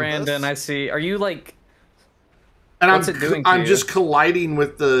 Oh, Brandon, I see. Are you like... And What's it doing to I'm you? just colliding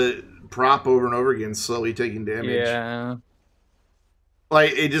with the prop over and over again, slowly taking damage. Yeah.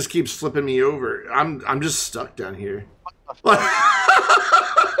 Like, it just keeps flipping me over. I'm just stuck down here. Like,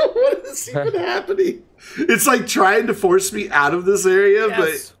 what is even happening? It's like trying to force me out of this area,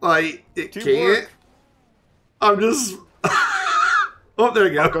 but like it can't. I'm just. Oh, there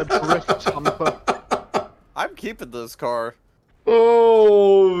you go. I'm keeping this car.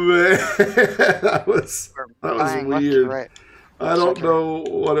 Oh man, that was Buying left to weird. right. I don't know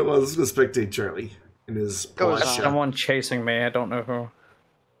what it was. I was gonna spectate Charlie in his There's Porsche. someone chasing me. I don't know who.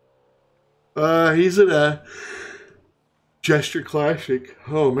 He's in a Gesture Classic.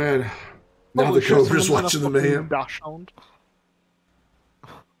 Oh man. Now Holy the shit, Cobra's someone's watching the in a fucking mayhem. dash hound.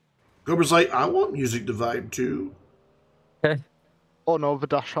 Cobra's like, I want music to vibe too. Oh no, the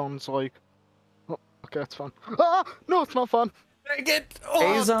dash hound's like... Oh, okay, it's fun. Ah! No, it's not fun! Dang it!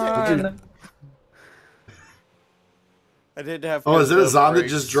 Azon! I didn't have... Oh, is that a Zon that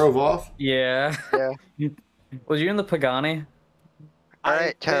brakes. just drove off? Yeah. Yeah. Was you in the Pagani?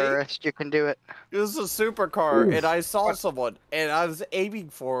 Alright, terrorist, you can do it. It was a supercar, Oof. and I saw someone, and I was aiming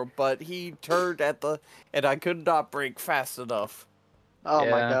for him, but he turned at the... And I could not brake fast enough. Oh my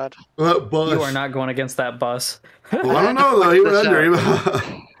Yeah. god. Bus. You are not going against that bus. Well, I don't know though. He went This under him.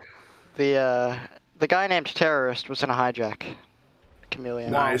 The guy named Terrorist was in a hijack.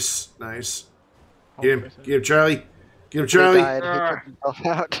 Chameleon. Nice, nice. Get him, Charlie. Get him, Charlie. He died. He took himself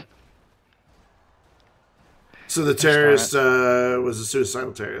out. So the terrorist was a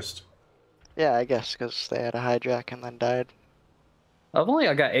suicidal terrorist. Yeah, I guess, because they had a hijack and then died. I've only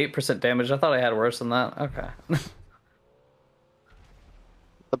got 8% damage. I thought I had worse than that. Okay.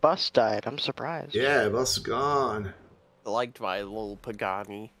 The bus died. I'm surprised. Yeah, bus gone. I liked my little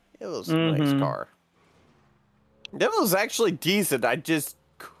Pagani. It was a nice car. It was actually decent. I just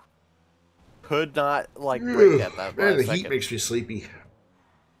could not, like, brake at that Man, the last heat second. makes me sleepy.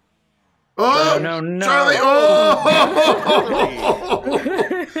 Oh, no, Charlie! Oh!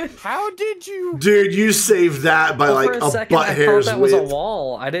 How did you... Dude, you saved that by like For a second, butt I hair's thought that was a width.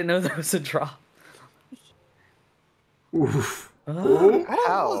 wall. I didn't know that was a drop. Oof.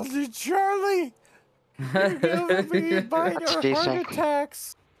 How did Charlie? You're giving me minor That's heart decent.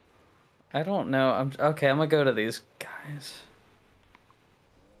 attacks. I don't know. I'm okay. I'm gonna go to these guys.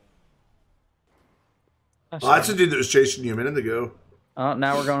 Well, that's the dude that was chasing you a minute ago. Oh,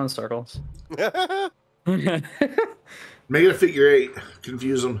 now we're going in circles. Make it a figure eight.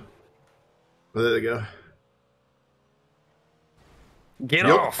 Confuse them. Well, there they go. Get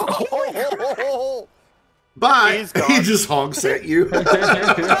Yep. off! Bye. He's gone. He just honks at you.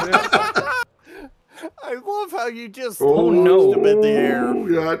 I love how you just Oh, launched him in the air. Oh,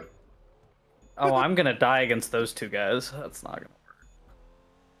 God. Oh, I'm gonna die against those two guys. That's not gonna work.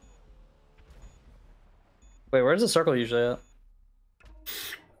 Wait, where's the circle usually at?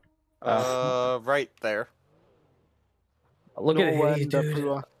 Right there. Look at No it, end dude.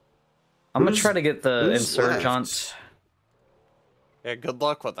 everywhere. I'm gonna try to get the who's insurgent. left? Yeah, good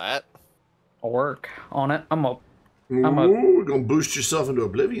luck with that. I'll work on it. I'm up. Ooh, gonna boost yourself into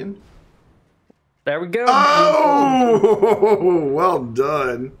oblivion. There we go. Oh, well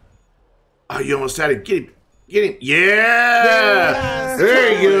done. Oh, you almost had it. Get him. Get him. Yeah!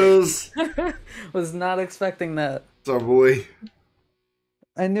 There he goes. Was not expecting that. It's our boy.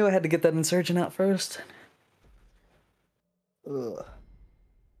 I knew I had to get that insurgent out first. Ugh.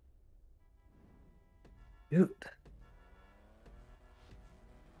 Shoot.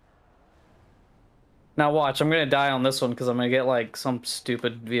 Now watch, I'm gonna die on this one because I'm gonna get like some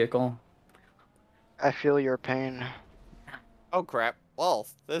stupid vehicle. I feel your pain. Oh crap. Well,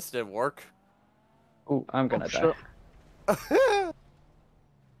 this didn't work. Ooh, I'm gonna die. Shit.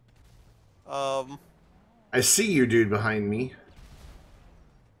 I see you, dude, behind me.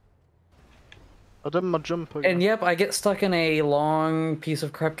 I did my jump again. And yep, I get stuck in a long piece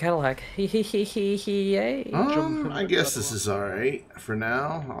of crap Cadillac. Yay. I guess this is alright for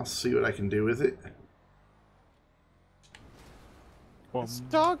now. I'll see what I can do with it. It's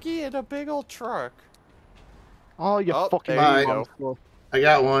Donkey in a big old truck. Oh, you fucking there you go. I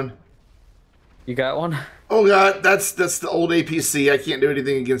got one. You got one? Oh god, that's the old APC. I can't do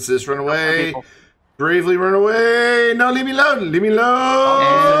anything against this. Run away. Bravely run away. No, leave me alone. Leave me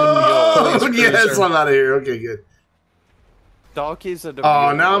alone. And yes, I'm out of here. Okay, good. Donkey's in a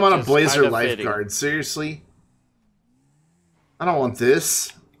Oh, now I'm on a which is Blazer kinda lifeguard. fitting. Seriously? I don't want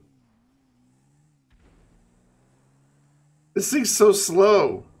this. This thing's so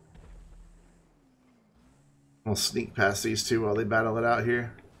slow. I'll sneak past these two while they battle it out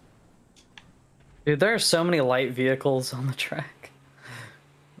here. Dude, there are so many light vehicles on the track.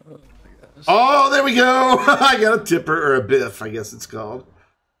 Oh, there we go! I got a tipper, or a biff, I guess it's called.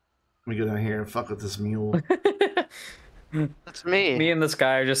 Let me go down here and fuck with this mule. That's me. Me and this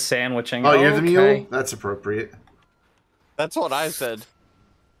guy are just sandwiching. Oh, you're the mule? That's appropriate. That's what I said.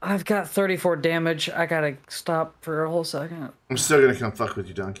 I've got 34 damage. I gotta stop for a whole second. I'm still gonna come fuck with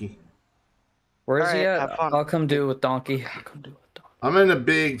you, donkey. Where is he Alright, at? have fun. I'll come do it with Donkey. I'll come do it with Donkey. I'm in a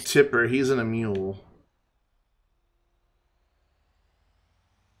big tipper. He's in a mule.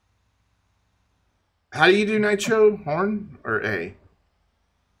 How do you do nitro? Horn or A?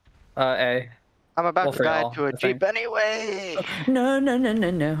 A. I'm about Well, to for die y'all, to a I think. Jeep anyway. No.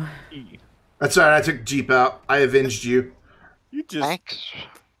 That's alright. I took Jeep out. I avenged you. You just Thanks.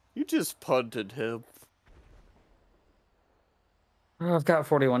 you just punted him. Oh, I've got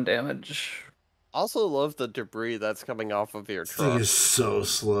 41 damage. Also love the debris that's coming off of your This thing truck. is so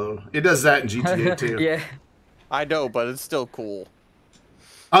slow. It does that in GTA too. Yeah. I know, but it's still cool.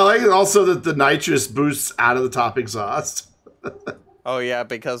 I like it also that the nitrous boosts out of the top exhaust. Oh yeah,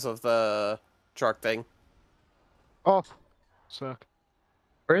 because of the truck thing. Oh, suck.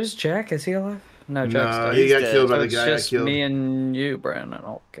 Where's Jack? Is he alive? No, No, Jack's dead. he got dead. killed by So the it's guy I just killed. me and you, Brandon.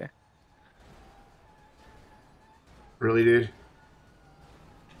 Okay. Really, dude?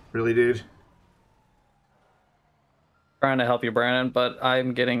 Really, dude? Trying to help you, Brandon, but I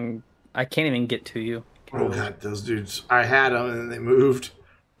can't even get to you. Oh god, those dudes. I had them and then they moved.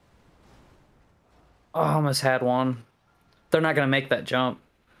 Oh, I almost had one. They're not gonna make that jump.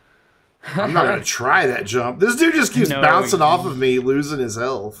 I'm not gonna try that jump. This dude just keeps No, bouncing off of me, losing his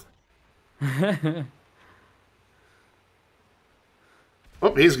health.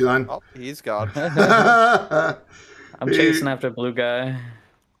 Oh, he's gone. Oh, he's gone. I'm chasing after a blue guy.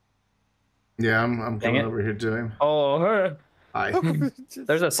 Yeah, I'm Dang coming it. over here to him. Oh, her. Hi.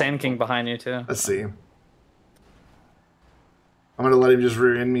 There's a Sand King behind you too. Let's see him. I'm gonna let him just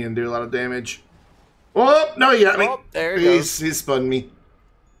rear end me and do a lot of damage. Oh no, he got me. Oh, there he goes. He spun me.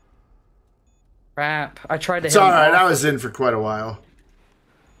 Crap! I tried to It's hit him all right. off. I was in for quite a while.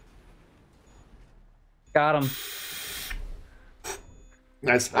 Got him.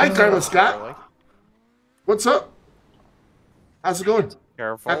 Nice. Hi, Carlos Scott. Really? What's up? How's it going?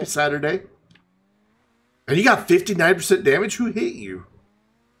 Careful. Happy Saturday. And you got 59% damage? Who hit you?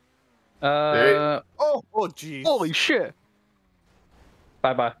 Oh, jeez. Holy shit.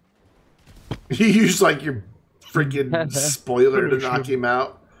 Bye. You used like your freaking spoiler to knock him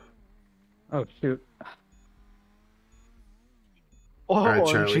out. Oh shoot. Oh, Alright,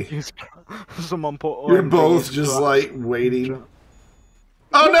 Charlie. jeez. Someone put You're on both these just crap. like waiting.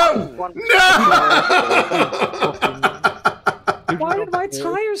 Oh no! No! Why did my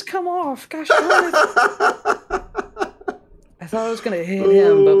tires come off? Gosh darn it. I thought I was gonna hit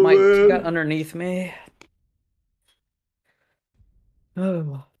him, but Mike man. got underneath me.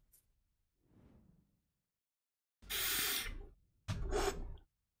 Oh.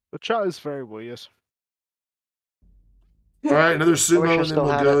 The chat is very weird. Alright, another sumo, I and then still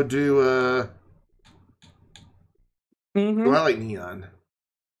we'll had go it. do, Mm-hmm. oh, I like Neon.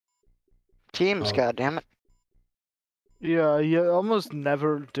 Teams, Oh. goddammit. Yeah, you almost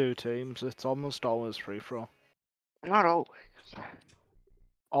never do teams. It's almost always free for all. Not always.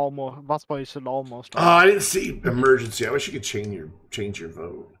 Almost. That's why you said almost. Oh, I didn't see emergency. I wish you could change your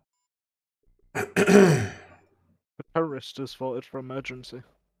vote. The terrorist has voted for emergency.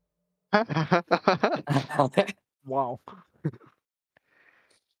 Wow.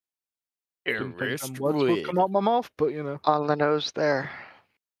 Didn't think them words would come out my mouth, but you know. On the nose there.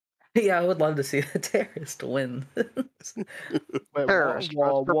 Yeah, I would love to see the terrorist win. Wait, Terrorist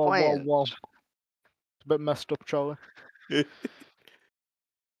whoa, for whoa, whoa, plans. whoa. It's a bit messed up, Charlie.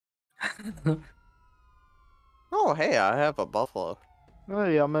 Oh, hey, I have a buffalo.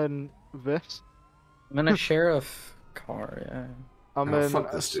 Hey, I'm in this. I'm in a sheriff car, yeah. I'm Oh, in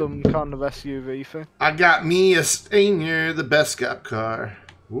fuck this some dude. kind of SUV thing. I got me a Stinger, the best cop car.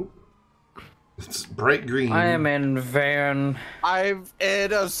 Whoop. It's bright green. I am in van. I'm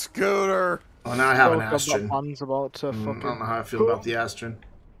in a scooter. Oh, now I have an Oh, God, that Astron. man's about to I don't fucking... know how I feel about the Astron.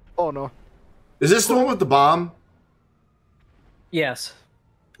 Oh, no. Is this the one with the bomb? Yes,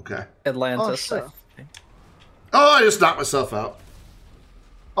 Okay. Atlantis. Oh, I shit. think. Oh, I just knocked myself out.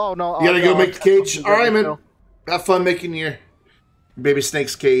 Oh, no. You gotta go make the cage. I'm All right, man. no. Have fun making your baby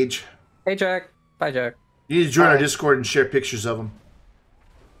snake's cage. Hey, Jack. Bye, Jack. You need to join our Alright. Discord and share pictures of them.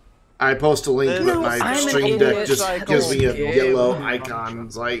 I post a link, but my I'm an stream deck idiot. just gives me a Okay. yellow icon.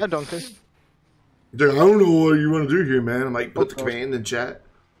 It's like, Hey, donkey. they're like, I don't know what you want to do here, man. I'm like, put the command in chat.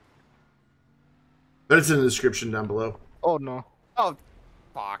 But it's in the description down below. Oh, no. Oh,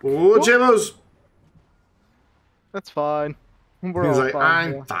 fuck. Oh, Jamos! That's fine. We're He's all like, fine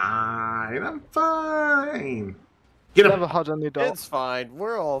I'm here. fine. I'm fine. Get him. Never had any doubt. It's fine.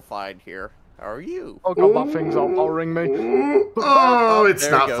 We're all fine here. How are you? Oh, God, that thing's outpowering me. Oh, it's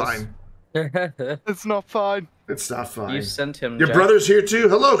there it not goes. fine. It's not fine. It's not fine. You sent him. Your Jack. brother's here too?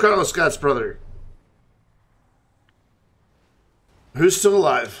 Hello, Carlos Scott's brother. Who's still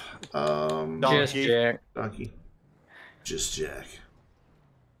alive? Just Donkey. Jack. Donkey. Just Jack.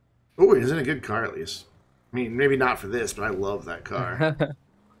 Oh, he's in a good car at least. I mean, maybe not for this, but I love that car.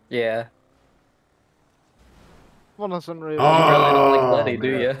 Yeah. One doesn't really... You really don't like Oh, Letty,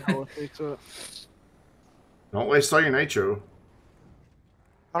 do man. you? quality to it. Don't waste all your nitro.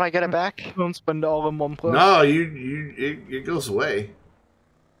 When I get it back? Don't spend it all in one place. No, it goes away.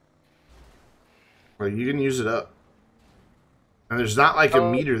 Well, you can use it up. And there's not like a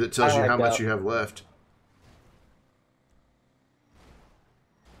meter that tells I you like how much that. you have left.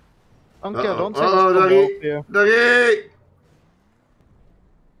 Donkey, I don't think Uh-oh, it's gonna Dougie. help you. Dougie!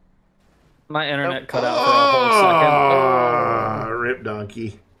 My internet cut out for a whole second. Ah, rip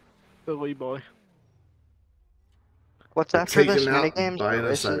Donkey. Billy boy. What's after this? Taken out Minigames by or an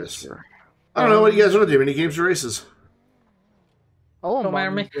races? Osiris. Or... I don't know what you guys want to do. Mini games or races? Oh, Don't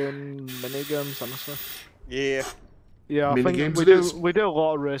mind man, me. doing minigames, honestly. Yeah. Yeah, I Mini think games we it do. is. We do a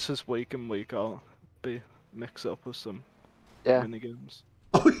lot of races week in week out. Be mix up with some Yeah. minigames.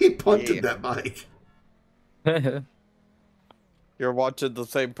 Oh, he punted Yeah. that bike. You're watching the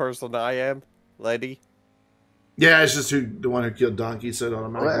same person I am, lady? Yeah, it's just the one who killed Donkey said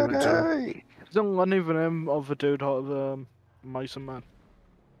automatically. went to him. Lenny! Isn't Lenny the name of the dude out of Mice and Man?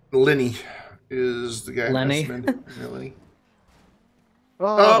 Lenny is the guy. who Lenny? asked him. Yeah, Lenny.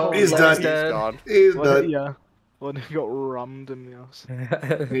 Oh, he's Lenny's done. dead. Gone. He's Lenny, done. yeah. Lenny got rammed in the ass.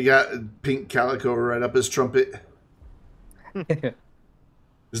 He got pink calico right up his trumpet.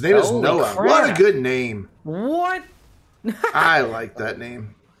 His name is Holy Noah. crap. What a good name. What? I like that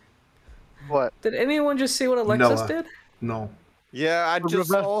name. What? Did anyone just see what Alexis Noah. did? No. Yeah, I just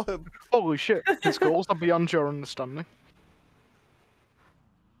saw him. Holy shit, his goals are beyond your understanding.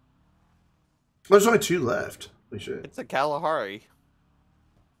 There's only 2 left. Holy shit. It's a Kalahari.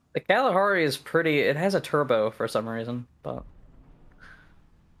 The Kalahari is pretty. It has a turbo for some reason, but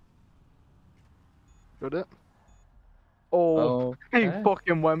Did it? Oh, he okay.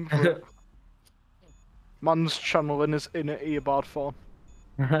 fucking went for it. Man's channeling his inner earbud form.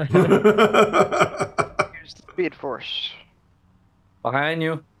 Here's the Speed Force. Behind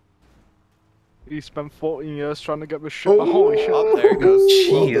you. He spent 14 years trying to get this shit. Holy shit. Oh, there it goes.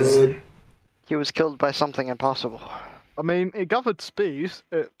 Jeez. He was killed by something impossible. I mean, he gathered speed.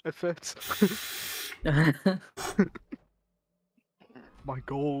 It fits. My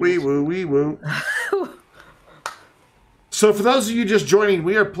goals. Wee woo, wee woo. So for those of you just joining,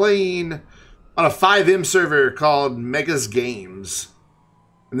 we are playing on a FiveM server called Mega's Games.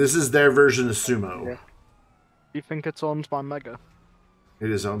 And this is their version of Sumo. You think it's owned by Mega? It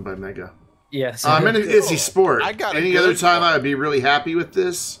is owned by Mega. Yes. I'm in an Izzy Sport. I got a Any good other time one. I would be really happy with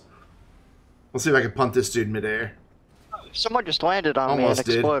this. Let's see if I can punt this dude midair. Someone just landed on me and Almost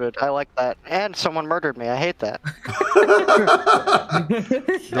did. exploded. I like that. And someone murdered me. I hate that.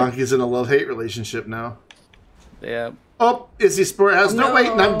 Donkey's in a love-hate relationship now. Yeah. Oh, Izzy Sport has no weight,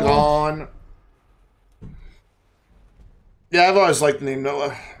 and I'm gone. Yeah, I've always liked the name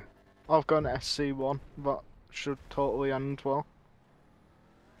Noah. I've got an SC1. That should totally end well.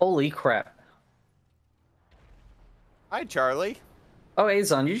 Holy crap. Hi, Charlie. Oh,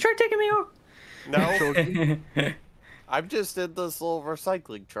 Azon, you try taking me off? No. I'm just in this little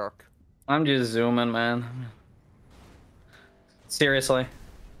recycling truck. I'm just zooming, man. Seriously.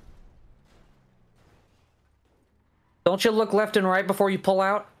 Don't you look left and right before you pull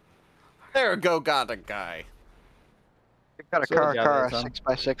out? There we go, got a guy. You've got a car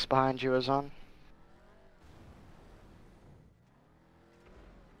 6x6 behind you, Azon.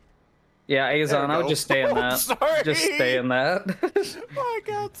 Yeah, Azon, I would just stay in that. Sorry. Just stay in that. I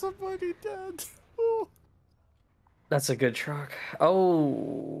got somebody dead. Ooh. That's a good truck.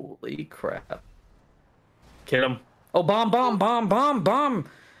 Holy crap. Kill him. Oh, bomb, bomb, bomb, bomb, bomb.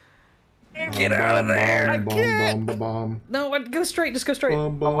 Get out of there. I can't. No, go straight. Just go straight. Oh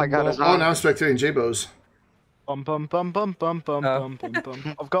my god, Azon. Oh, now I'm spectating J-Bos. Bum bum bum bum bum bum bum bum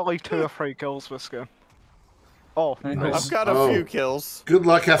bum. I've got like 2 or 3 kills with skin. Oh, I've got a few kills. Good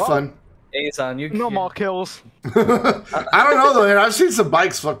luck, have fun. Azon, you no more kills. I don't know though, man. I've seen some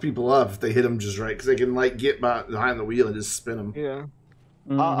bikes fuck people up if they hit them just right, because they can like get behind the wheel and just spin them. Yeah.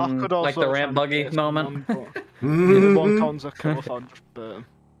 I could also like the ramp buggy moment. One con's a kill if I just burn him.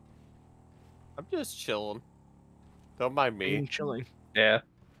 I'm just chilling. Don't mind me. I'm chilling. Yeah.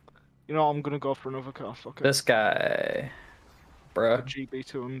 You know, I'm gonna go for another car. Fuck it. This guy, bruh. A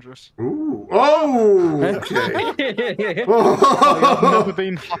GB200. Ooh. Oh. Okay. I've never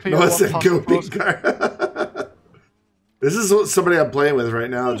been happy. No, it's a go big car. This is what somebody I'm playing with right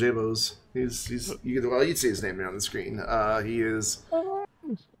now, J-Bos. He's you'd see his name there on the screen. He is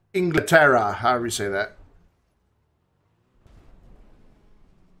Inglaterra, however you say that.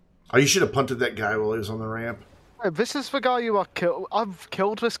 Oh, you should have punted that guy while he was on the ramp. Hey, this is the guy you are killed. I've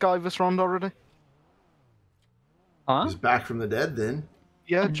killed this guy this round already. Huh? He's back from the dead then.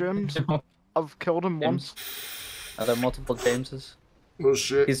 Yeah, James. I've killed him once. Are there multiple Jameses? Oh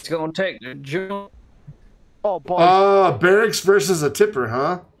shit. He's gonna take the jump. Oh boy. Barracks versus a tipper,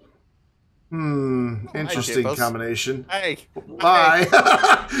 huh? Interesting combination. Hey. Bye.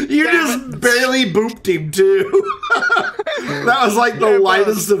 You just barely booped him too. That was like the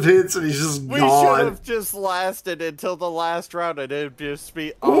lightest of hits, and he's just we gone. We should have just lasted until the last round, and it'd just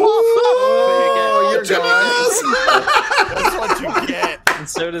be. Oh, you're gone. That's what you get. And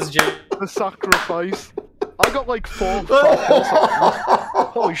so does Jim. The sacrifice. I got like 4 kills.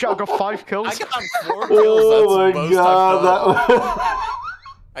 Holy shit! I got 5 kills. I got 4 kills. Oh my god!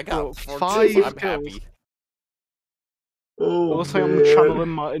 I got 4 5 kills. I'm kills. happy. Oh, say I'm channeling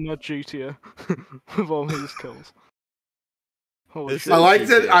my inner GTA with all these kills. Holy shit. I like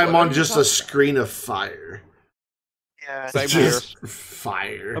that I'm on just a screen of fire. Yeah, same just here.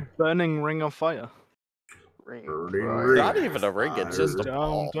 Fire. A burning ring of fire. Not even a ring, it's just a Down,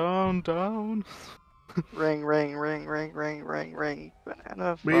 ball. down, down. Ring, ring, ring, ring, ring, ring, ring.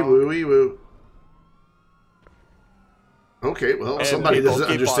 Banana. Wee woo, wee woo. Okay, well, And somebody people doesn't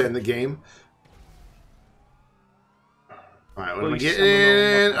keep understand on- the game. Alright, what am I Please,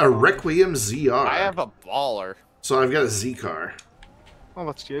 getting? A Requiem ZR. I have a baller. So I've got a Z car. Oh,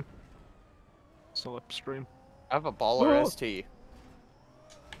 that's you. Slipstream. I have a baller ST.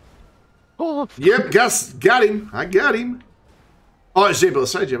 Oh, Yep, got him. I got him. Oh, it's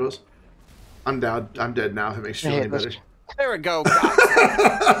J-Bos. Sorry, J-Bos. I'm down. I'm dead now, if it makes you feel any better. There we go.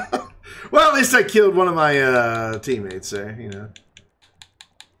 Well, at least I killed one of my teammates there, you know.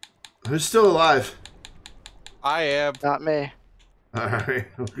 Who's still alive? I am. Not me. Alright,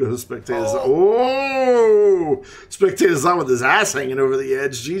 we'll go to spectators. Oh! Spectators on with his ass hanging over the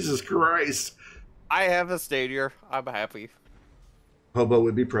edge. Jesus Christ. I have a stadier. I'm happy. Hobo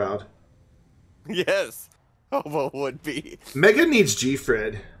would be proud. Yes. Hobo would be. Mega needs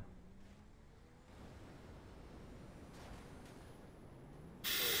G-Fred.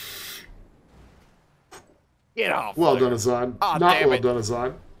 Get off. Well done, Azad. Oh, Not damn well it. done,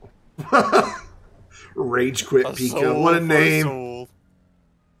 Azad. Rage quit, Pika. What a name.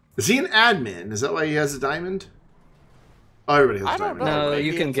 Is he an admin? Is that why he has a diamond? Oh, everybody has a diamond. No,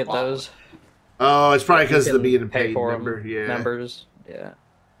 you can get those. Oh, it's probably because of the You being can a paid for member. them, Yeah. members. Yeah.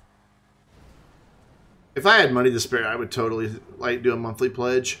 If I had money to spare, I would totally like do a monthly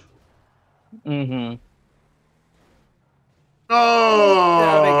pledge. Mm-hmm.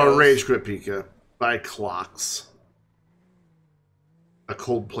 Oh, Rage Quit Pika by Clocks. A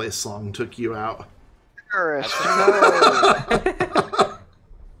Coldplay song took you out.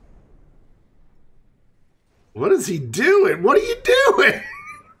 What is he doing? What are you doing?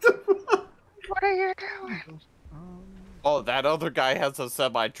 What are you doing? Oh, that other guy has a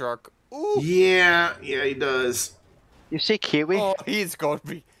semi truck. Ooh. Yeah, he does. You see Kiwi? Oh, he's going to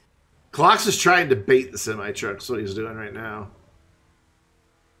be. Clocks is trying to bait the semi truck. That's what he's doing right now.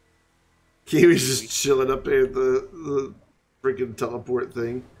 Kiwi's just chilling up there at the freaking teleport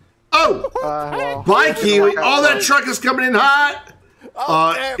thing. Oh! Well, Bye, Kiwi! Oh, that truck is coming in hot!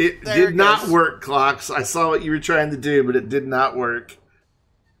 It did not work, Clocks. I saw what you were trying to do, but it did not work.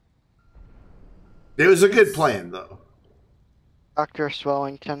 It was a good plan, though. Dr.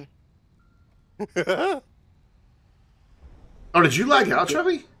 Swellington. Oh, did you lag out,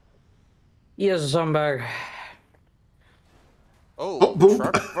 Trevi? Yes, Zumberg. Oh, boop.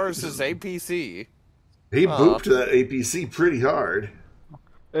 truck versus APC. He booped that APC pretty hard.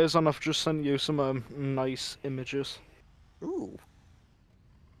 Azon, I've just sent you some nice images. Ooh.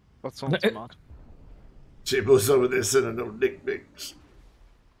 That sounds mad. Chibo's over there sending no dick pics.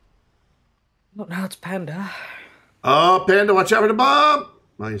 Oh, now it's Panda. Oh, Panda, watch out for the bomb!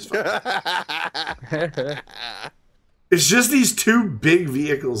 No, he's fine. It's just these two big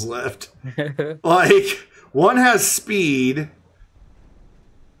vehicles left. Like, one has speed.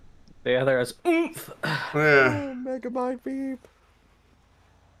 The other has oomph. Yeah. Oh, Megamind beep.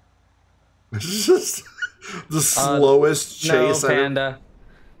 It's just the slowest chase. No, Panda.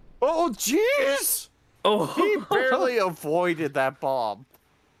 Oh, jeez! Oh, he barely avoided that bomb.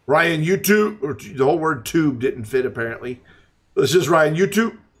 Ryan, you too. Or the whole word tube didn't fit, apparently. It's just Ryan, you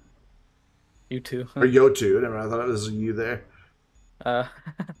too. You too. Or yo too. Never mind, I thought it was a you there.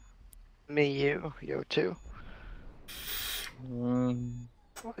 Me, you too.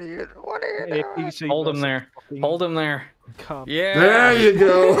 What are you doing? APC Hold him there. Hold him there. Yeah. There you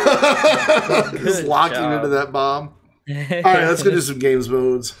go. Just locked him into that bomb. All right, let's go do some games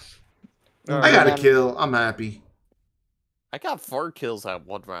modes. I got a kill. I'm happy. I got 4 kills at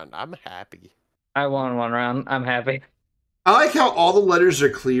 1 round. I'm happy. I won 1 round. I'm happy. I like how all the letters are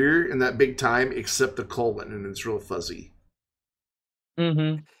clear in that big time except the colon, and it's real fuzzy.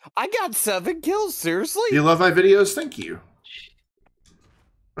 Mm-hmm. I got 7 kills, seriously? You love my videos? Thank you.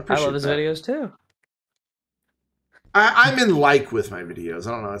 I love his videos too. I'm in like with my videos.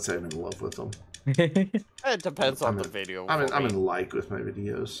 I don't know. I'd say I'm in love with them. It depends on the video. I'm in like with my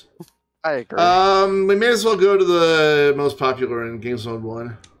videos. I agree. We may as well go to the most popular in Games Mode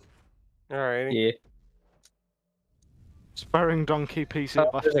 1. Alright. Yeah. Sparring Donkey PC.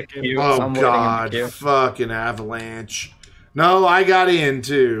 Oh god, fucking Avalanche. No, I got in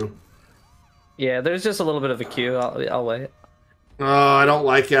too. Yeah, there's just a little bit of a queue. I'll wait. Oh, I don't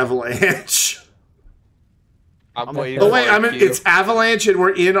like Avalanche. I'm waiting. Oh wait, it's Avalanche and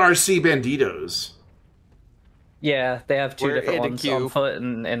we're in RC Banditos. Yeah, they have 2 We're different in a ones queue. on foot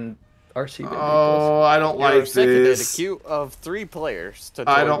and RC Banditos. Oh, I don't You're like second in a this. queue of 3 players. To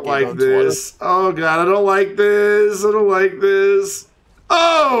I join don't Game like Mode this. Oh god, I don't like this. I don't like this.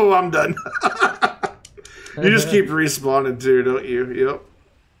 Oh, I'm done. You just keep respawning too, don't you? Yep.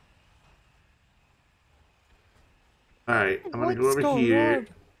 Alright, I'm gonna go over here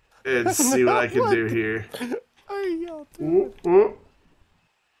and see what I can do here. Ooh, ooh.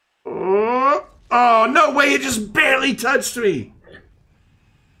 Oh, no way, it just barely touched me.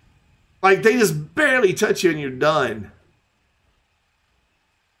 Like, they just barely touch you and you're done.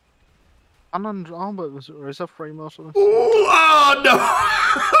 I'm on but is that Freemode for this? Ooh, oh, no.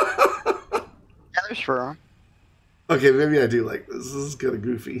 Yeah, there's Freemode. Okay, maybe I do like this. This is kind of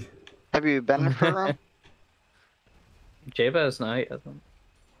goofy. Have you been in Freemode? Jabez, no, he hasn't.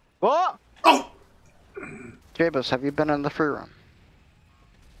 What? Oh! Jabez, have you been in the free room?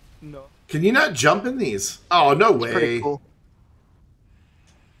 No. Can you not jump in these? Oh, no way. Pretty cool.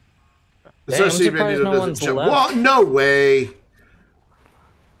 Dang, I'm surprised no one's left. Well, no way.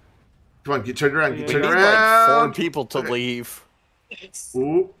 Come on, get turned around. Get We turned need around. like 4 people to leave. Ooh,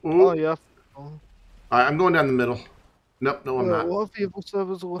 ooh. Oh, yeah. All right, I'm going down the middle. Nope, no, I'm not. What people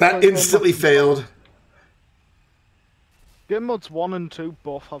servers look That like instantly failed. Game modes 1 and 2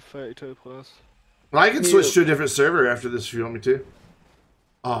 both have 32 players. Well, I can switch to a different server after this if you want me to.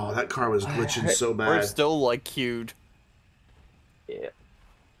 Oh, that car was glitching so bad. We're still like queued. Yeah.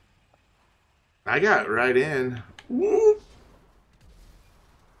 I got right in. Woo.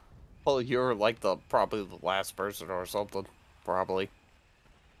 Well, you're like probably the last person or something. Probably.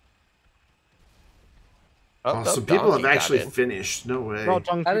 Oh, some people have actually finished. No way. No,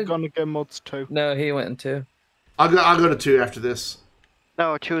 Donkey gone to game modes 2. No, he went in 2. I'll go to 2 after this.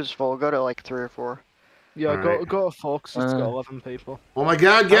 No, 2 is full. Go to like 3 or 4. Yeah, All go to 4 'cause it's got 11 people. Oh my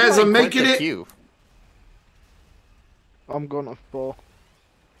god, guys, I'm making it! Queue? I'm going to 4.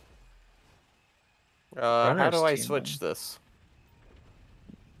 How do I switch this?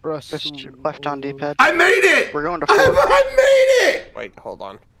 Just left on D-pad. I made it! We're going to I made it! Wait, hold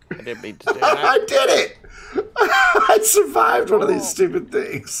on. I didn't mean to do I that. did it! I survived one of these stupid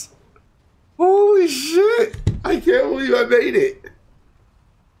things. Holy shit! I can't believe I made it.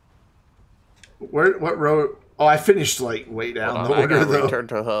 What row? Oh, I finished like way down the I order gotta though. return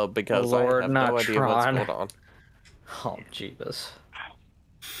to hub because I Lord, have no not idea what's Tron. going on. Oh, jeebus.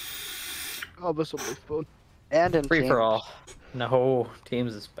 Oh, this will be fun. And in Free team. for all. No,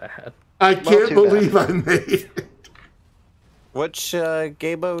 teams is bad. I Well, can't too believe bad. I made it. Which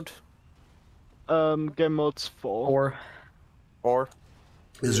game mode? Game mode's 4. 4?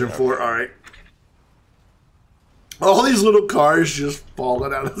 Is there 4? All right. All these little cars just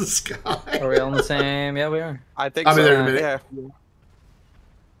falling out of the sky. Are we on the same? Yeah, we are. I think I'll be so. there in a minute. Yeah.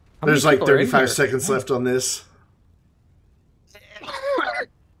 How There's many like people are in 35 here? seconds left on this.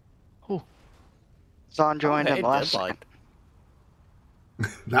 Zon joined Hey, in last. deadline.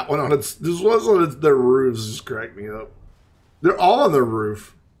 That one on its. This was on its, their roofs. Just cracked me up. They're all on the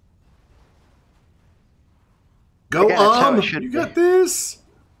roof. Go Again, that's how it on. should You be. got this.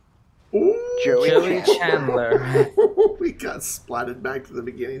 Ooh. Joey Chandler. We got splatted back to the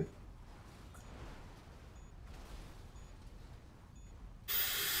beginning.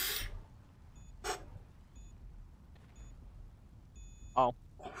 Oh.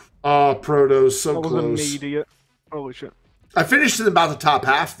 Oh, Proto, so I was an close. idiot. Holy shit. I finished in about the top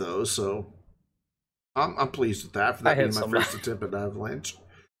half though, so I'm pleased with that for I that being hit my somebody. first attempt at Avalanche.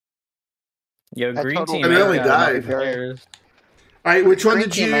 Yo, That green total team. I nearly ain't got died. enough players. All right, which one Green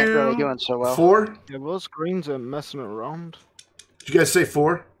did team you? ain't really doing so well. 4? Yeah, those greens are messing around. Did you guys say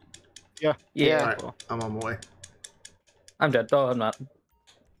 4? Yeah. Yeah. All right, I'm on my way. I'm dead. Oh, I'm not.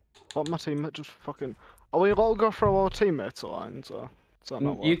 But my teammate just fucking... Are we all go through our teammates' lines, or... Is that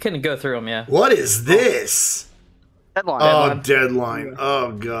not You work? can go through them, yeah. What is this? Deadline. Oh, deadline.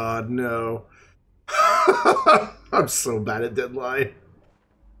 Oh God, no. I'm so bad at deadline.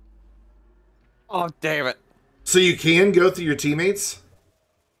 Oh, damn it. So you can go through your teammates?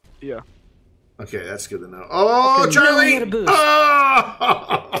 Yeah. Okay, that's good to know. Oh, Okay, Charlie! no, he had a boost.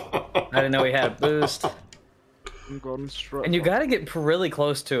 Oh! I didn't know he had a boost. I'm going straight. And you for- gotta get really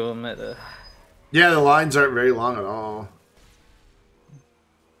close to him. Yeah, the lines aren't very long at all.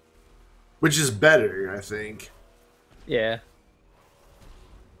 Which is better, I think. Yeah.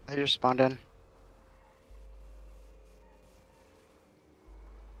 I just spawned in.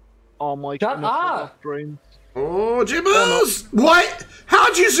 Oh my Shut god. up! Brain. Oh, Jibbos! What?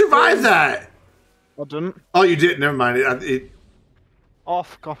 How'd you survive that? I didn't. Oh, you didn't. Never mind.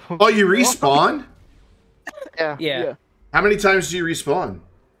 Off. God. Oh, you respawn? Yeah. Yeah. How many times do you respawn?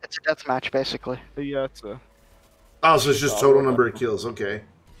 It's a deathmatch, basically. Yeah, it's a... Oh, so it's just total number of kills. Okay.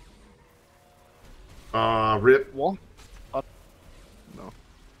 Rip. What?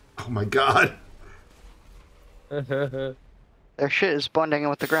 Oh my god. Their shit is blending in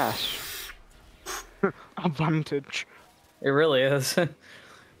with the grass. Advantage. It really is.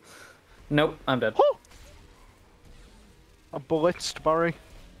 Nope, I'm dead. I blitzed Barry.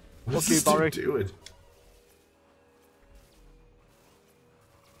 What's Lucky this Barry. dude doing?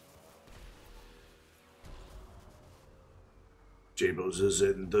 Jabos is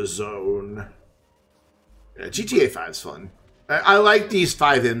in the zone. Yeah, GTA 5 is fun. I like these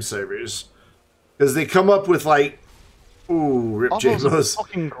FiveM servers because they come up with like, ooh, rip All those Jabos.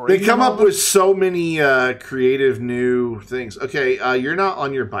 fucking They green come up ones. with so many creative new things. Okay, you're not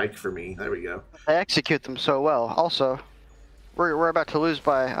on your bike for me. There we go. They execute them so well. Also, we're about to lose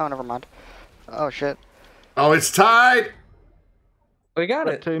by... Oh, never mind. Oh, shit. Oh, it's tied. We got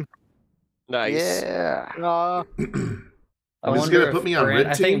Red it. team. Nice. Yeah. I Oh, he's wonder gonna if put me on red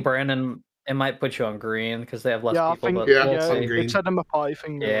I team? think Brandon, it might put you on green because they have less Yeah, I people. think But Yeah, we'll it's see. on green. It said in my party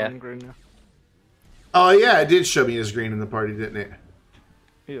thing. Yeah. On green, yeah. Oh yeah, it did show me as green in the party, didn't it?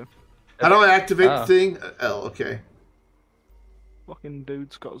 Yeah. How do I activate Oh. the thing? L, okay. Fucking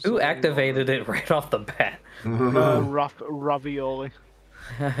dude's got. Who something activated it right off the bat? Ravioli.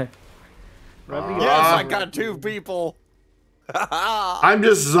 Ravioli. Yes, I got 2 people. I'm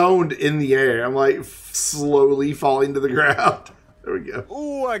just zoned in the air. I'm like slowly falling to the ground. There we go.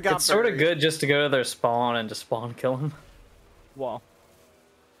 Ooh, I got It's sort of buried. good just to go to their spawn and just spawn kill them. Wow.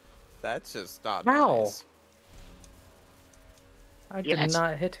 That's just not Ow. nice. I did Yes.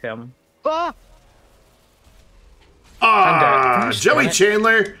 not hit him. Ah! Ah, Can you Joey spin it?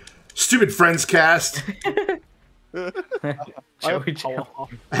 Chandler, stupid Friends cast. Joey Chandler.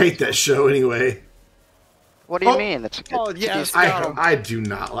 I hate that show anyway. What do you Oh. mean? It's a good... Oh, it's a yes, decent got show. him. I do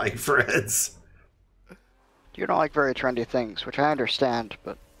not like Friends. You don't like very trendy things, which I understand,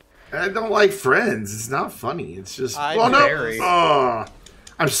 but... I don't like Friends. It's not funny. It's just I well, no. very. Oh,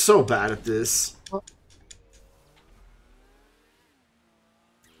 I'm so bad at this.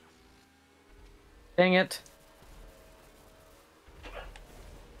 Dang it.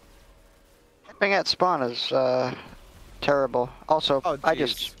 Camping at spawn is terrible. Also, Oh, I jeez.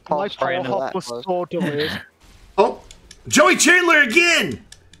 just My paused power all hop that was close. so delayed. Oh, Joey Chandler again!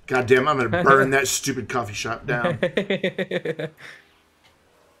 God damn, I'm gonna burn that stupid coffee shop down.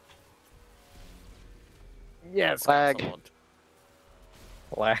 Yes, Lag. excellent.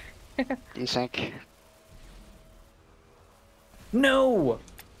 Lag. Desync. No!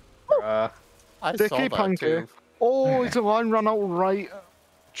 I saw Dicky that Pancake. too. Oh, his line ran out right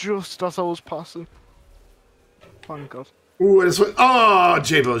just as I was passing. Thank God. Ooh, this one. Oh,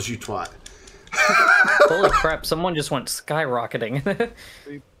 J-Bo's, you twat. Holy crap, someone just went skyrocketing.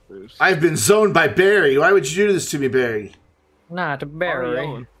 I've been zoned by Barry. Why would you do this to me, Barry? Not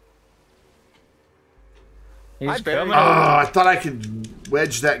Barry. He's Barry. coming. Oh, I thought I could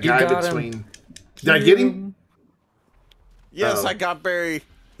wedge that You guy got between. him. Did I get him? Yes, Oh. I got Barry.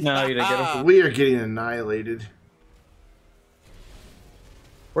 No, you didn't get him. We are getting annihilated.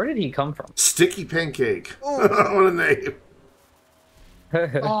 Where did he come from? Sticky Pancake. What a name.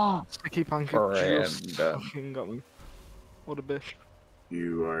 Oh, Sticky Pancake just Friend. fucking got me. What a bitch.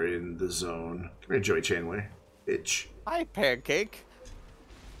 You are in the zone. Come here, Joey Chandler. Bitch. Hi, Pancake.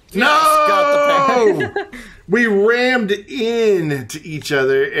 No! Got the pancake. We rammed into each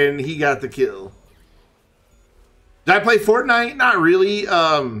other, and he got the kill. Did I play Fortnite? Not really.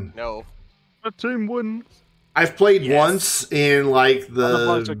 No. The team wins. I've played Yes. once in like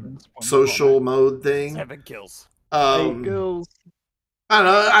Otherwise, I the can spawn social mode thing. 7 kills. Hey, girls. I don't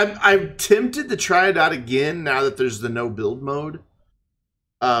know. I'm tempted to try it out again now that there's the no build mode.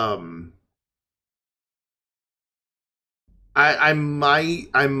 I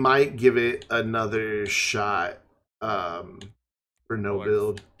might give it another shot. For no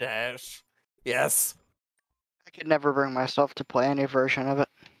build. Dash. Yes. I could never bring myself to play any version of it.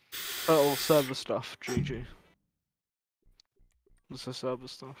 Oh, server stuff. GG. What's the server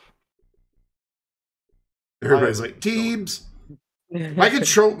stuff? Everybody's like, Teebs.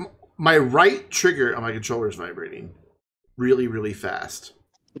 My right trigger on my controller is vibrating really, really fast.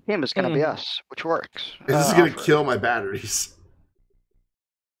 The team is going to be us, which works. This is going to kill my batteries.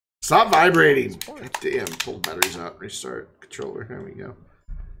 Stop vibrating. God damn, pull the batteries out, restart controller. There we go.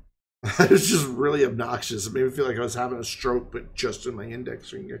 It's just really obnoxious. It made me feel like I was having a stroke, but just in my index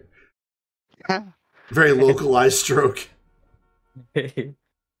finger. Very localized stroke.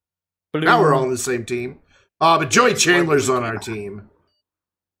 Now we're all on the same team. But Joey Chandler's on our team.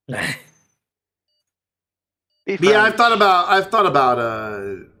 Yeah, I've thought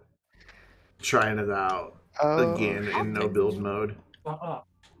about trying it out again in no build mode.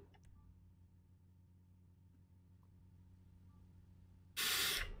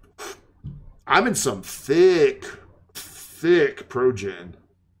 I'm in some thick pro gen.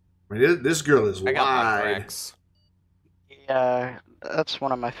 I mean, this girl is I got my wide. cracks. Yeah, that's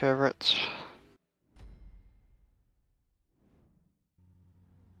one of my favorites.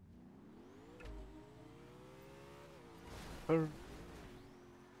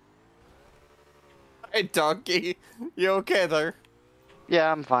 Hey, donkey. You okay there?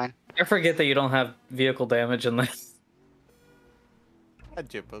 Yeah, I'm fine. I forget that you don't have vehicle damage in this. Hi,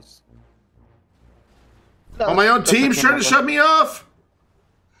 Jippos. On my own team's trying to shut me off.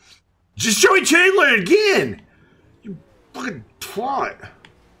 Just Joey Chandler again. You fucking twat.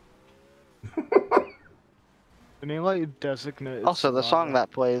 And he like designated. Also, the song that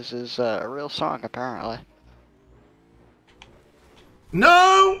plays is a real song, apparently.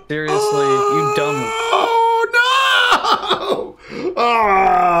 No! Seriously, you dumb. Oh no!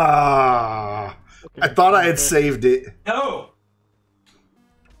 Ah! I thought I had saved it. No!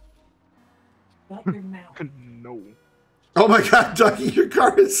 No. Oh my god, Ducky, your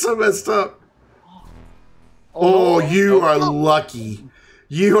car is so messed up. Oh, you are lucky.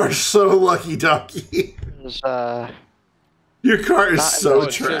 You are so lucky, Ducky. Your car is so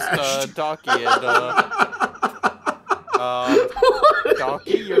it's trashed. just donkey and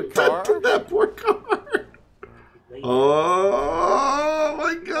donkey, your car? That poor car. Oh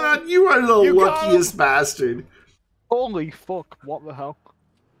my god, you are the luckiest bastard. Holy fuck, what the hell?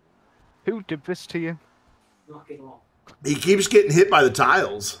 Who did this to you? He keeps getting hit by the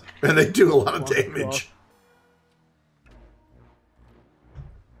tiles, and they do a lot of damage.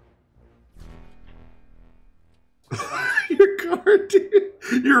 Your car, dude.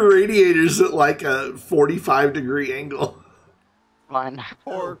 Your radiator's at like a 45-degree angle. Fine.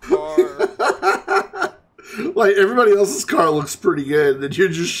 Poor car. Like, everybody else's car looks pretty good, then you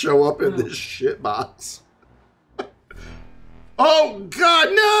just show up in this shit box. Oh God,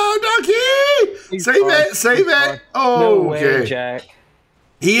 no, Donkey! Save it, save it. Oh, No way, okay. Jack.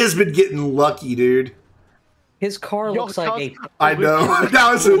 He has been getting lucky, dude. His car looks like a. I know.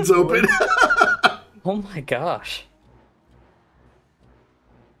 Now his hood's open. Oh my gosh.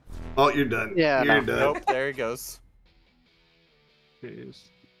 Oh, you're done. Yeah, you're no. done. Nope, there he goes. Jeez.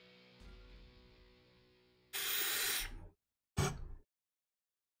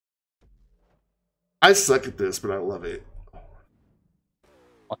 I suck at this, but I love it.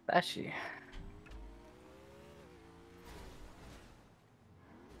 What's that shit?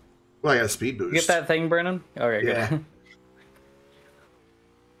 Well, I got a speed boost. You get that thing, Brennan? Okay, Yeah. good.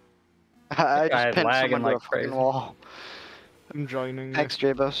 I Guy just pinned lagging someone to like a fucking crazy. wall. I'm joining. Thanks,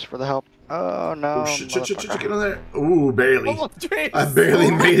 J-Bus, for the help. Oh no, Oh, shit, motherfucker. get on there. Ooh, barely. Oh, Trace. I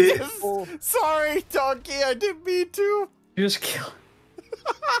barely made it. Sorry, Donkey, I didn't mean to. You just kill.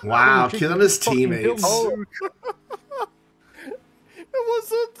 Wow, killing his teammates. Oh. It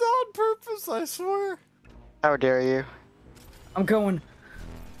wasn't on purpose, I swear. How dare you? I'm going.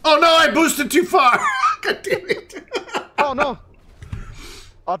 Oh no, I boosted too far. God damn it. Oh no.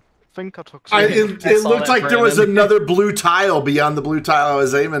 I think I took. It I saw looked that, like there was Brandon. another blue tile beyond the blue tile I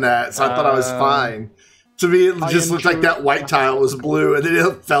was aiming at, so I thought I was fine. To me, it just looked like that white tile was blue, and then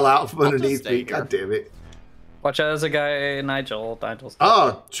it fell out from underneath me. God damn it. Watch out, there's a guy, Nigel. Nigel's.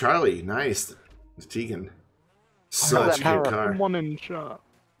 Oh, Charlie, nice. It's Tegan. Such a good car. One in shot.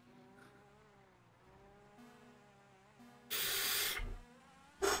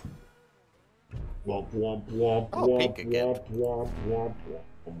 Womp womp womp Oh, womp pink again. womp womp womp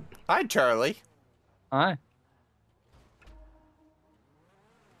womp. Hi, Charlie. Hi.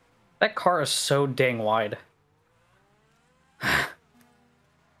 That car is so dang wide.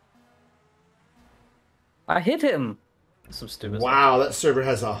 I hit him. Some stupid stuff. Wow, that server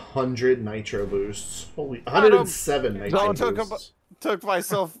has 100 nitro boosts. Holy, 107 nitro boosts. Took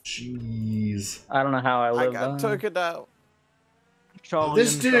myself. Jeez. I don't know how I I live. got took it out. Charlie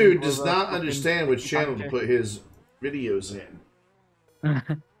This and dude Sam does were not fucking understand which channel to pancake. put his videos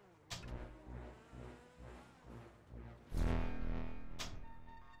in.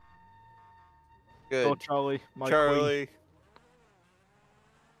 Good. Oh, Charlie, my queen. Charlie.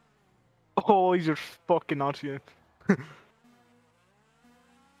 Oh, he's just fucking at you.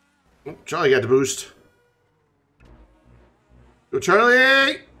 Oh, Charlie got the boost. Go,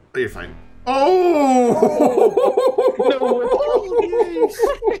 Charlie! Oh, you're fine. Oh!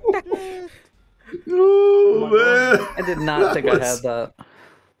 Oh, man. I did not think I had that.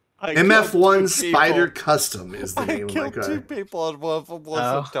 I killed MF1 two Spider people. Custom is the I name of my killed two car. people and one of them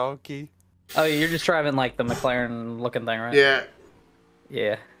was a donkey. Oh, you're just driving like the McLaren looking thing, right? Yeah,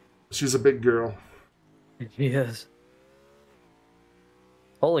 Yeah. she's a big girl. He is.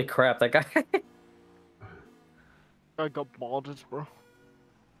 Holy crap, that guy. I got modded, bro.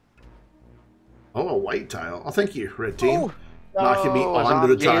 Oh, a white tile. Oh, thank you, red team. Oh, Knocking me Oh,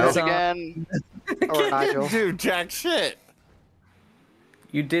 onto the Zon tile. Games again. Or Nigel. Dude, jack shit.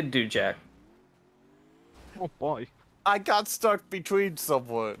 You did do Jack. Oh boy. I got stuck between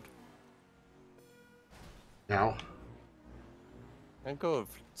someone. Now, I'm going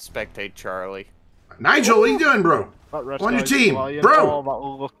to spectate Charlie. Nigel, what are you doing, bro? That red On your guy's team, flying. bro. Oh,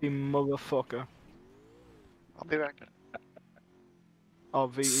 that lucky motherfucker. I'll be back. Oh,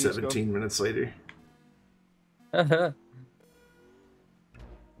 VE's 17 minutes later. There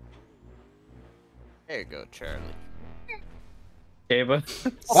you go, Charlie. Okay, but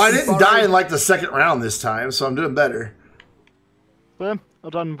Well, I didn't die in like the second round this time, so I'm doing better. Boom. I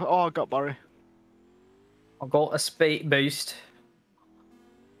done. Oh, I got Barry. I'll go a speed boost.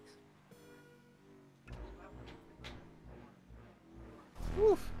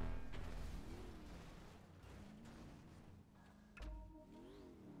 Oof.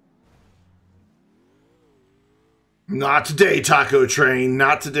 Not today, Taco Train.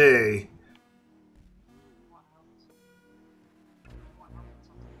 Not today.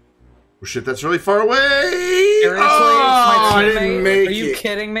 Oh, shit, that's really far away. Seriously? Oh, My I didn't teammate? make Are you it.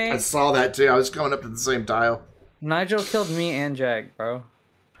 kidding me? I saw that too. I was coming up to the same tile. Nigel killed me and Jack, bro.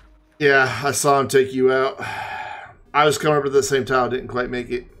 Yeah, I saw him take you out. I was coming up to the same tile. Didn't quite make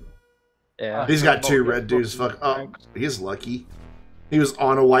it. Yeah. He's got two red dudes. Fuck. Oh, he's lucky. He was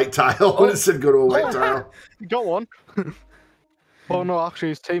on a white tile when it said go to a white tile. You got one. Oh no, actually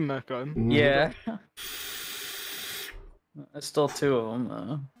his teammate got him. Yeah. There's still two of them,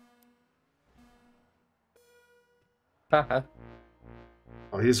 though. Haha.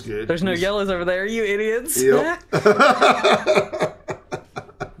 Oh, he's good. There's no He's- yellows over there, you idiots. Yep.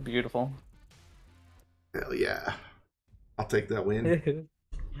 Beautiful. Hell yeah. I'll take that win.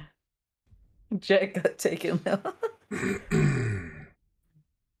 Jack got taken out.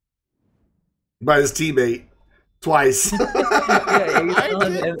 By his teammate. Twice. Yeah, I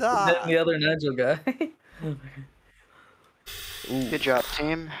Aegon did and not. then the other Nigel guy. Good job,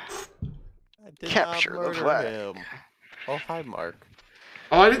 team. I did Capture not the murder flag. him. Oh, hi, Mark.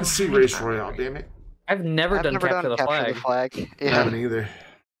 Oh, I didn't see Race Royale, damn it. I've never I've done never capture done the capture flag. the flag. I Yeah. haven't either.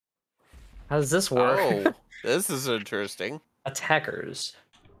 How does this work? Oh, this is interesting. Attackers.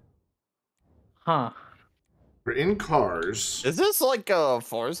 Huh. We're in cars. Is this like a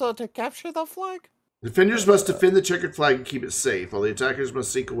Forza to capture the flag? Defenders must defend the checkered flag and keep it safe, while the attackers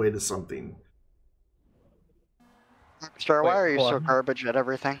must seek a way to something. Star, why Wait, are you so hold on. garbage at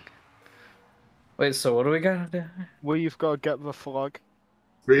everything? Wait, so what do we gotta do? We've got to get the flag.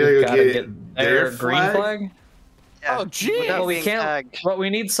 We're gonna We've go gotta get their their green flag? Yeah. Oh, geez. Well, we being can't. tagged. But we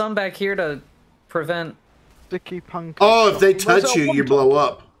need some back here to prevent. Sticky pancake. Oh, if they Where's touch that you, one you touch? blow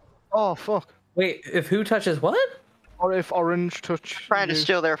up. Oh, fuck. Wait, if who touches what? Or if orange touch. Trying to you.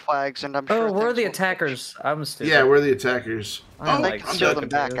 steal their flags, and I'm sure. Oh, we're things the will- attackers. I'm stupid. Yeah, we're the attackers. I Oh, They like can steal them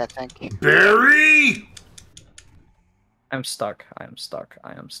stuck. back, I think. Barry! I'm stuck. I am stuck.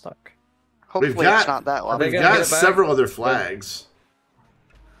 I am stuck. Hopefully got- it's not that Are they We've level. gonna got get it back? several other flags.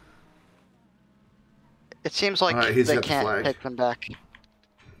 It seems like Alright, he's they got the can't flag. take them back.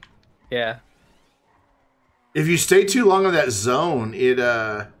 Yeah. If you stay too long in that zone, it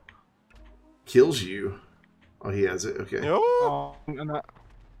kills you. Oh, he has it. Okay. Oh, and that.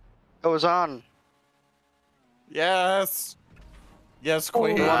 Goes on. Yes. Yes,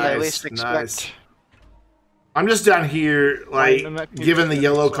 Queen. The one they Nice, least expect. nice. I'm just down here, like, and that keeps giving the getting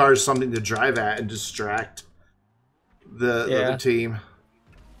yellow some- cars something to drive at and distract the Yeah. other team.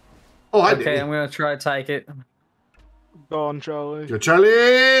 Oh, I Okay, did. I'm gonna try to take it. Go on, Charlie. Go,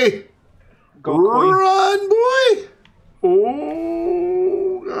 Charlie! Go, Queen. Run, boy!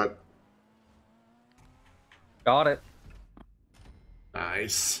 Oh, God. Got it.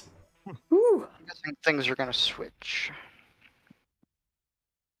 Nice. Woo. I'm guessing things are gonna switch.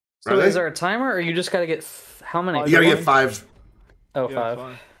 So Are they? is there a timer, or you just gotta get how many? You gotta get 5. Oh, Yeah, 5.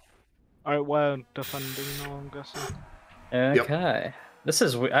 fine. Alright, we're defending now, I'm guessing. Okay. This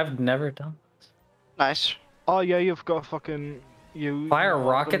is I've never done. Nice. Oh, yeah, you've got fucking. Fire Northern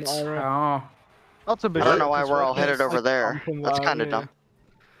rockets. area. Oh. That's a bit. I don't know why because we're all right headed now over it's there. camping That's there, kind of yeah. dumb.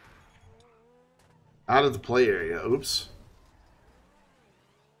 Out of the play area. Oops.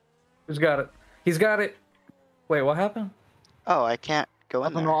 Who's got it? He's got it. Wait, what happened? Oh, I can't go I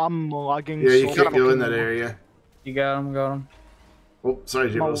in don't there. know, I'm lagging. Yeah, you so can't go in fucking that area. You got him. Got him. Oh, sorry,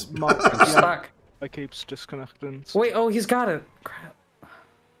 My, Jimos. my, I'm yeah, stuck. I keeps disconnecting. Wait. Oh, he's got it. Crap.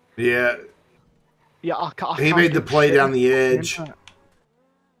 Yeah, Yeah, I can't. he made the play down the edge.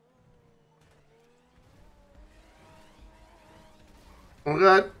 Oh,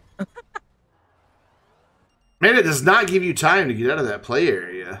 God. Man, it does not give you time to get out of that play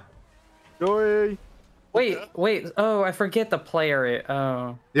area. Joey. Wait. Oh, I forget the play area.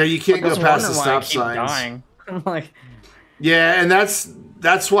 Oh. Yeah, you can't I go was past the wondering why I stop keep signs. dying. I'm like, Yeah, and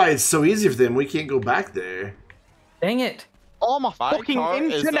that's why it's so easy for them. We can't go back there. dang it. Oh, my My fucking car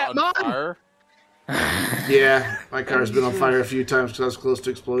is internet, on man! fire. Yeah, my car's been on fire a few times because I was close to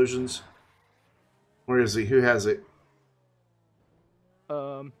explosions. Where is he? Who has it?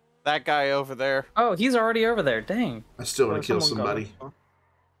 That guy over there. Oh, he's already over there. Dang. I still want to kill someone got somebody. it.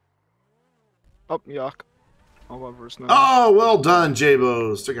 Oh, yuck. However, his name. Oh, well done,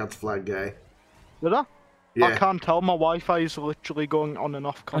 J-Bos. Took out the flag guy. Did I? I Yeah. can't tell. My Wi-Fi is literally going on and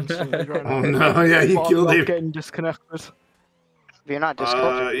off constantly right now. Oh, no. Yeah, you But I'm killed not him. getting disconnected. You're not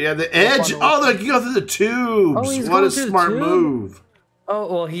disconnected. Yeah, the edge. Oh, look, you go through the tubes. Oh, he's What going a through the smart tube? move.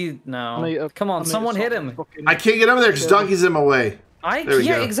 Oh, well, no. Come on, someone hit him. I can't get over there because Donkey's in my way. There we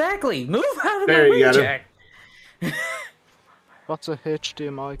Yeah, go. exactly. Move out of There, my you way, got him. Jack. That's a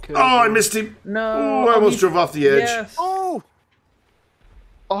HDMI cable. Oh, I missed him. No. Ooh, I almost drove off the edge. Yes. Oh!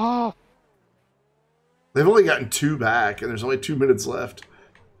 Oh! They've only gotten 2 back, and there's only 2 minutes left.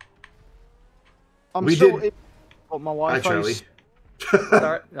 I'm We still did- in, but my Hi, Wi-Fi. Charlie.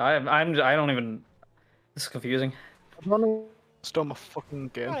 Sorry, I don't even. This is confusing. I'm running still my fucking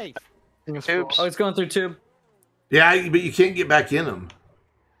game. Hey. Thing is Oops. Oh, it's going through tube. Yeah, but you can't get back in them.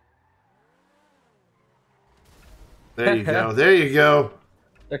 There you go. There you go.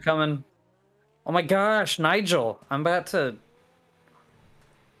 They're coming. Oh my gosh, Nigel! I'm about to.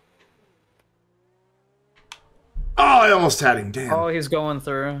 Oh, I almost had him. Damn. Oh, he's going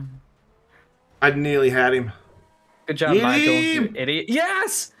through. I nearly had him. Good job, Get Nigel. him! You idiot.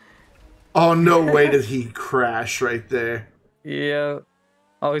 Yes. Oh, no way did he crash right there. Yeah.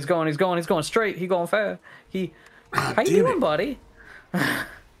 Oh, he's going straight. He going fast. How you damn doing, it. buddy? My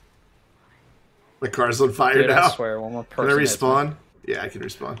car's on fire Dude, now. I swear, one more Can I person. hits me. respawn? Yeah, I can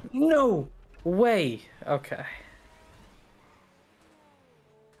respawn. No. way. Okay.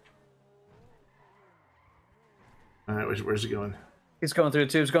 All right, where's he going? He's going through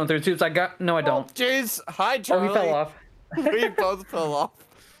the tubes, going through the tubes. I got... No, I don't. Jeez. Hi, Oh, Charlie. he fell off. We both fell off.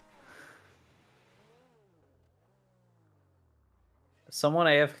 Someone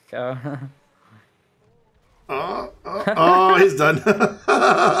AFK. Oh, he's done.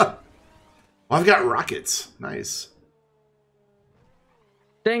 Well, I've got rockets. Nice.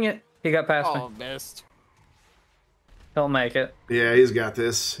 Dang it. He got past me. Oh, missed. He'll make it. Yeah, he's got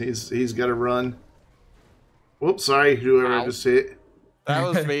this. He's got to run. Whoops, sorry, whoever Ow. just hit. That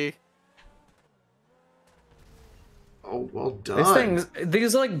was me. Oh, well done.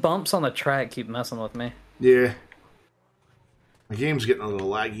 These like bumps on the track keep messing with me. Yeah. The game's getting a little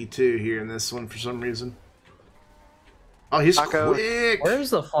laggy too here in this one for some reason. Oh, he's quick. Where's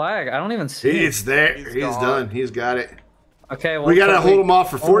the flag? I don't even see it. It's there. He's done. He's got it. Okay, well, we gotta hold him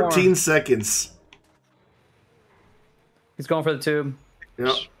off for 14 seconds. He's going for the tube.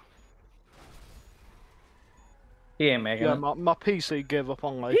 Yep. He ain't making Yeah, it. my PC gave up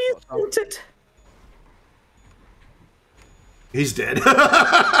on life. He's dead.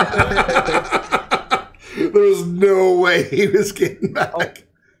 There was no way he was getting back.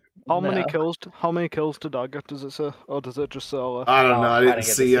 How many kills? How many kills did I get? Does it say, or does it just say? I don't know. I didn't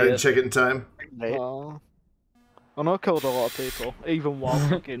see. I didn't check it in time. I know I killed a lot of people, even while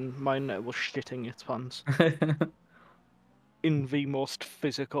fucking my net was shitting its pants. In the most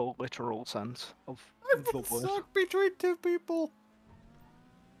physical, literal sense of the word. Stuck between two people.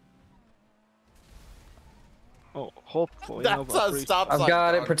 Oh, hopefully. That's a stop sign. I've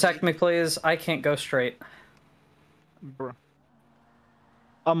got it. Protect me, please. I can't go straight. Bruh.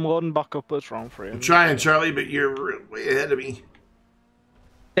 I'm loading back up this round for you. I'm trying, Charlie, but you're way ahead of me.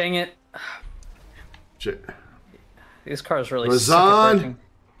 Dang it. Shit. These cars really Was suck at on. braking.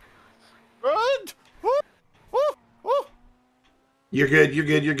 Run! You're good. You're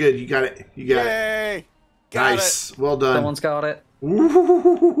good. You're good. You got it. You got Yay! it. Got Nice. Well done. Someone's got it.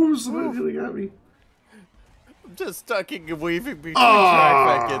 Ooh, somebody really got me. I'm just ducking and weaving between Oh,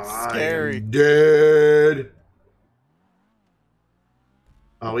 track. It's scary. I'm dead.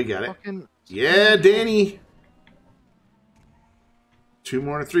 Oh, we got it. Yeah, Danny. 2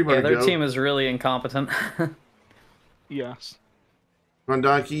 more, 3 more Yeah, to their go. team is really incompetent. Yes. Come on,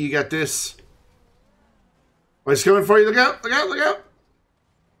 Donkey, you got this. Oh, he's coming for you. Look out, look out, look out.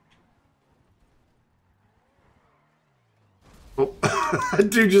 Oh,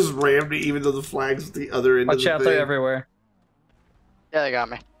 dude just rammed me even though the flag's at the other end Watch of the out, thing. they're everywhere. Yeah, they got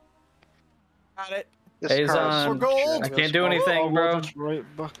me. Got it. This He's car is on. gold. I can't do anything, bro. Just right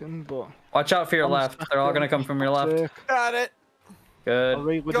back in, but Watch out for your I'm left. stuck They're all there. gonna come from your left. Got it. I Good.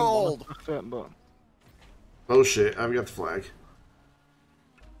 really didn't Gold. want to it, but Oh shit, I've got the flag.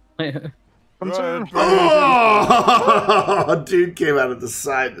 concern. Oh, dude came out of the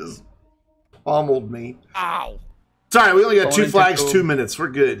side, just pummeled me. Ow. Sorry, we only got Going 2 into flags, goal. 2 minutes. We're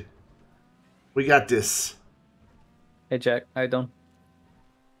good. We got this. Hey, Jack. How you doing?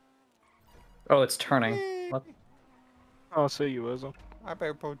 Oh, it's turning. What? I'll see you, Izzo. I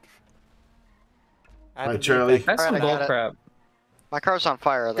better put. Hi, Charlie. That's some Alright, I got bull it. crap. My car's on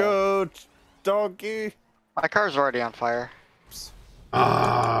fire though. Go, donkey. My car's already on fire.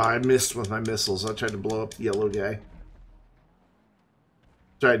 Ah, I missed with my missiles. I tried to blow up the yellow guy.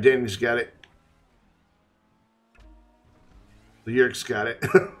 Sorry, Danny's got it. The Yerk's got it.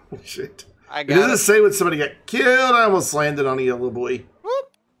 Oh, shit. I It got doesn't it. say when somebody got killed. I almost landed on a yellow boy.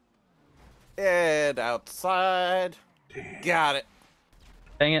 Whoop. And outside. Got it.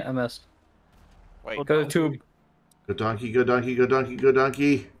 Dang it, I missed. Wait. Go to tube. Go donkey, go donkey, go donkey, go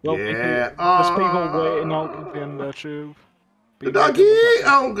donkey. Well, Yeah. There's people waiting out at the end there too. The donkey!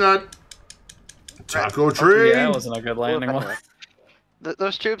 Oh, God. Taco train! Yeah, that wasn't a good landing one.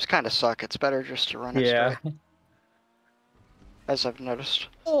 Those tubes kind of suck. It's better just to run it Yeah. straight, as I've noticed.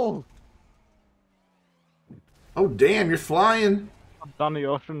 Oh. Oh, damn, you're flying. Danny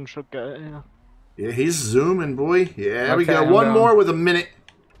Ocean should get it, yeah. Yeah, he's zooming, boy. Yeah, we Okay, got I'm one going. more with a minute.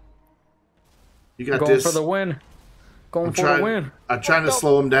 You got Going this. for the win. Going I'm for trying, the win. I'm trying to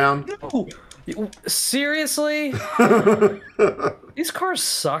slow him down. Seriously? These cars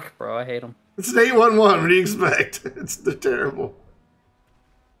suck, bro. I hate them. It's an 811. What do you expect? They're terrible.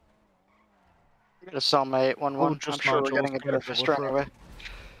 I'm gonna sell my 811. just I'm sure not we're getting a just bit of a careful string with it. away.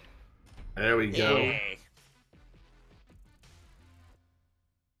 There we go. Yay.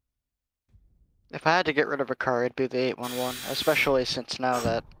 If I had to get rid of a car, it'd be the 811, especially since now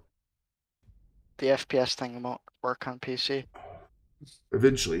that the FPS thing won't work on PC.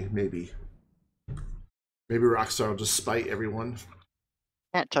 Eventually, maybe. Maybe Rockstar will just spite everyone.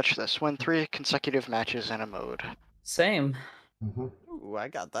 Can't touch this. Win 3 consecutive matches in a mode. Same. Ooh, I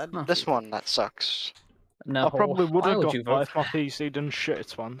got that. Huh. This one, that sucks. No. I probably would Why have would got you by vote? if my PC didn't shit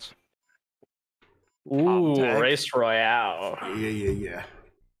its pants. Ooh, Tag. race royale. Yeah.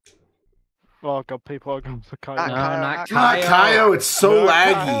 Oh god, people are going for Ah, Kyle. No, Kyle, not Not Kaio. Kaio, it's so Not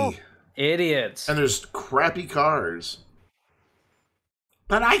laggy. Kaio. Idiots. And there's crappy cars.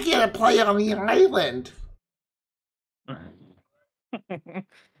 But I get to play on the island. I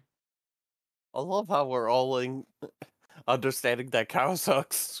love how we're all understanding that cow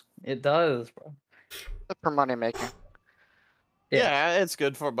sucks. It does, bro. For money making. Yeah, it's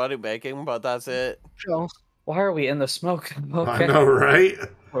good for money making, but that's it. Why are we in the smoke? I Okay. know, right?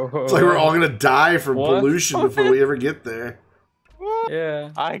 It's like we're all gonna die from What? pollution before we ever get there.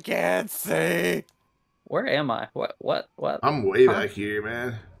 Yeah. I can't see. Where am I? What? I'm way back here,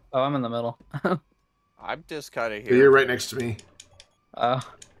 man. Oh, I'm in the middle. I'm just kind of You're here. right next to me.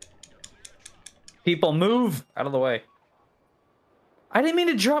 People move out of the way. I didn't mean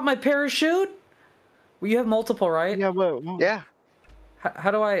to drop my parachute. Well, you have multiple, right? Yeah, well, Yeah,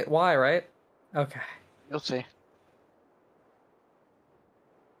 How do I? Why, right? Okay. you'll see.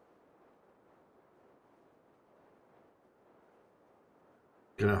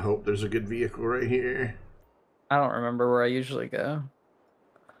 Gonna hope there's a good vehicle right here. I don't remember where I usually go.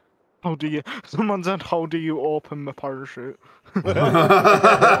 how do you? Someone said, "How do you open the parachute?" A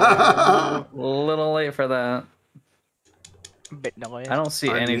little late for that. Bit noise. I don't see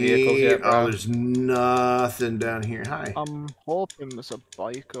any vehicles yet, bro. Oh, there's nothing down here. Hi. I'm hoping there's a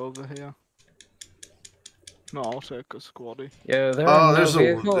bike over here. No, I'll take a squaddy. Yo, there are no there's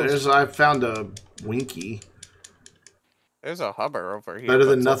vehicles. I found a Winky. There's a Hummer over here. Better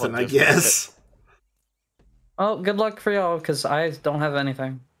than but nothing, someone I just missed guess. Oh, good luck for y'all, because I don't have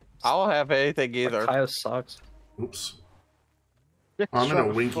anything. it. I don't have anything either. Kaio sucks. Oops. Yeah, I'm in a shut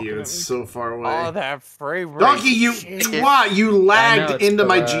the Winky fuck and up. it's so far away. Oh, that free range. Donkey, you twat! You lagged it's into so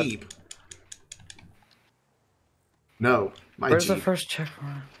my bad. Jeep. No, my Where's Jeep. the first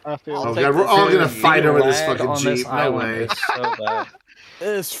checkpoint? I feel Oh take god, we're the all Jeep. gonna fight over this Lag fucking on Jeep. this No island way. is so bad.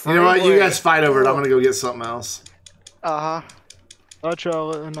 It's free You know what? You guys range. fight over it. I'm gonna go get something else. Uh-huh.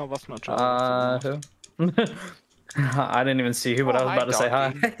 Charlie. No, that's not Charlie. Who? I didn't even see who, but I was hi, about to say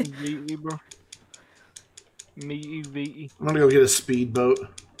hi. Meaty, bro. Meaty, meaty. I'm gonna go get a speedboat.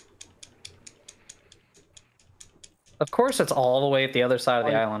 Of course, it's all the way at the other side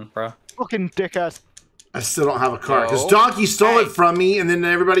of the island, bro. Fucking dickhead. I still don't have a car because No. Donkey stole it from me, and then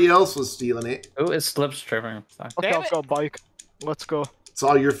everybody else was stealing it. Who is slipstreaming? Okay, Damn I've got a bike. Let's go. It's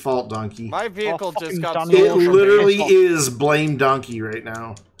all your fault, Donkey. My vehicle just fucking got Daniel. It stolen from me. literally is blame Donkey right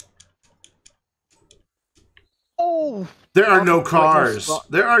now. Oh! There are Oh, no for goodness cars. sake.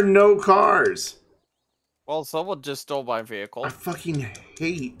 There are no cars. Well, someone just stole my vehicle. I fucking hate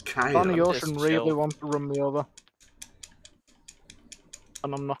Danny Kyle. Ocean just really chill. wants to run me over.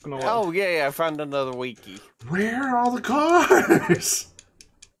 And I'm not gonna let him. Oh, yeah, I found another wiki. Where are all the cars?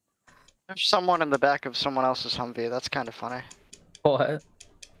 There's someone in the back of someone else's Humvee. That's kind of funny. What?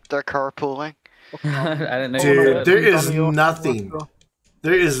 They're carpooling. I didn't know. you Dude, did. there is Danny Ocean, nothing. let's go.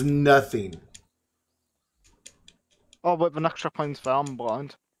 There is nothing. Oh, but the next checkpoint's there. I'm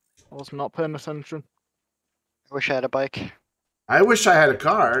blind. I was not paying attention. I wish I had a bike. I wish I had a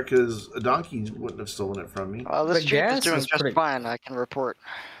car because a donkey wouldn't have stolen it from me. Well, this The Jeep is gas doing is just pretty- fine. I can report.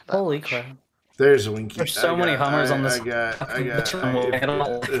 that Holy much. crap! There's a Winky. There's so many Hummers on this There's I'm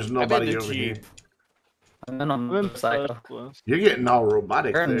nobody in the over here. Jeep. And then on I'm in the cycle. third place. You're getting all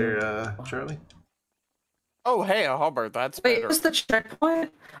robotic You're in- there, Charlie. Oh, hey, a Hummer. That's Wait, better. is the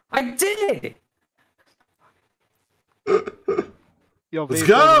checkpoint? I did. Your Let's vehicle's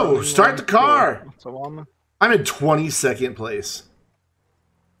go! running Start around the car! fuel. That's alarming. I'm in 22nd place.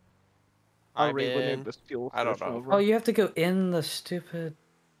 I I'm really in- need this fuel. I don't station know. over. Oh, you have to go in the stupid.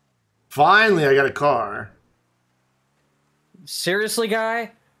 Finally, I got a car. Seriously,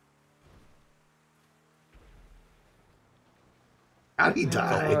 guy? How'd he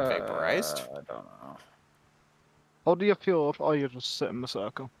die? Vaporized? I don't know. How do you feel up, or you just sit in the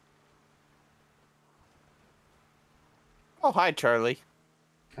circle? Oh, hi, Charlie.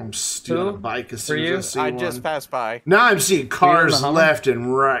 I'm stealing a Who? bike as For soon you? as I see I one. just passed by. Now I'm seeing the cars Hummer? left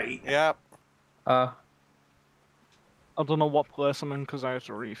and right. Yep. I don't know what place I'm in because I had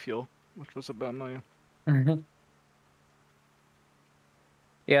to refuel, which was a bit annoying.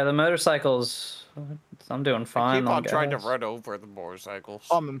 Yeah, the motorcycles. I'm doing I fine. keep on trying to gas. run over the motorcycles.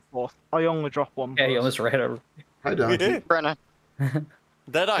 I'm in fourth. I only dropped one. Yeah, you person. almost right over. Hi, Donkey. Brennan.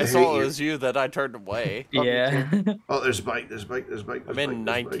 Then I I saw hate it you. was you that I turned away. Yeah. Oh, there's a bike, there's a bike, there's a bike, there's I'm a bike, in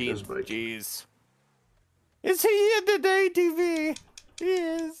there's a bike, 19th. there's a bike. Jeez. Is he in the ATV? He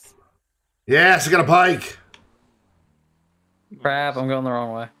is. Yes, I got a bike. Crap, I'm going the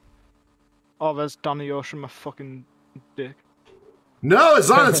wrong way. Oh, there's Danny Ocean, my fucking dick. No, it's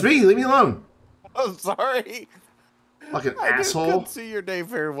not. It's me. Leave me alone. I'm sorry. Fucking I just asshole. couldn't see your name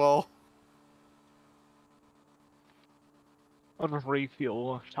very well. I'll just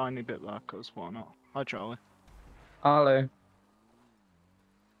refuel a tiny bit there, because why not? Hi, Charlie. Hello.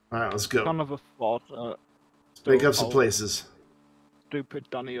 Alright, let's go. Kind of a thought. Make up some places. Stupid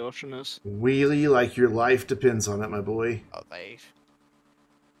Danny Ocean is. Wheelie like your life depends on it, my boy. Oh, they.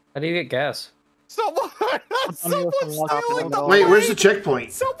 How do you get gas? Someone's stealing the Wait, plane! where's the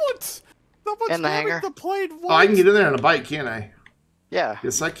checkpoint? Someone's In the hangar. the plane. Oh, I can get in there on a bike, can't I? Yeah.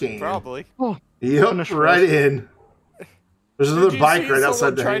 Yes, I can. Probably. Oh, yep, right in. There's another Did you bike see right outside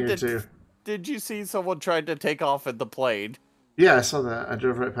someone the tried hangar, to- too. Did you see someone tried to take off in the plane? Yeah, I saw that. I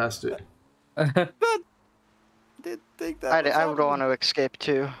drove right past it. Didn't think that. I would want to escape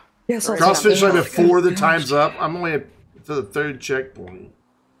too. Yes, Cross finish line before the time's up. I'm only at to the third checkpoint.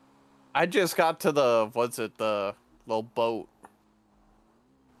 I just got to the the little boat.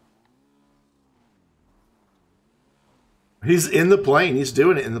 He's in the plane. He's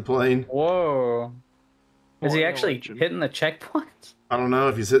doing it in the plane. Whoa. Is he What actually origin. hitting the checkpoint? I don't know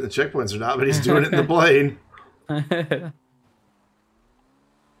if he's hitting the checkpoints or not, but he's doing it in the plane.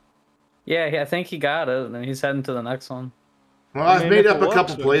 Yeah, I think he got it, and he's heading to the next one. Well, I I've mean, made if up it a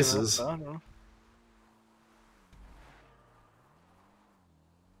couple works, then, places. I don't know.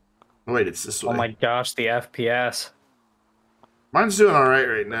 Oh, wait, it's this way. Oh my gosh, the FPS. Mine's doing alright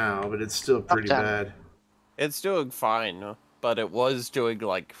right now, but it's still pretty down. bad. It's doing fine, but it was doing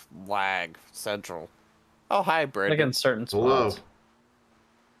like lag central. Oh, hi, Like Brandon. in certain Hello. spots.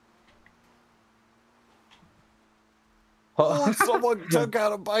 Oh, someone took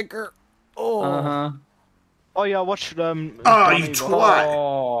out a biker. Oh. Uh-huh. Oh yeah, I watched Oh, Danny you the- twat!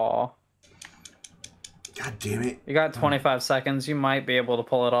 Oh. God damn it. You got 25 seconds. You might be able to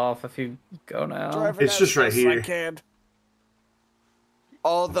pull it off if you go now. Driving It's as just right fast as I here. can.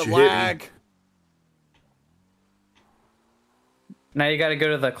 Oh, the you hit me. lag. Now you gotta go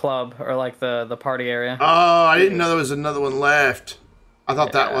to the club, or like the party area. Oh, I didn't know there was another one left. I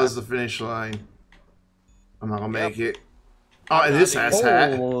thought that Yeah. was the finish line. I'm not gonna make it. Oh, and this ass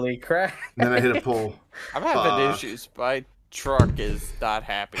hat. Holy crap. And then I hit a pole. I'm having Fuck. issues. My truck is not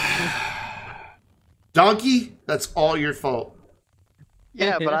happy. Donkey, that's all your fault.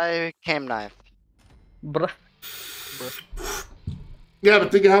 Yeah, but I came ninth. Bruh. Yeah,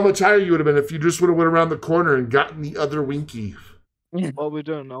 but think of how much higher you would have been if you just would have went around the corner and gotten the other Winky. What are we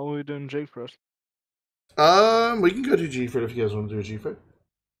doing now? Are we doing G first? We can go to G-Fred if you guys want to do a G-Fred.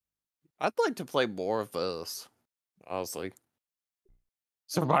 I'd like to play more of this, honestly.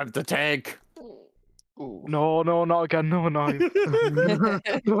 Survive the tank. Ooh. No, no, not again. No, no. no, no,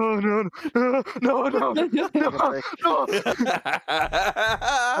 no, no, no, no.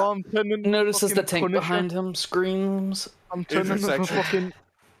 Oh, I'm turning Notices the fucking tank Punisher. behind him, screams. I'm turning into the Intersection. fucking.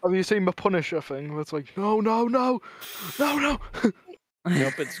 Have you seen the Punisher thing? Where it's like, no, no, no, no, no,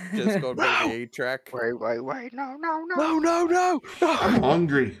 Nope, it's just going to the 8-track. Wait, no, no, no. no, no, no, I'm no.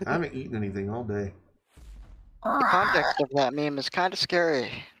 hungry. I haven't eaten anything all day. The context of that meme is kind of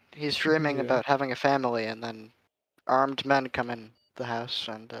scary. He's dreaming Yeah. about having a family, and then armed men come in the house,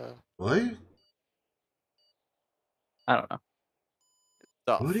 and What? I don't know.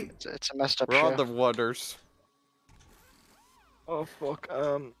 Stuff. What? it's a messed up We're on show. the wonders. Oh fuck.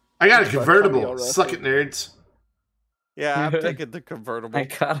 I got a It's like convertible. cameo Suck it, nerds. Yeah, I'm taking the convertible. I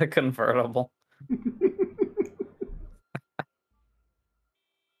got a convertible.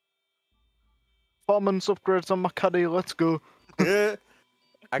 Performance upgrades on my caddy. Let's go.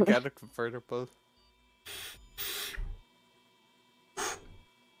 I got a convertible.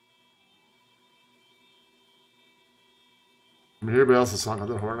 I mean, everybody else is song on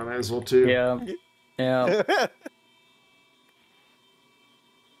the horn. I might as well too. Yeah. Yeah.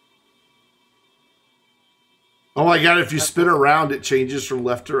 Oh my god! If you spin around, it changes from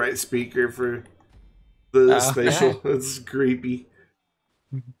left to right speaker for the spatial. That's creepy.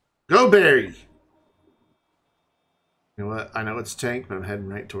 Go Barry. You know what? I know it's tank, but I'm heading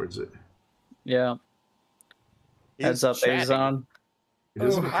right towards it. Yeah. Heads up, chatting. A-Zone. It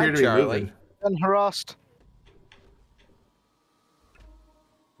doesn't Oh, appear hi, to be Charlie. moving. Been harassed.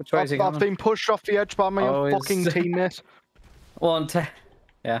 Which way is he I've going? been pushed off the edge by my Oh, own he's- fucking teammate. Well,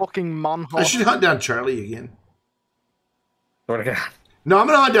 yeah. Fucking man. I should hunt down Charlie again. Swear to God. No, I'm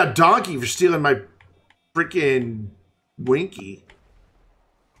gonna hunt down Donkey for stealing my freaking Winky.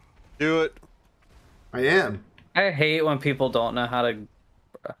 Do it. I am. I hate when people don't know how to.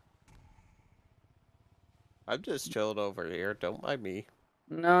 I'm just chilling over here. Don't mind me.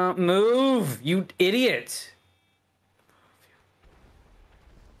 No, move, you idiot.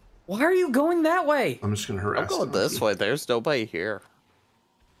 Why are you going that way? I'm just gonna I'm harass going Donkey. this way. There's nobody here.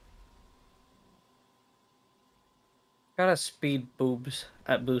 Got a speed boobs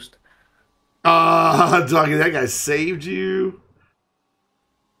at boost. Donkey, that guy saved you.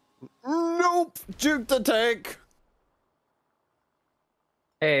 Nope. Juke the tank.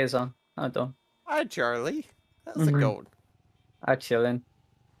 Hey, Azon. How you doing? Hi, Charlie. How's it going? I'm chilling.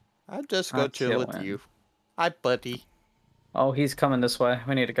 I'm just gonna chill with chilling. you. Hi, buddy. Oh, he's coming this way.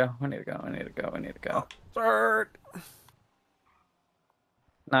 We need to go. We need to go. We need to go. We need to go. Third.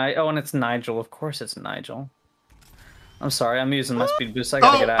 Oh, and it's Nigel. Of course it's Nigel. I'm sorry. I'm using my speed boost. I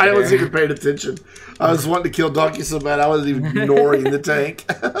gotta get out of I here. wasn't even paying attention. I was wanting to kill Donkey so bad I wasn't even ignoring the tank.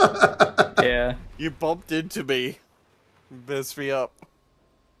 Yeah. You bumped into me. Messed me up.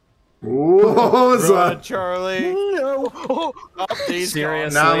 Whoa, Run, Charlie. No. Oh, he's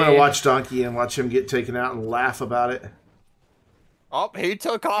Seriously. Now I'm gonna watch Donkey and watch him get taken out and laugh about it. Oh, he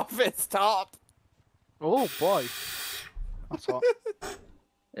took off his top. Oh boy. That's hot.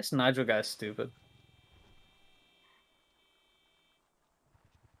 This Nigel guy's stupid.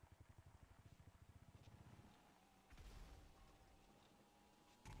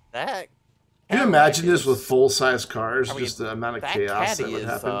 That. Can you imagine this with full-size cars? I mean, just the amount of that chaos that caddy would is,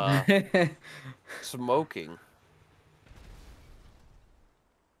 happen. Smoking.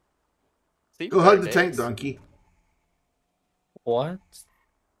 See, Go hug the there it tank, is. Donkey. What?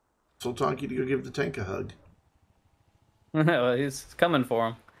 Told Donkey to go give the tank a hug. Well, he's coming for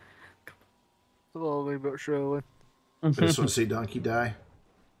him. Slowly but surely. I just want to see Donkey die.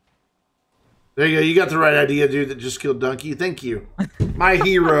 There you go. You got the right idea, dude, that just killed Donkey. Thank you. My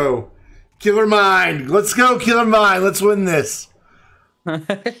hero. Killer Mind. Let's go, Killer Mind. Let's win this.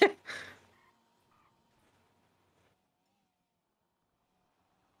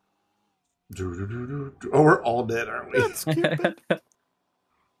 Oh, we're all dead, aren't we?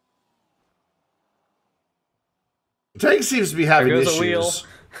 The tank seems to be having There goes issues.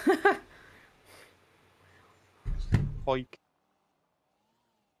 a wheel. Boink.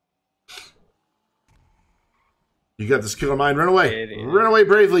 You got this, Killer Mind. Run away. Idiot. Run away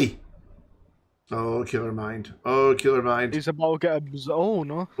bravely. Oh, Killer Mind. Oh, Killer Mind. He's about to get a oh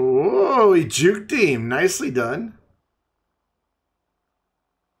no. Oh, he juked him. Nicely done.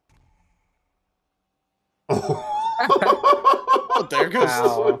 Oh, there goes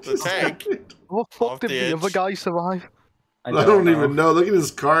Ow. the tank. What the Off fuck did the the other edge. guy survive? I don't even know. Look at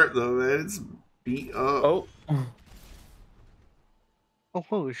his cart, though, man. It's beat up. Oh. Oh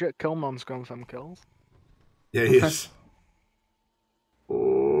holy shit, Killman's gone some kills. Yeah, he is. What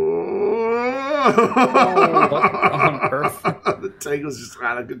on earth? The tank was just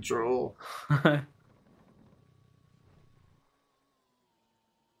out of control.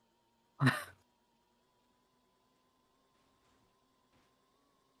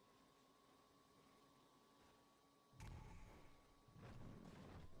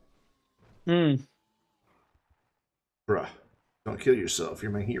 Bruh, don't kill yourself.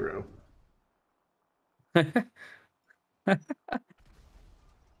 You're my hero.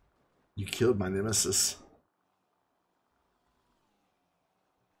 You killed my nemesis.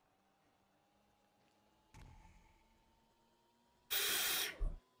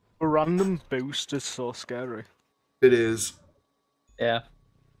 A random boost is so scary. It is. Yeah.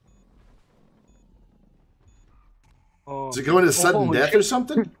 Oh, Is it going to sudden holy death shit. or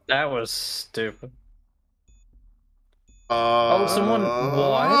something? That was stupid. Oh, someone-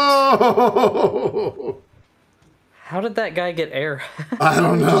 what? Oh! How did that guy get air? I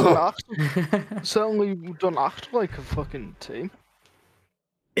don't know. Certainly don't act like a fucking team.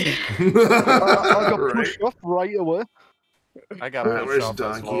 I got Right. pushed off right away. I got Alright, pushed where's off as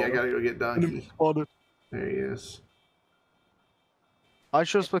Donkey? well. I gotta go get Donkey. Spotted. There he is. I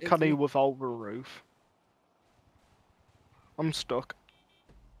just the Is caddy he- without the roof. I'm stuck.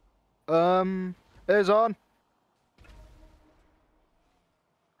 Here's on.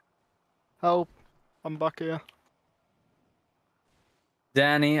 Help. I'm back here.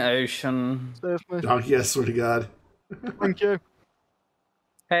 Danny Ocean. Save me. Donkey, I swear to God. Thank you.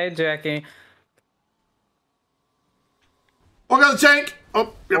 Hey, Jackie. Oh, got the tank!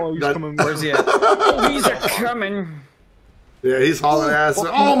 Oh, yep, Oh, he's done. coming. Where's he at? Oh, he's a coming. Yeah, he's hauling ass.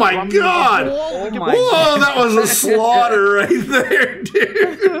 fucking Oh my random- God! Oh my Whoa, that was a slaughter right there,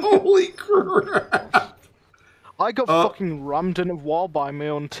 dude! Holy crap! I got fucking rammed in a wall by my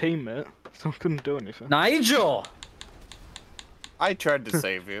own teammate, so I couldn't do anything. Nigel! I tried to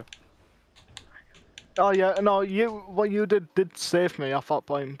save you. Oh yeah, no, what you did save me off that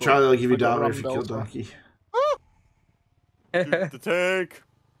plane. but Charlie, I'll give you I got dollar if you rammed kill over. Donkey. The tank.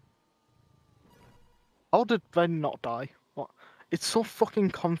 How did Ben not die? What? It's so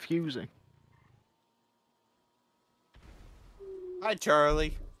fucking confusing. Hi,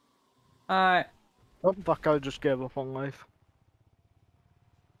 Charlie. Hi. Oh, that guy just gave up on life.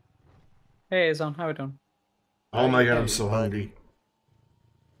 Hey, Azon, how we doing? Oh my god, I'm so hungry.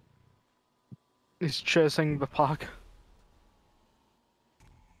 He's chasing the pack.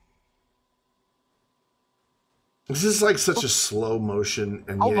 This is like such a slow motion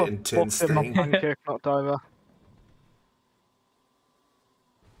and How yet the intense fuck did my thing. pancake not die there?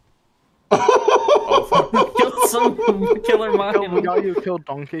 Killed some killer Killed the guy mine. who killed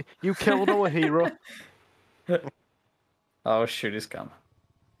Donkey. You killed our hero. Oh shoot, he's coming.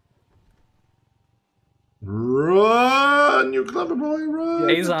 Run, you clever boy, run!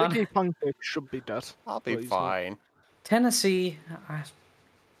 Yeah, Azon. Sticky Pancake should be dead. I'll be Please, fine. Tennessee.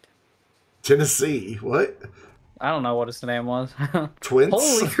 Tennessee, what? I don't know what his name was. Twins?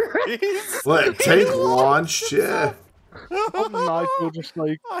 Holy crap. What, tank launched? Yeah. Nigel just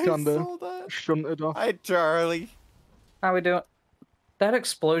like I kinda saw that. shunted off. Hi, Charlie. How we doing? That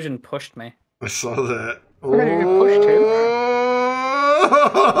explosion pushed me. I saw that. Hey, you pushed him.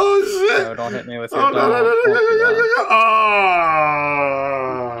 Oh, shit! No, don't hit me with your Oh, no, no, no, don't do that.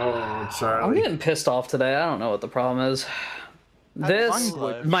 Oh, sorry. I'm getting pissed off today. I don't know what the problem is. This,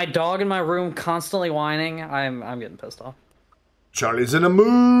 my dog in my room constantly whining. I'm getting pissed off. Charlie's in a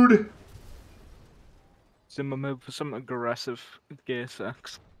mood. He's in the mood for some aggressive gay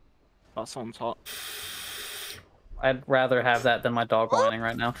sex. That sounds hot. I'd rather have that than my dog whining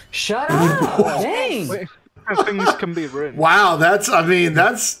right now. Shut up! Dang! Wait, things can be ruined. Wow, that's, I mean,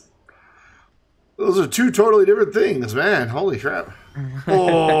 that's, those are two totally different things, man. Holy crap.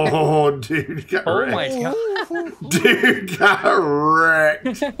 Oh, dude, got Oh wrecked. my god. Dude got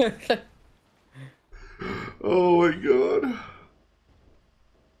wrecked. Oh my god.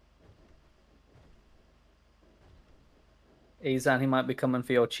 Azon, he might be coming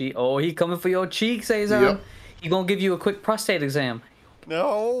for your cheek. Oh, he coming for your cheeks, Azon. Yep. He gonna give you a quick prostate exam.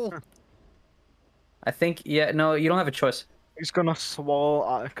 No. I think, yeah, no, you don't have a choice. He's gonna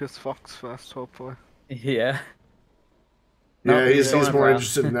swallow Atticus Fox first, hopefully. Yeah. Yeah, Nope, he's going more around.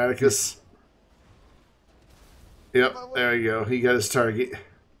 interested in Atticus. Yep, there you go. He got his target.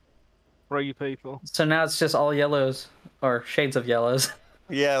 3 people. So now it's just all yellows, or shades of yellows.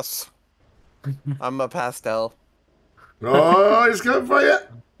 Yes. I'm a pastel. Oh, he's coming for you.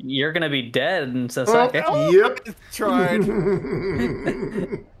 You're gonna be dead in a Oh, second. yep. Tried.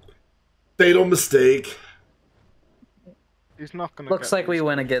 Fatal mistake. He's not gonna Looks get like we these.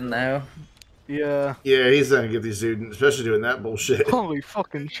 win again now. Yeah. Yeah, he's not gonna get these dudes, especially doing that bullshit. Holy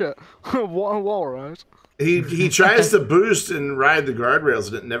fucking shit. What a walrus. He tries to boost and ride the guardrails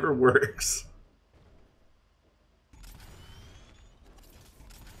and it never works.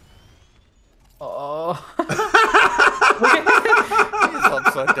 Oh. He's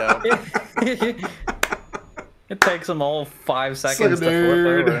upside down. It takes him all 5 seconds to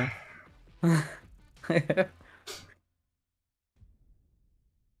nerd. flip over.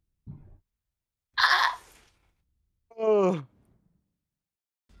 Oh.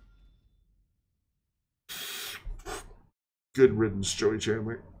 Good riddance, Joey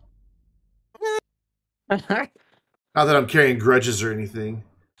Chandler. Not that I'm carrying grudges or anything.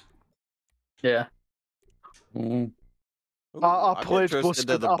 Yeah. I I'm played interested Busted.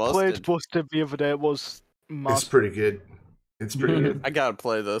 in the I played Busted. Busted the other day. It was mad. It's pretty good. It's pretty good. I gotta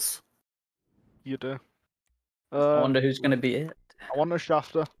play this. You do. I wonder who's gonna be it. I want a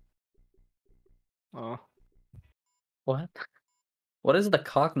shafter. Oh. What? What is the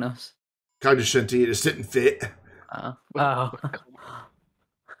cognos? Cognoscenti, it just didn't fit. Oh.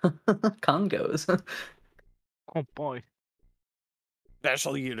 Congos. Oh boy.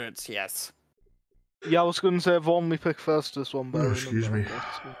 Special units, yes. Yeah, I was gonna say the one we picked first is one better. Oh, excuse me.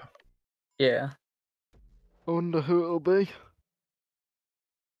 Yeah. I wonder who it'll be.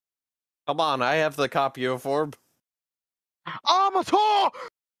 Come on, I have the copy of Orb. Amateur!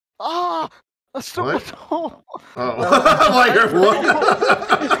 Ah! I stuck my What? toe! Oh, like what?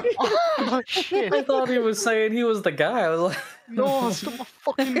 Oh, shit! I thought he was saying he was the guy. I was like, No, I stuck my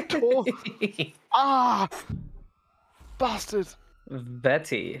fucking toe! Ah! Bastard!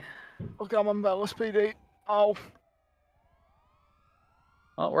 Betty. Okay, I'm on Bella SPD. Ow.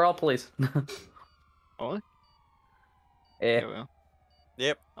 Oh, we're all police. Oh, Yeah. here we are.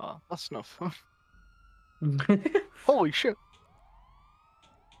 Yep. Ah, that's enough. Holy shit!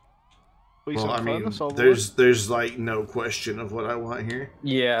 Well, I mean, there's like no question of what I want here.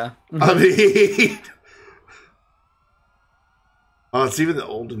 Yeah. I mean, oh, it's even the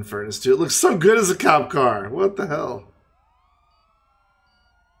old Infernus too. It looks so good as a cop car. What the hell?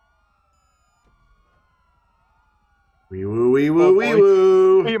 Wee woo, wee woo, wee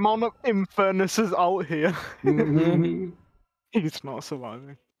woo. The amount of Infernus is out here. Mm-hmm. He's not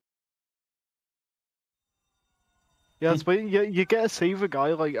surviving. Yes, but you get to see the guy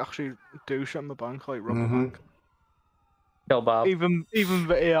like actually do shit in the bank, like rob the bank. Kill Bob. Even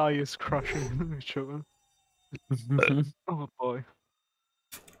the AI is crashing each other. Oh boy.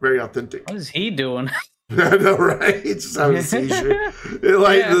 Very authentic. What is he doing? I know, right? He's just having a seizure.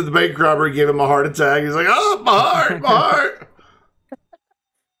 The bank robber gave him a heart attack. He's like, oh, my heart, my heart.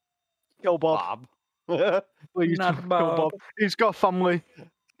 Kill Bob. Please Not kill Bob. Bob. He's got family.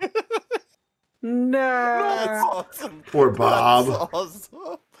 No. That's awesome. Poor Bob. That's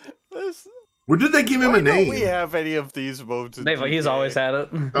awesome. Where did they give him a name? Don't we have any of these modes in He's GTA? always had it.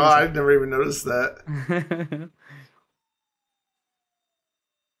 Oh, I never even noticed that.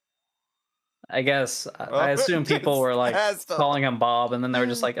 I guess I assume people were like has to- calling him Bob, and then they were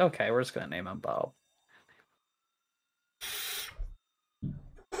just like, okay, we're just gonna name him Bob.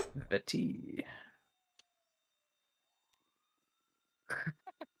 Betty.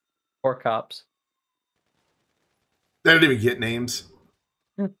 Poor cops. They didn't even get names.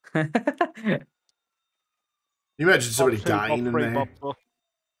 You imagine somebody dying in there?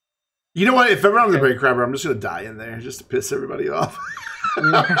 You know what? If ever I'm the bank robber, I'm just gonna die in there just to piss everybody off.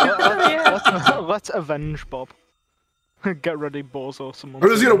 Let's avenge Bob. Get ready, Bozo. Someone. I'm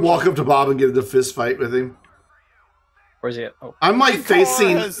just gonna walk up to Bob and get into a fist fight with him. Where's he at? Oh. I'm like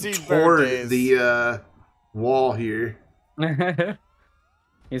facing has seen better toward days. the wall here.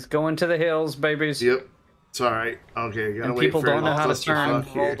 He's going to the hills, babies. Yep. It's alright. Okay, gotta And wait people for don't know how to turn.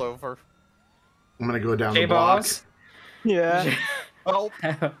 here. Over. I'm gonna go down the block. J-Boss. Yeah. Oh,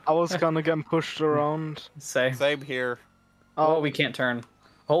 I was kind of getting pushed around. Same. same here. Oh, we can't turn.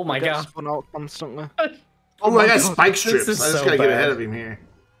 Oh my I get god. spun out constantly. Oh, I got spike strips. I This is just so gotta get bad. ahead of him here.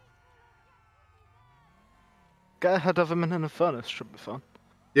 Get ahead of him in a furnace should be fun.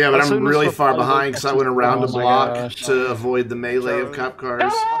 Yeah, but As soon I'm as really the far pilot behind because I went around Oh a my block gosh. to avoid the melee of cop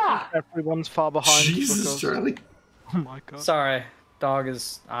cars. Everyone's far behind. Jesus, because... Charlie. Oh my god. Sorry. Dog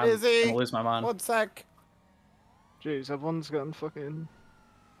is... I'm Busy. gonna lose my mind. 1 sec. Jeez, everyone's getting fucking...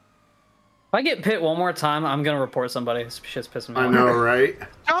 If I get pit one more time, I'm gonna report somebody. This shit's pissing me off. I know, right?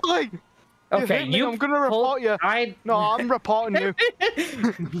 Charlie! Okay, hit me, you I'm gonna report you. No, I'm reporting you.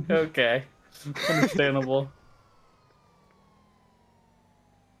 Okay. Understandable.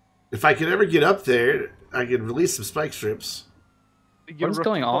 If I could ever get up there, I could release some spike strips. You What is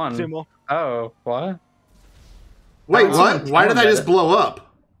going reported on? him up. Oh, what? Wait, Oh, what? Why did I just blow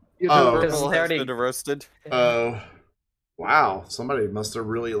up? You Oh. did Because Purple they has already... been roasted. Oh. Wow. Somebody must have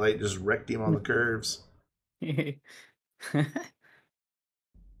really, like, just wrecked him on the curves. Yeah,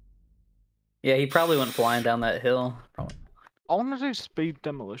 he probably went flying down that hill. Probably. I want to do speed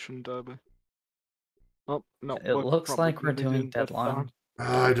demolition derby. Oh, no. It looks probably like we're gonna be doing Deadline.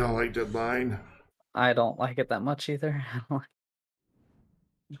 Oh, I don't like Deadline. I don't like it that much either.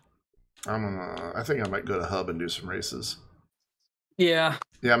 I think I might go to Hub and do some races. Yeah.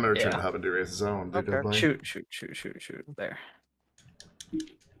 Yeah, I'm gonna return Yeah. to Hub and do races. I don't want to do Okay. Deadline. Shoot. There.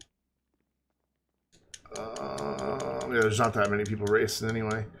 Yeah, there's not that many people racing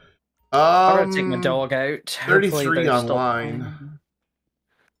anyway. I'm gonna take my dog out. Hopefully 33 they're still online. playing.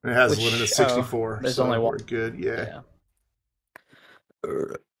 It has Which- a limit of oh, 64. there's so only one. we're good, yeah.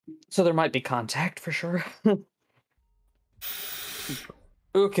 So there might be contact for sure.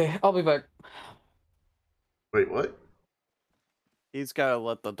 Okay, I'll be back. Wait, what? He's gotta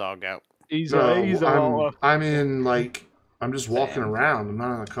let the dog out. He's No, I'm in, like, I'm just walking around. I'm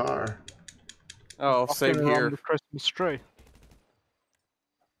not in the car. Oh, walking same around here. the Christmas tree.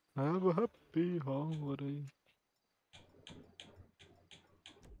 Have a happy holiday.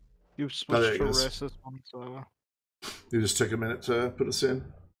 You've Oh, there switched it to goes. races one, so... You just took a minute to put us in.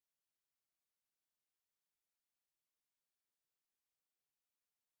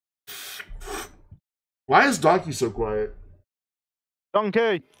 Why is Donkey so quiet?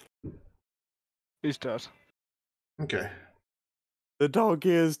 Donkey! He's dead. Okay. The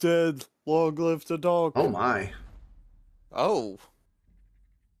donkey is dead. Long live the dog. Oh my. Oh.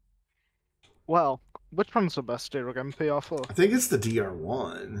 Well, which one's the best steer again, PR4? I think it's the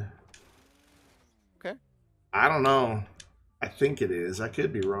DR1. Okay. I don't know. I think it is. I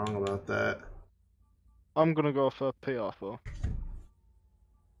could be wrong about that. I'm gonna go for PR4.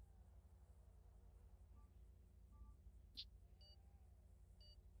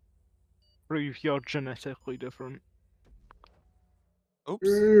 Prove you're genetically different. Oops.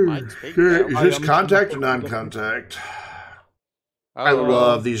 Mine's big Shit, now. is this am contact or genetically non-contact? I Oh.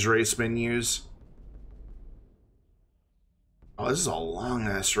 love these race menus. Oh, this is a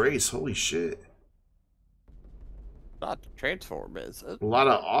long-ass race. Holy shit. Not to transform, is it? A lot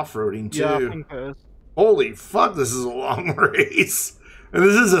of off-roading, too. Yeah, I think it is. Holy fuck, this is a long race. And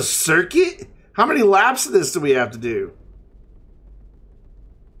this is a circuit? How many laps of this do we have to do?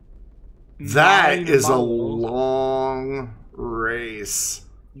 That 9 is a miles. long race.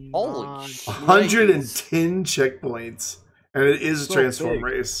 Holy 110 checkpoints. And it is a So transform big.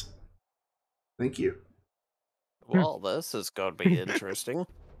 race. Thank you. Well, this is going to be interesting.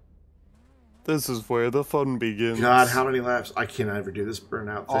 This is where the fun begins. God, how many laps? I can never do this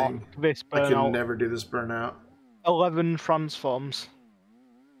burnout thing. This I can burnout. never do this burnout. 11 transforms.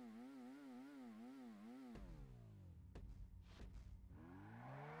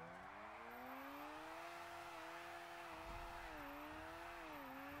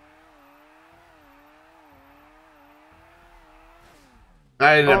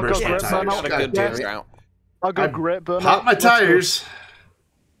 I never got my great tires. burnout. Got a God good damn it. discount. I got I great burnout. Pop my Let's go. tires.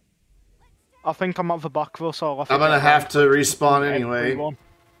 I think I'm at the back though, so I'll have to I'm gonna get have back. to respawn Every anyway. one.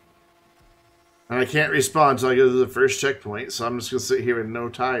 And I can't respawn until I go to the first checkpoint, so I'm just gonna sit here with no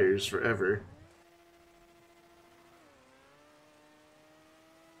tires forever.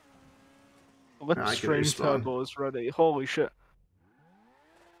 I can Livestream respawn. turbo is ready. Holy shit.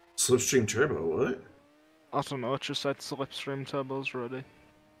 Slipstream Turbo, what? I don't know, it just said Slipstream turbo's ready.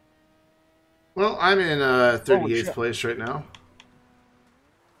 Well, I'm in Holy 38th shit. place right now.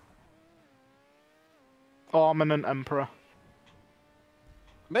 Oh, I'm in an Emperor.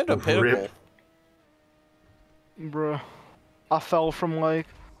 I'm in a Rip. pinnacle. Bruh. I fell from like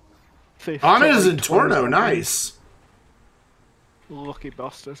 50 I'm in a to, like, Zentorno, 20. nice. Lucky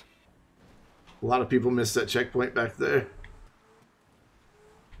bastard. A lot of people missed that checkpoint back there.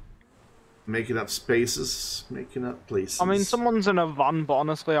 Making up spaces, making up places. I mean, someone's in a van, but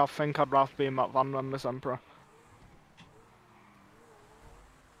honestly, I think I'd rather be in that van than this Emperor.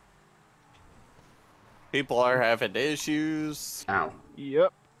 People are having issues. Ow.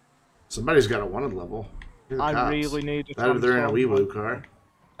 Yep. Somebody's got a wanted level. Here are the I cops. really need a That or they're in a transform. Weewoo car.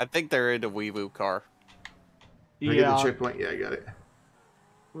 I think they're in a Weewoo car. Did I get the Yeah. checkpoint? Yeah, I got it.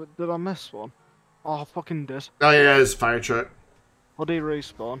 Did I miss one? Oh, I fucking did. Oh yeah, it's a fire truck. What did he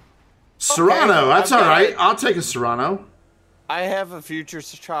respawn? Serrano, that's I've got alright. it. I'll take a Serrano. I have a future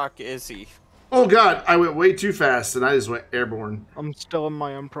shock Izzy. Oh god, I went way too fast and I just went airborne. I'm still in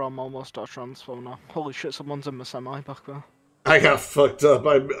my Emperor, I'm almost at transform now. Holy shit, someone's in my semi back there. I got fucked up.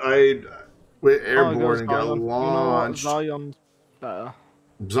 I went Oh, airborne and got Zion. launched. You know what? Zion's better.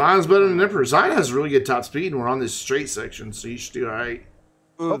 Zion's better than Emperor. Zion has really good top speed and we're on this straight section, so you should do alright.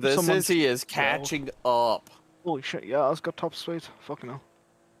 Ooh, Hope this someone's Izzy is catching up. Holy shit, yeah, that's got top speed. Fucking hell.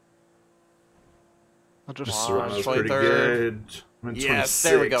 I just Wow. Serrano's pretty 23rd. good. I'm in Yes,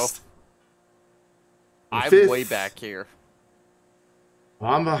 there we go. 26th. I'm Fifth. way back here.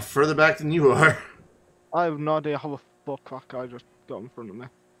 Well, I'm further back than you are. I have no idea how the fuck that guy just got in front of me.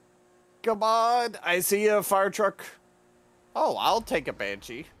 Come on, I see a fire truck. Oh, I'll take a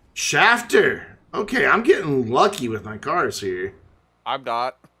Banshee. Shafter! Okay, I'm getting lucky with my cars here. I'm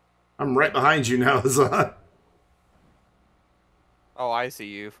not. I'm right behind you now, Zon. Oh, I see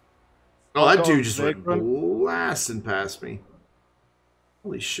you. Oh, that Go dude just went Vagrant. blasting past me.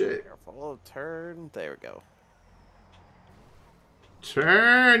 Holy shit. Careful, turn. There we go.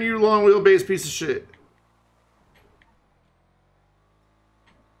 Turn, you long wheelbase piece of shit.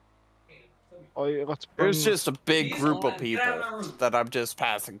 Oh, yeah, let's bring... There's just a big group of people that I'm just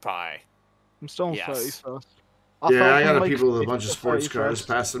passing by. I'm still on Yes. 31st. Yeah, fell I from, got a like, people with a 50 bunch of to sports cars 31st.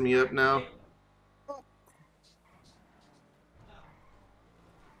 passing me up now.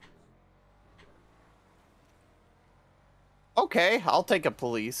 Okay, I'll take a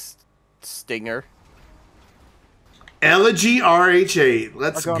police stinger. Elegy RH8.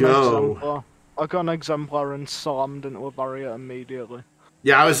 Let's I got an go. exemplar. I got an exemplar and slammed into a barrier immediately.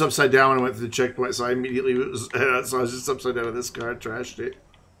 Yeah, I was upside down when I went through the checkpoint, so I immediately was, so I was just upside down with this car, trashed it.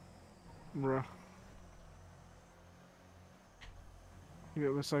 Bruh. You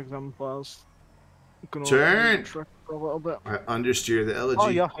get this exemplar's gonna Turn! trick for a little bit. I understeer the Elegy. Oh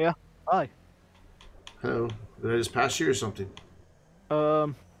yeah, yeah. Hi. Hello. Did I just pass you or something?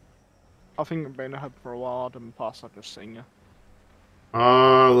 I think I've been ahead for a while. I didn't pass. I just seen you. Oh,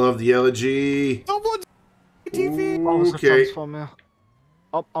 I love the Elegy. Someone's TV. Oh, there's a Okay. transform here.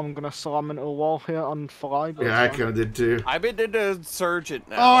 Oh, I'm gonna slam into a wall here and fly. But Yeah, I it's fine. kind of did too. I'm in an insurgent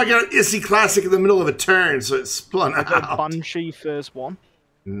now. Oh, I got an Issy Classic in the middle of a turn, so it spun I got out. Banshee phase 1.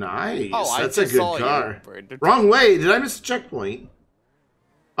 Nice. Oh, I That's a just good saw you, car. Brandon. Wrong way. Did I miss a checkpoint?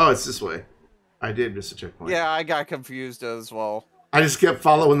 Oh, it's this way. I did miss a checkpoint. Yeah, I got confused as well. I just kept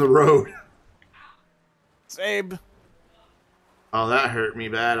following the road. Same. Oh, that hurt me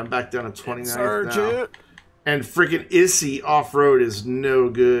bad. I'm back down to 29 now. Insurgent. And freaking Issy off-road is no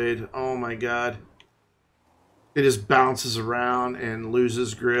good. Oh my god. It just bounces around and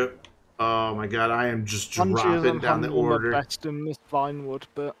loses grip. Oh my god, I am just dropping down the order. Best in this Vinewood,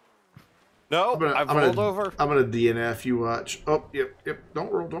 but No, I've rolled over. I'm gonna DNF. You watch. Oh, yep. Don't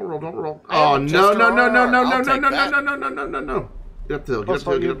roll. I Oh have a no! Chester RR. I'll take No! Get up the hill.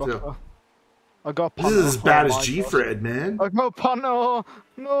 Get up the hill. I got. This is as bad as G-Fred, man. I got Pano.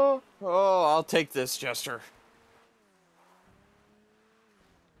 No. Oh, I'll take this, Jester.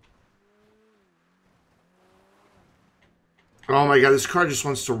 Oh my god, this car just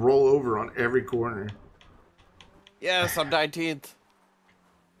wants to roll over on every corner. Yes, I'm 19th.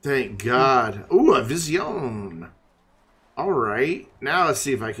 Thank God. Ooh, a Vision. All right, now let's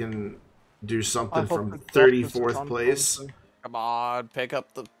see if I can do something from 34th place. Come on, pick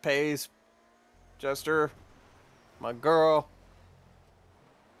up the pace, Jester. My girl.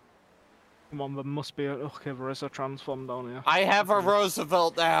 Come on, there must be a... Okay, there is a transform down here. I have a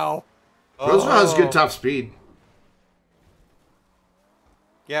Roosevelt now. Roosevelt has good top speed.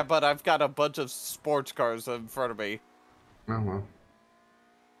 Yeah, but I've got a bunch of sports cars in front of me. Oh, well.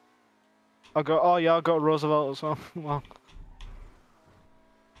 I got a Roosevelt as well. Wow.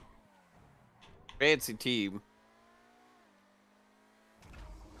 Fancy team.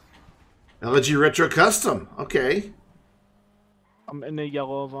 LG Retro Custom. Okay. I'm in a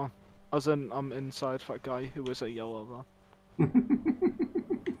yellow van. As in, I'm inside that guy who is a yellow van.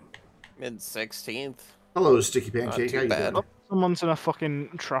 In 16th. Hello, Sticky Pancake. Not How you too bad. doing? Someone's in a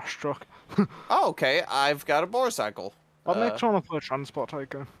fucking trash truck. Oh, okay. I've got a motorcycle. I'll make trying to play transport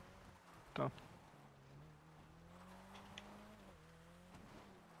tycoon. Done.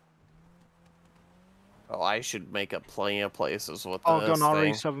 Oh, I should make up plenty of places with I'll this go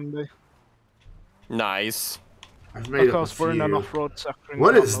thing. RE70. Nice. I've made Because up a we're in an few. off-road section.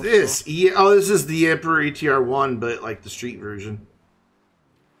 What is this? Oh, this is the Emperor ETR1, but like the street version.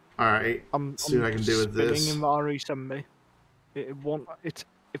 Alright, let's see what I can do with this. In the RE70. It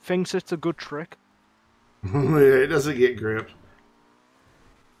thinks it's a good trick. It doesn't get grip.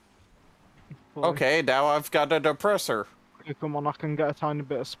 Okay, now I've got a depressor. Okay, come on, I can get a tiny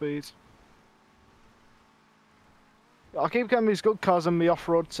bit of speed. I keep getting these good cars in the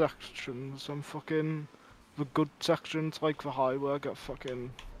off-road sections. I'm fucking... The good sections, like the highway, I get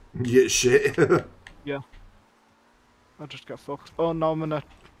fucking... You get shit. Yeah. I just get fucked. Oh no, I'm in a...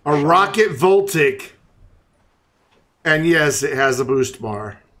 A Rocket Voltic. And yes, it has a boost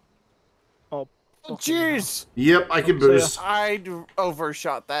bar. Oh, jeez! Yep, I can boost. I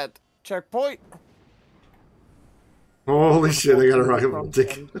overshot that checkpoint. Holy shit, I got a Rocket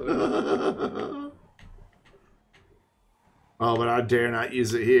Voltic. Oh, but I dare not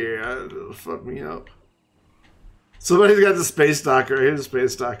use it here. It'll fuck me up. Somebody's got the Space Docker. Here's the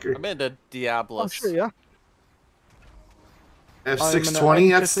Space Docker. I'm into Diablos. Oh, sure, yeah. F620,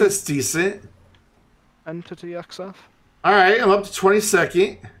 that's decent. Entity XF. Alright, I'm up to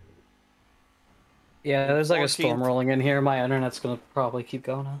 22nd. Yeah, there's like 14th. a storm rolling in here. My internet's gonna probably keep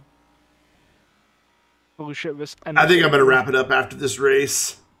going on. Holy shit, this... I think I'm going to wrap it up after this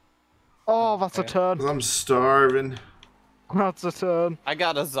race. Oh, that's a turn. I'm starving. That's a turn. I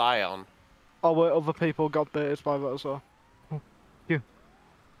got a Zion. Oh wait, other people got baited by that as well. You.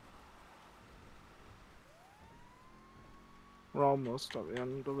 We're almost at the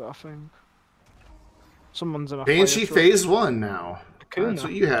end of it, I think. Someone's in a Banshee fire truck. Phase 1 now. Kuma. That's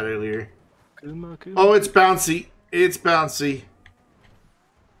what you had earlier. Kuma. Oh, it's bouncy. It's bouncy.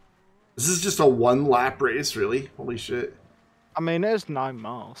 This is just a one-lap race, really? Holy shit. I mean, it is 9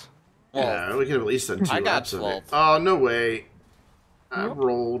 miles. Yeah, we could have at least done 2 I got laps of 12. it. Oh, no way. I Nope.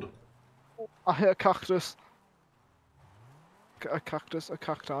 rolled. I hit a cactus. A cactus, a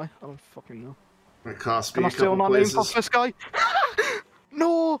cacti. I don't fucking know. It cost Can me I a steal couple 19 off places. this guy?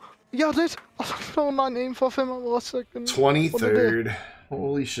 No! Yeah, I did! I stole 19 off him at the last second. What did I do? 23rd.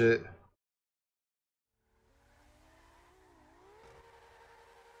 Holy shit.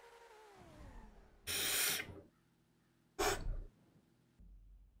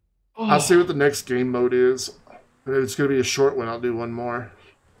 I'll see what the next game mode is. If it's going to be a short one, I'll do one more.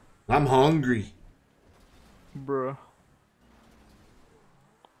 I'm hungry. Bruh.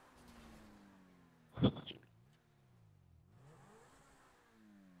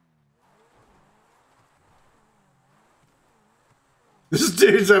 This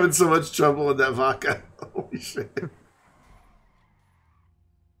dude's having so much trouble with that vodka. Holy shit.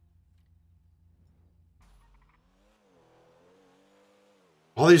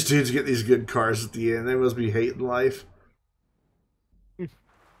 All these dudes get these good cars at the end. They must be hating life.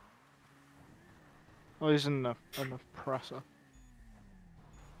 Oh, he's in the presser.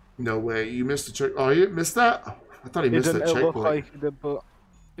 No way. You missed the check. Oh, you missed that? I thought he It missed that didn't look checkpoint. like it, but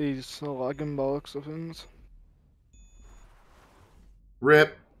he's lagging bollocks of things.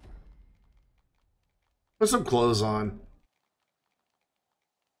 Rip. Put some clothes on.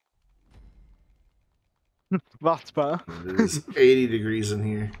 That's better. It is 80 degrees in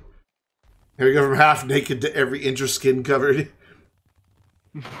here. Here we go from half naked to every inch of skin covered.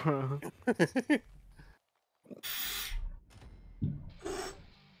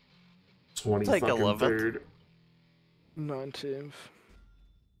 23rd. 19th.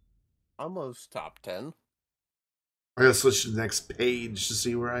 Almost top 10. I gotta switch to the next page to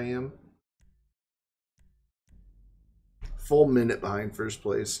see where I am. Full minute behind first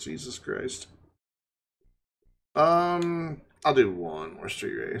place. Jesus Christ. I'll do one more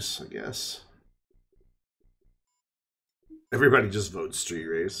street race, I guess. Everybody just votes street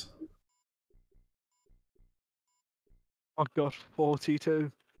race. I got 42.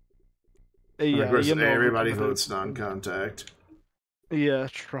 Yeah, of course, you know everybody votes non-contact. Yeah,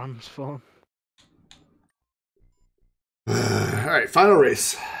 transform. Alright, final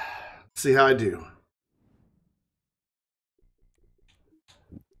race. Let's see how I do.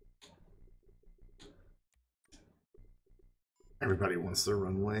 Everybody wants their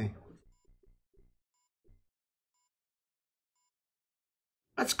runway.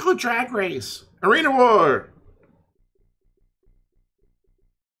 Let's go drag race. Arena war.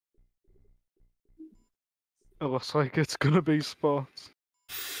 It looks like it's gonna be sports.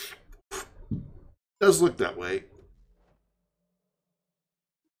 Does look that way.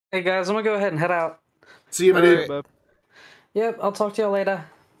 Hey guys, I'm gonna go ahead and head out. See you, my dude. Yep, I'll talk to y'all later.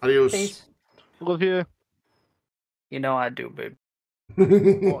 Adios. Peace. Love you. You know I do, babe.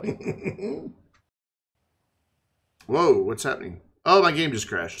 Whoa, what's happening? Oh, my game just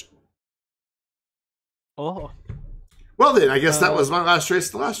crashed. Oh. Well then, I guess that was my last race,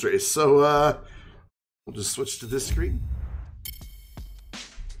 the last race. So, we'll just switch to this screen.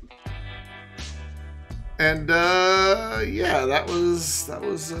 And, yeah, that was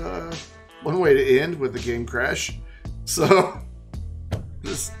one way to end with the game crash. So,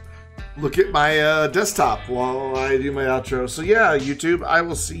 just look at my desktop while I do my outro. So yeah, YouTube, I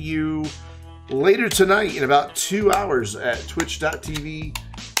will see you later tonight in about 2 hours at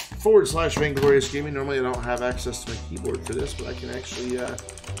twitch.tv/Vainglorious Gaming. Normally I don't have access to my keyboard for this, but I can actually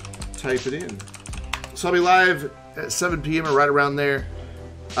type it in. So I'll be live at 7 p.m. or right around there.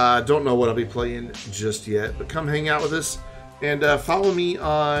 Don't know what I'll be playing just yet, but come hang out with us. And follow me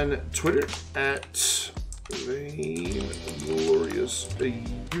on Twitter at Vainglorious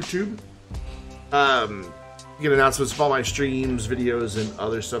YouTube. You get announcements of all my streams, videos, and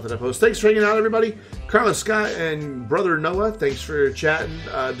other stuff that I post. Thanks for hanging out, everybody. Carlos Scott and Brother Noah, thanks for chatting.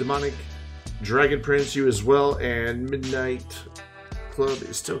 Demonic Dragon Prince, you as well. And Midnight Club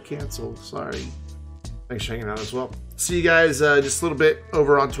is still canceled. Sorry. Thanks for hanging out as well. See you guys just a little bit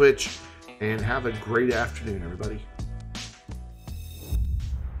over on Twitch. And have a great afternoon, everybody.